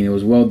 19? It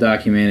was well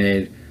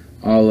documented,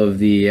 all of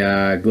the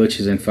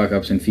glitches and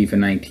fuck-ups in FIFA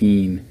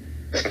 19.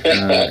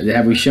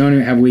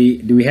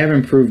 Do we have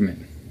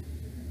improvement?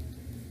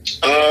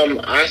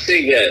 I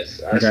say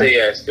yes. I say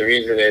yes. The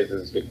reason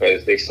is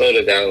because they slowed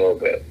it down a little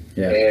bit.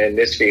 Yeah. And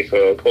this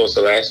FIFA, opposed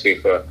to last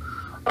FIFA,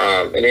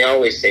 and they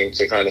always seem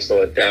to kind of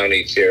slow it down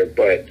each year,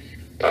 but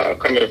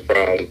coming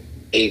from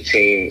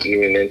 18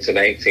 even into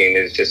 19,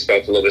 it just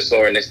felt a little bit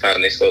slower, and this time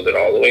they slowed it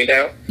all the way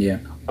down. Yeah.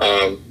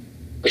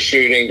 The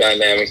shooting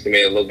dynamics, they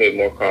made it a little bit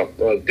more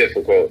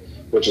difficult,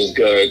 which is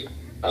good,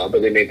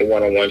 but they made the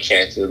one-on-one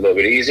chances a little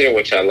bit easier,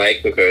 which I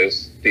like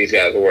because these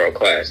guys are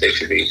world-class. They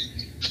should be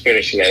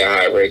finishing at a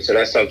high rate, so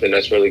that's something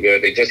that's really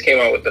good. They just came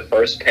out with the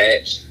first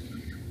patch,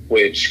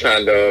 which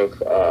kind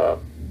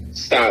of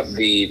stopped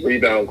the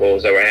rebound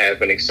goals that were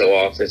happening so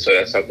often, so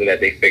that's something that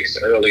they fixed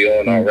early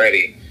on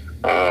already.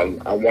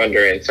 I'm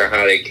wondering to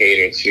how they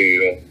cater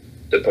to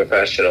the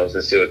professionals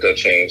and see what they'll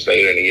change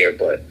later in the year,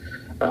 but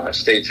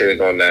stay tuned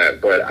on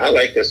that. But I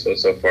like this one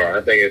so far.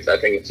 I think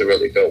it's a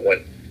really good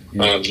one.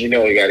 Yeah.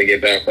 We got to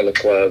get back on the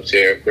clubs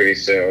here pretty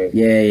soon.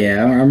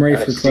 Yeah. I'm ready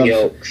for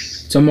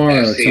clubs.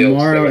 Tomorrow,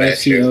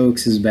 FC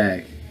Oaks is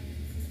back.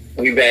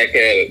 We back at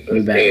it.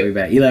 We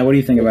back. Eli, what do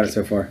you think about it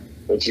so far?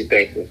 What you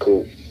think?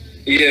 Cool.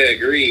 Yeah,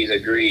 agreed.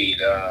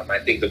 I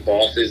think the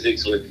ball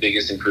physics was the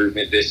biggest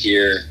improvement this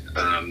year.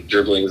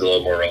 Dribbling's a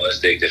little more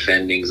realistic.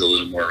 Defending's a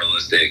little more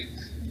realistic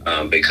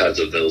because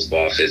of those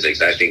ball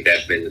physics. I think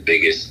that's been the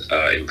biggest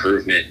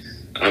improvement.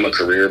 I'm a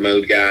career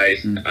mode guy,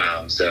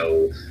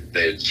 so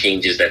the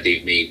changes that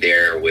they've made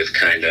there with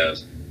kind of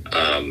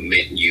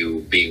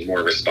you being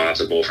more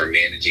responsible for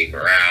managing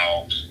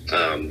morale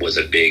was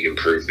a big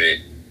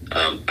improvement.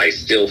 I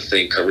still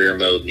think career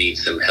mode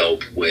needs some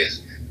help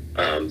with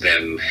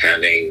them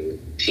having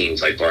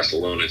teams like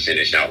Barcelona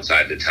finish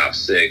outside the top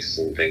 6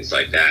 and things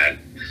like that.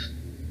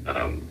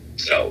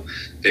 So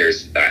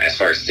there's, as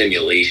far as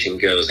simulation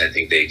goes, I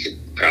think they could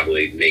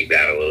probably make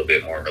that a little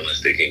bit more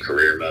realistic in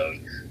career mode.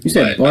 You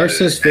said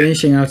Barca's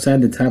finishing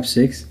outside the top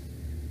 6?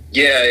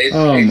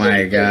 Yeah.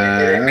 My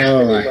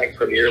God. Like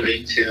Premier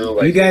League too.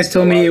 You guys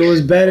told me it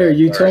was better.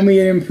 You told me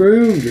it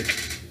improved.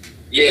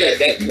 Yeah,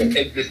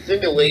 the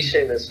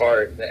simulation, as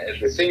far as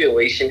the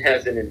simulation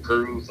hasn't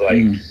improved,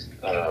 and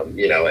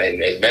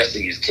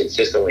Messi is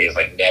consistently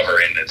like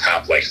never in the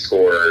top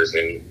scorers,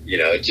 and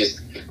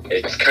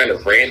it's kind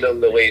of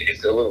random the way,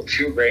 it's a little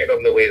too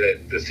random the way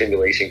that the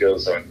simulation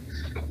goes on,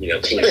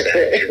 teams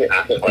that you're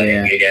not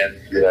playing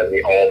against,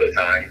 all the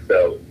time.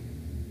 So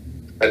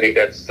I think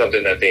that's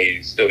something that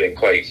they still didn't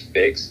quite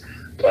fix.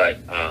 But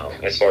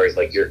as far as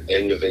your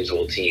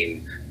individual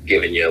team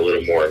giving you a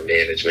little more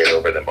management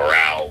over the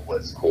morale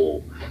was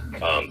cool.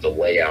 The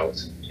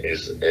layout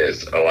is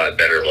a lot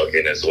better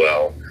looking as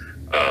well.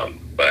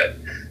 But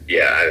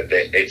yeah,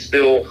 it's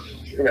still,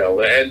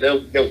 and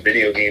no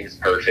video game is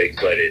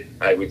perfect, but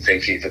I would say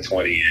FIFA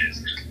 20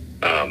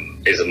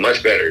 is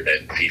much better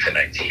than FIFA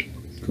 19.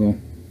 Cool.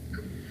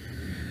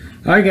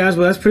 All right, guys.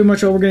 Well, that's pretty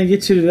much all we're going to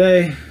get to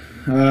today.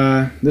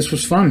 This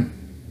was fun.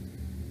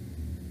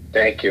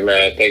 Thank you,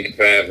 man. Thank you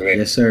for having me.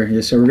 Yes, sir.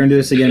 Yes, sir. We're going to do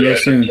this again real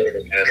soon. Yeah,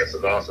 this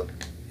is awesome.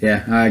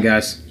 Yeah. All right,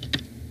 guys.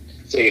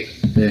 See you.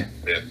 Yeah.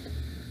 All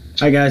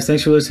right, guys.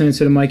 Thanks for listening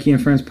to the Mikey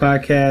and Friends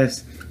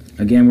podcast.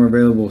 Again, we're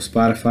available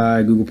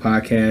Spotify, Google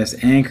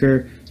Podcasts,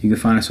 Anchor. You can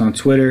find us on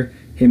Twitter.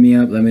 Hit me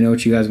up. Let me know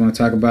what you guys want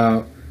to talk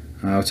about.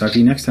 I'll talk to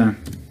you next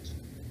time.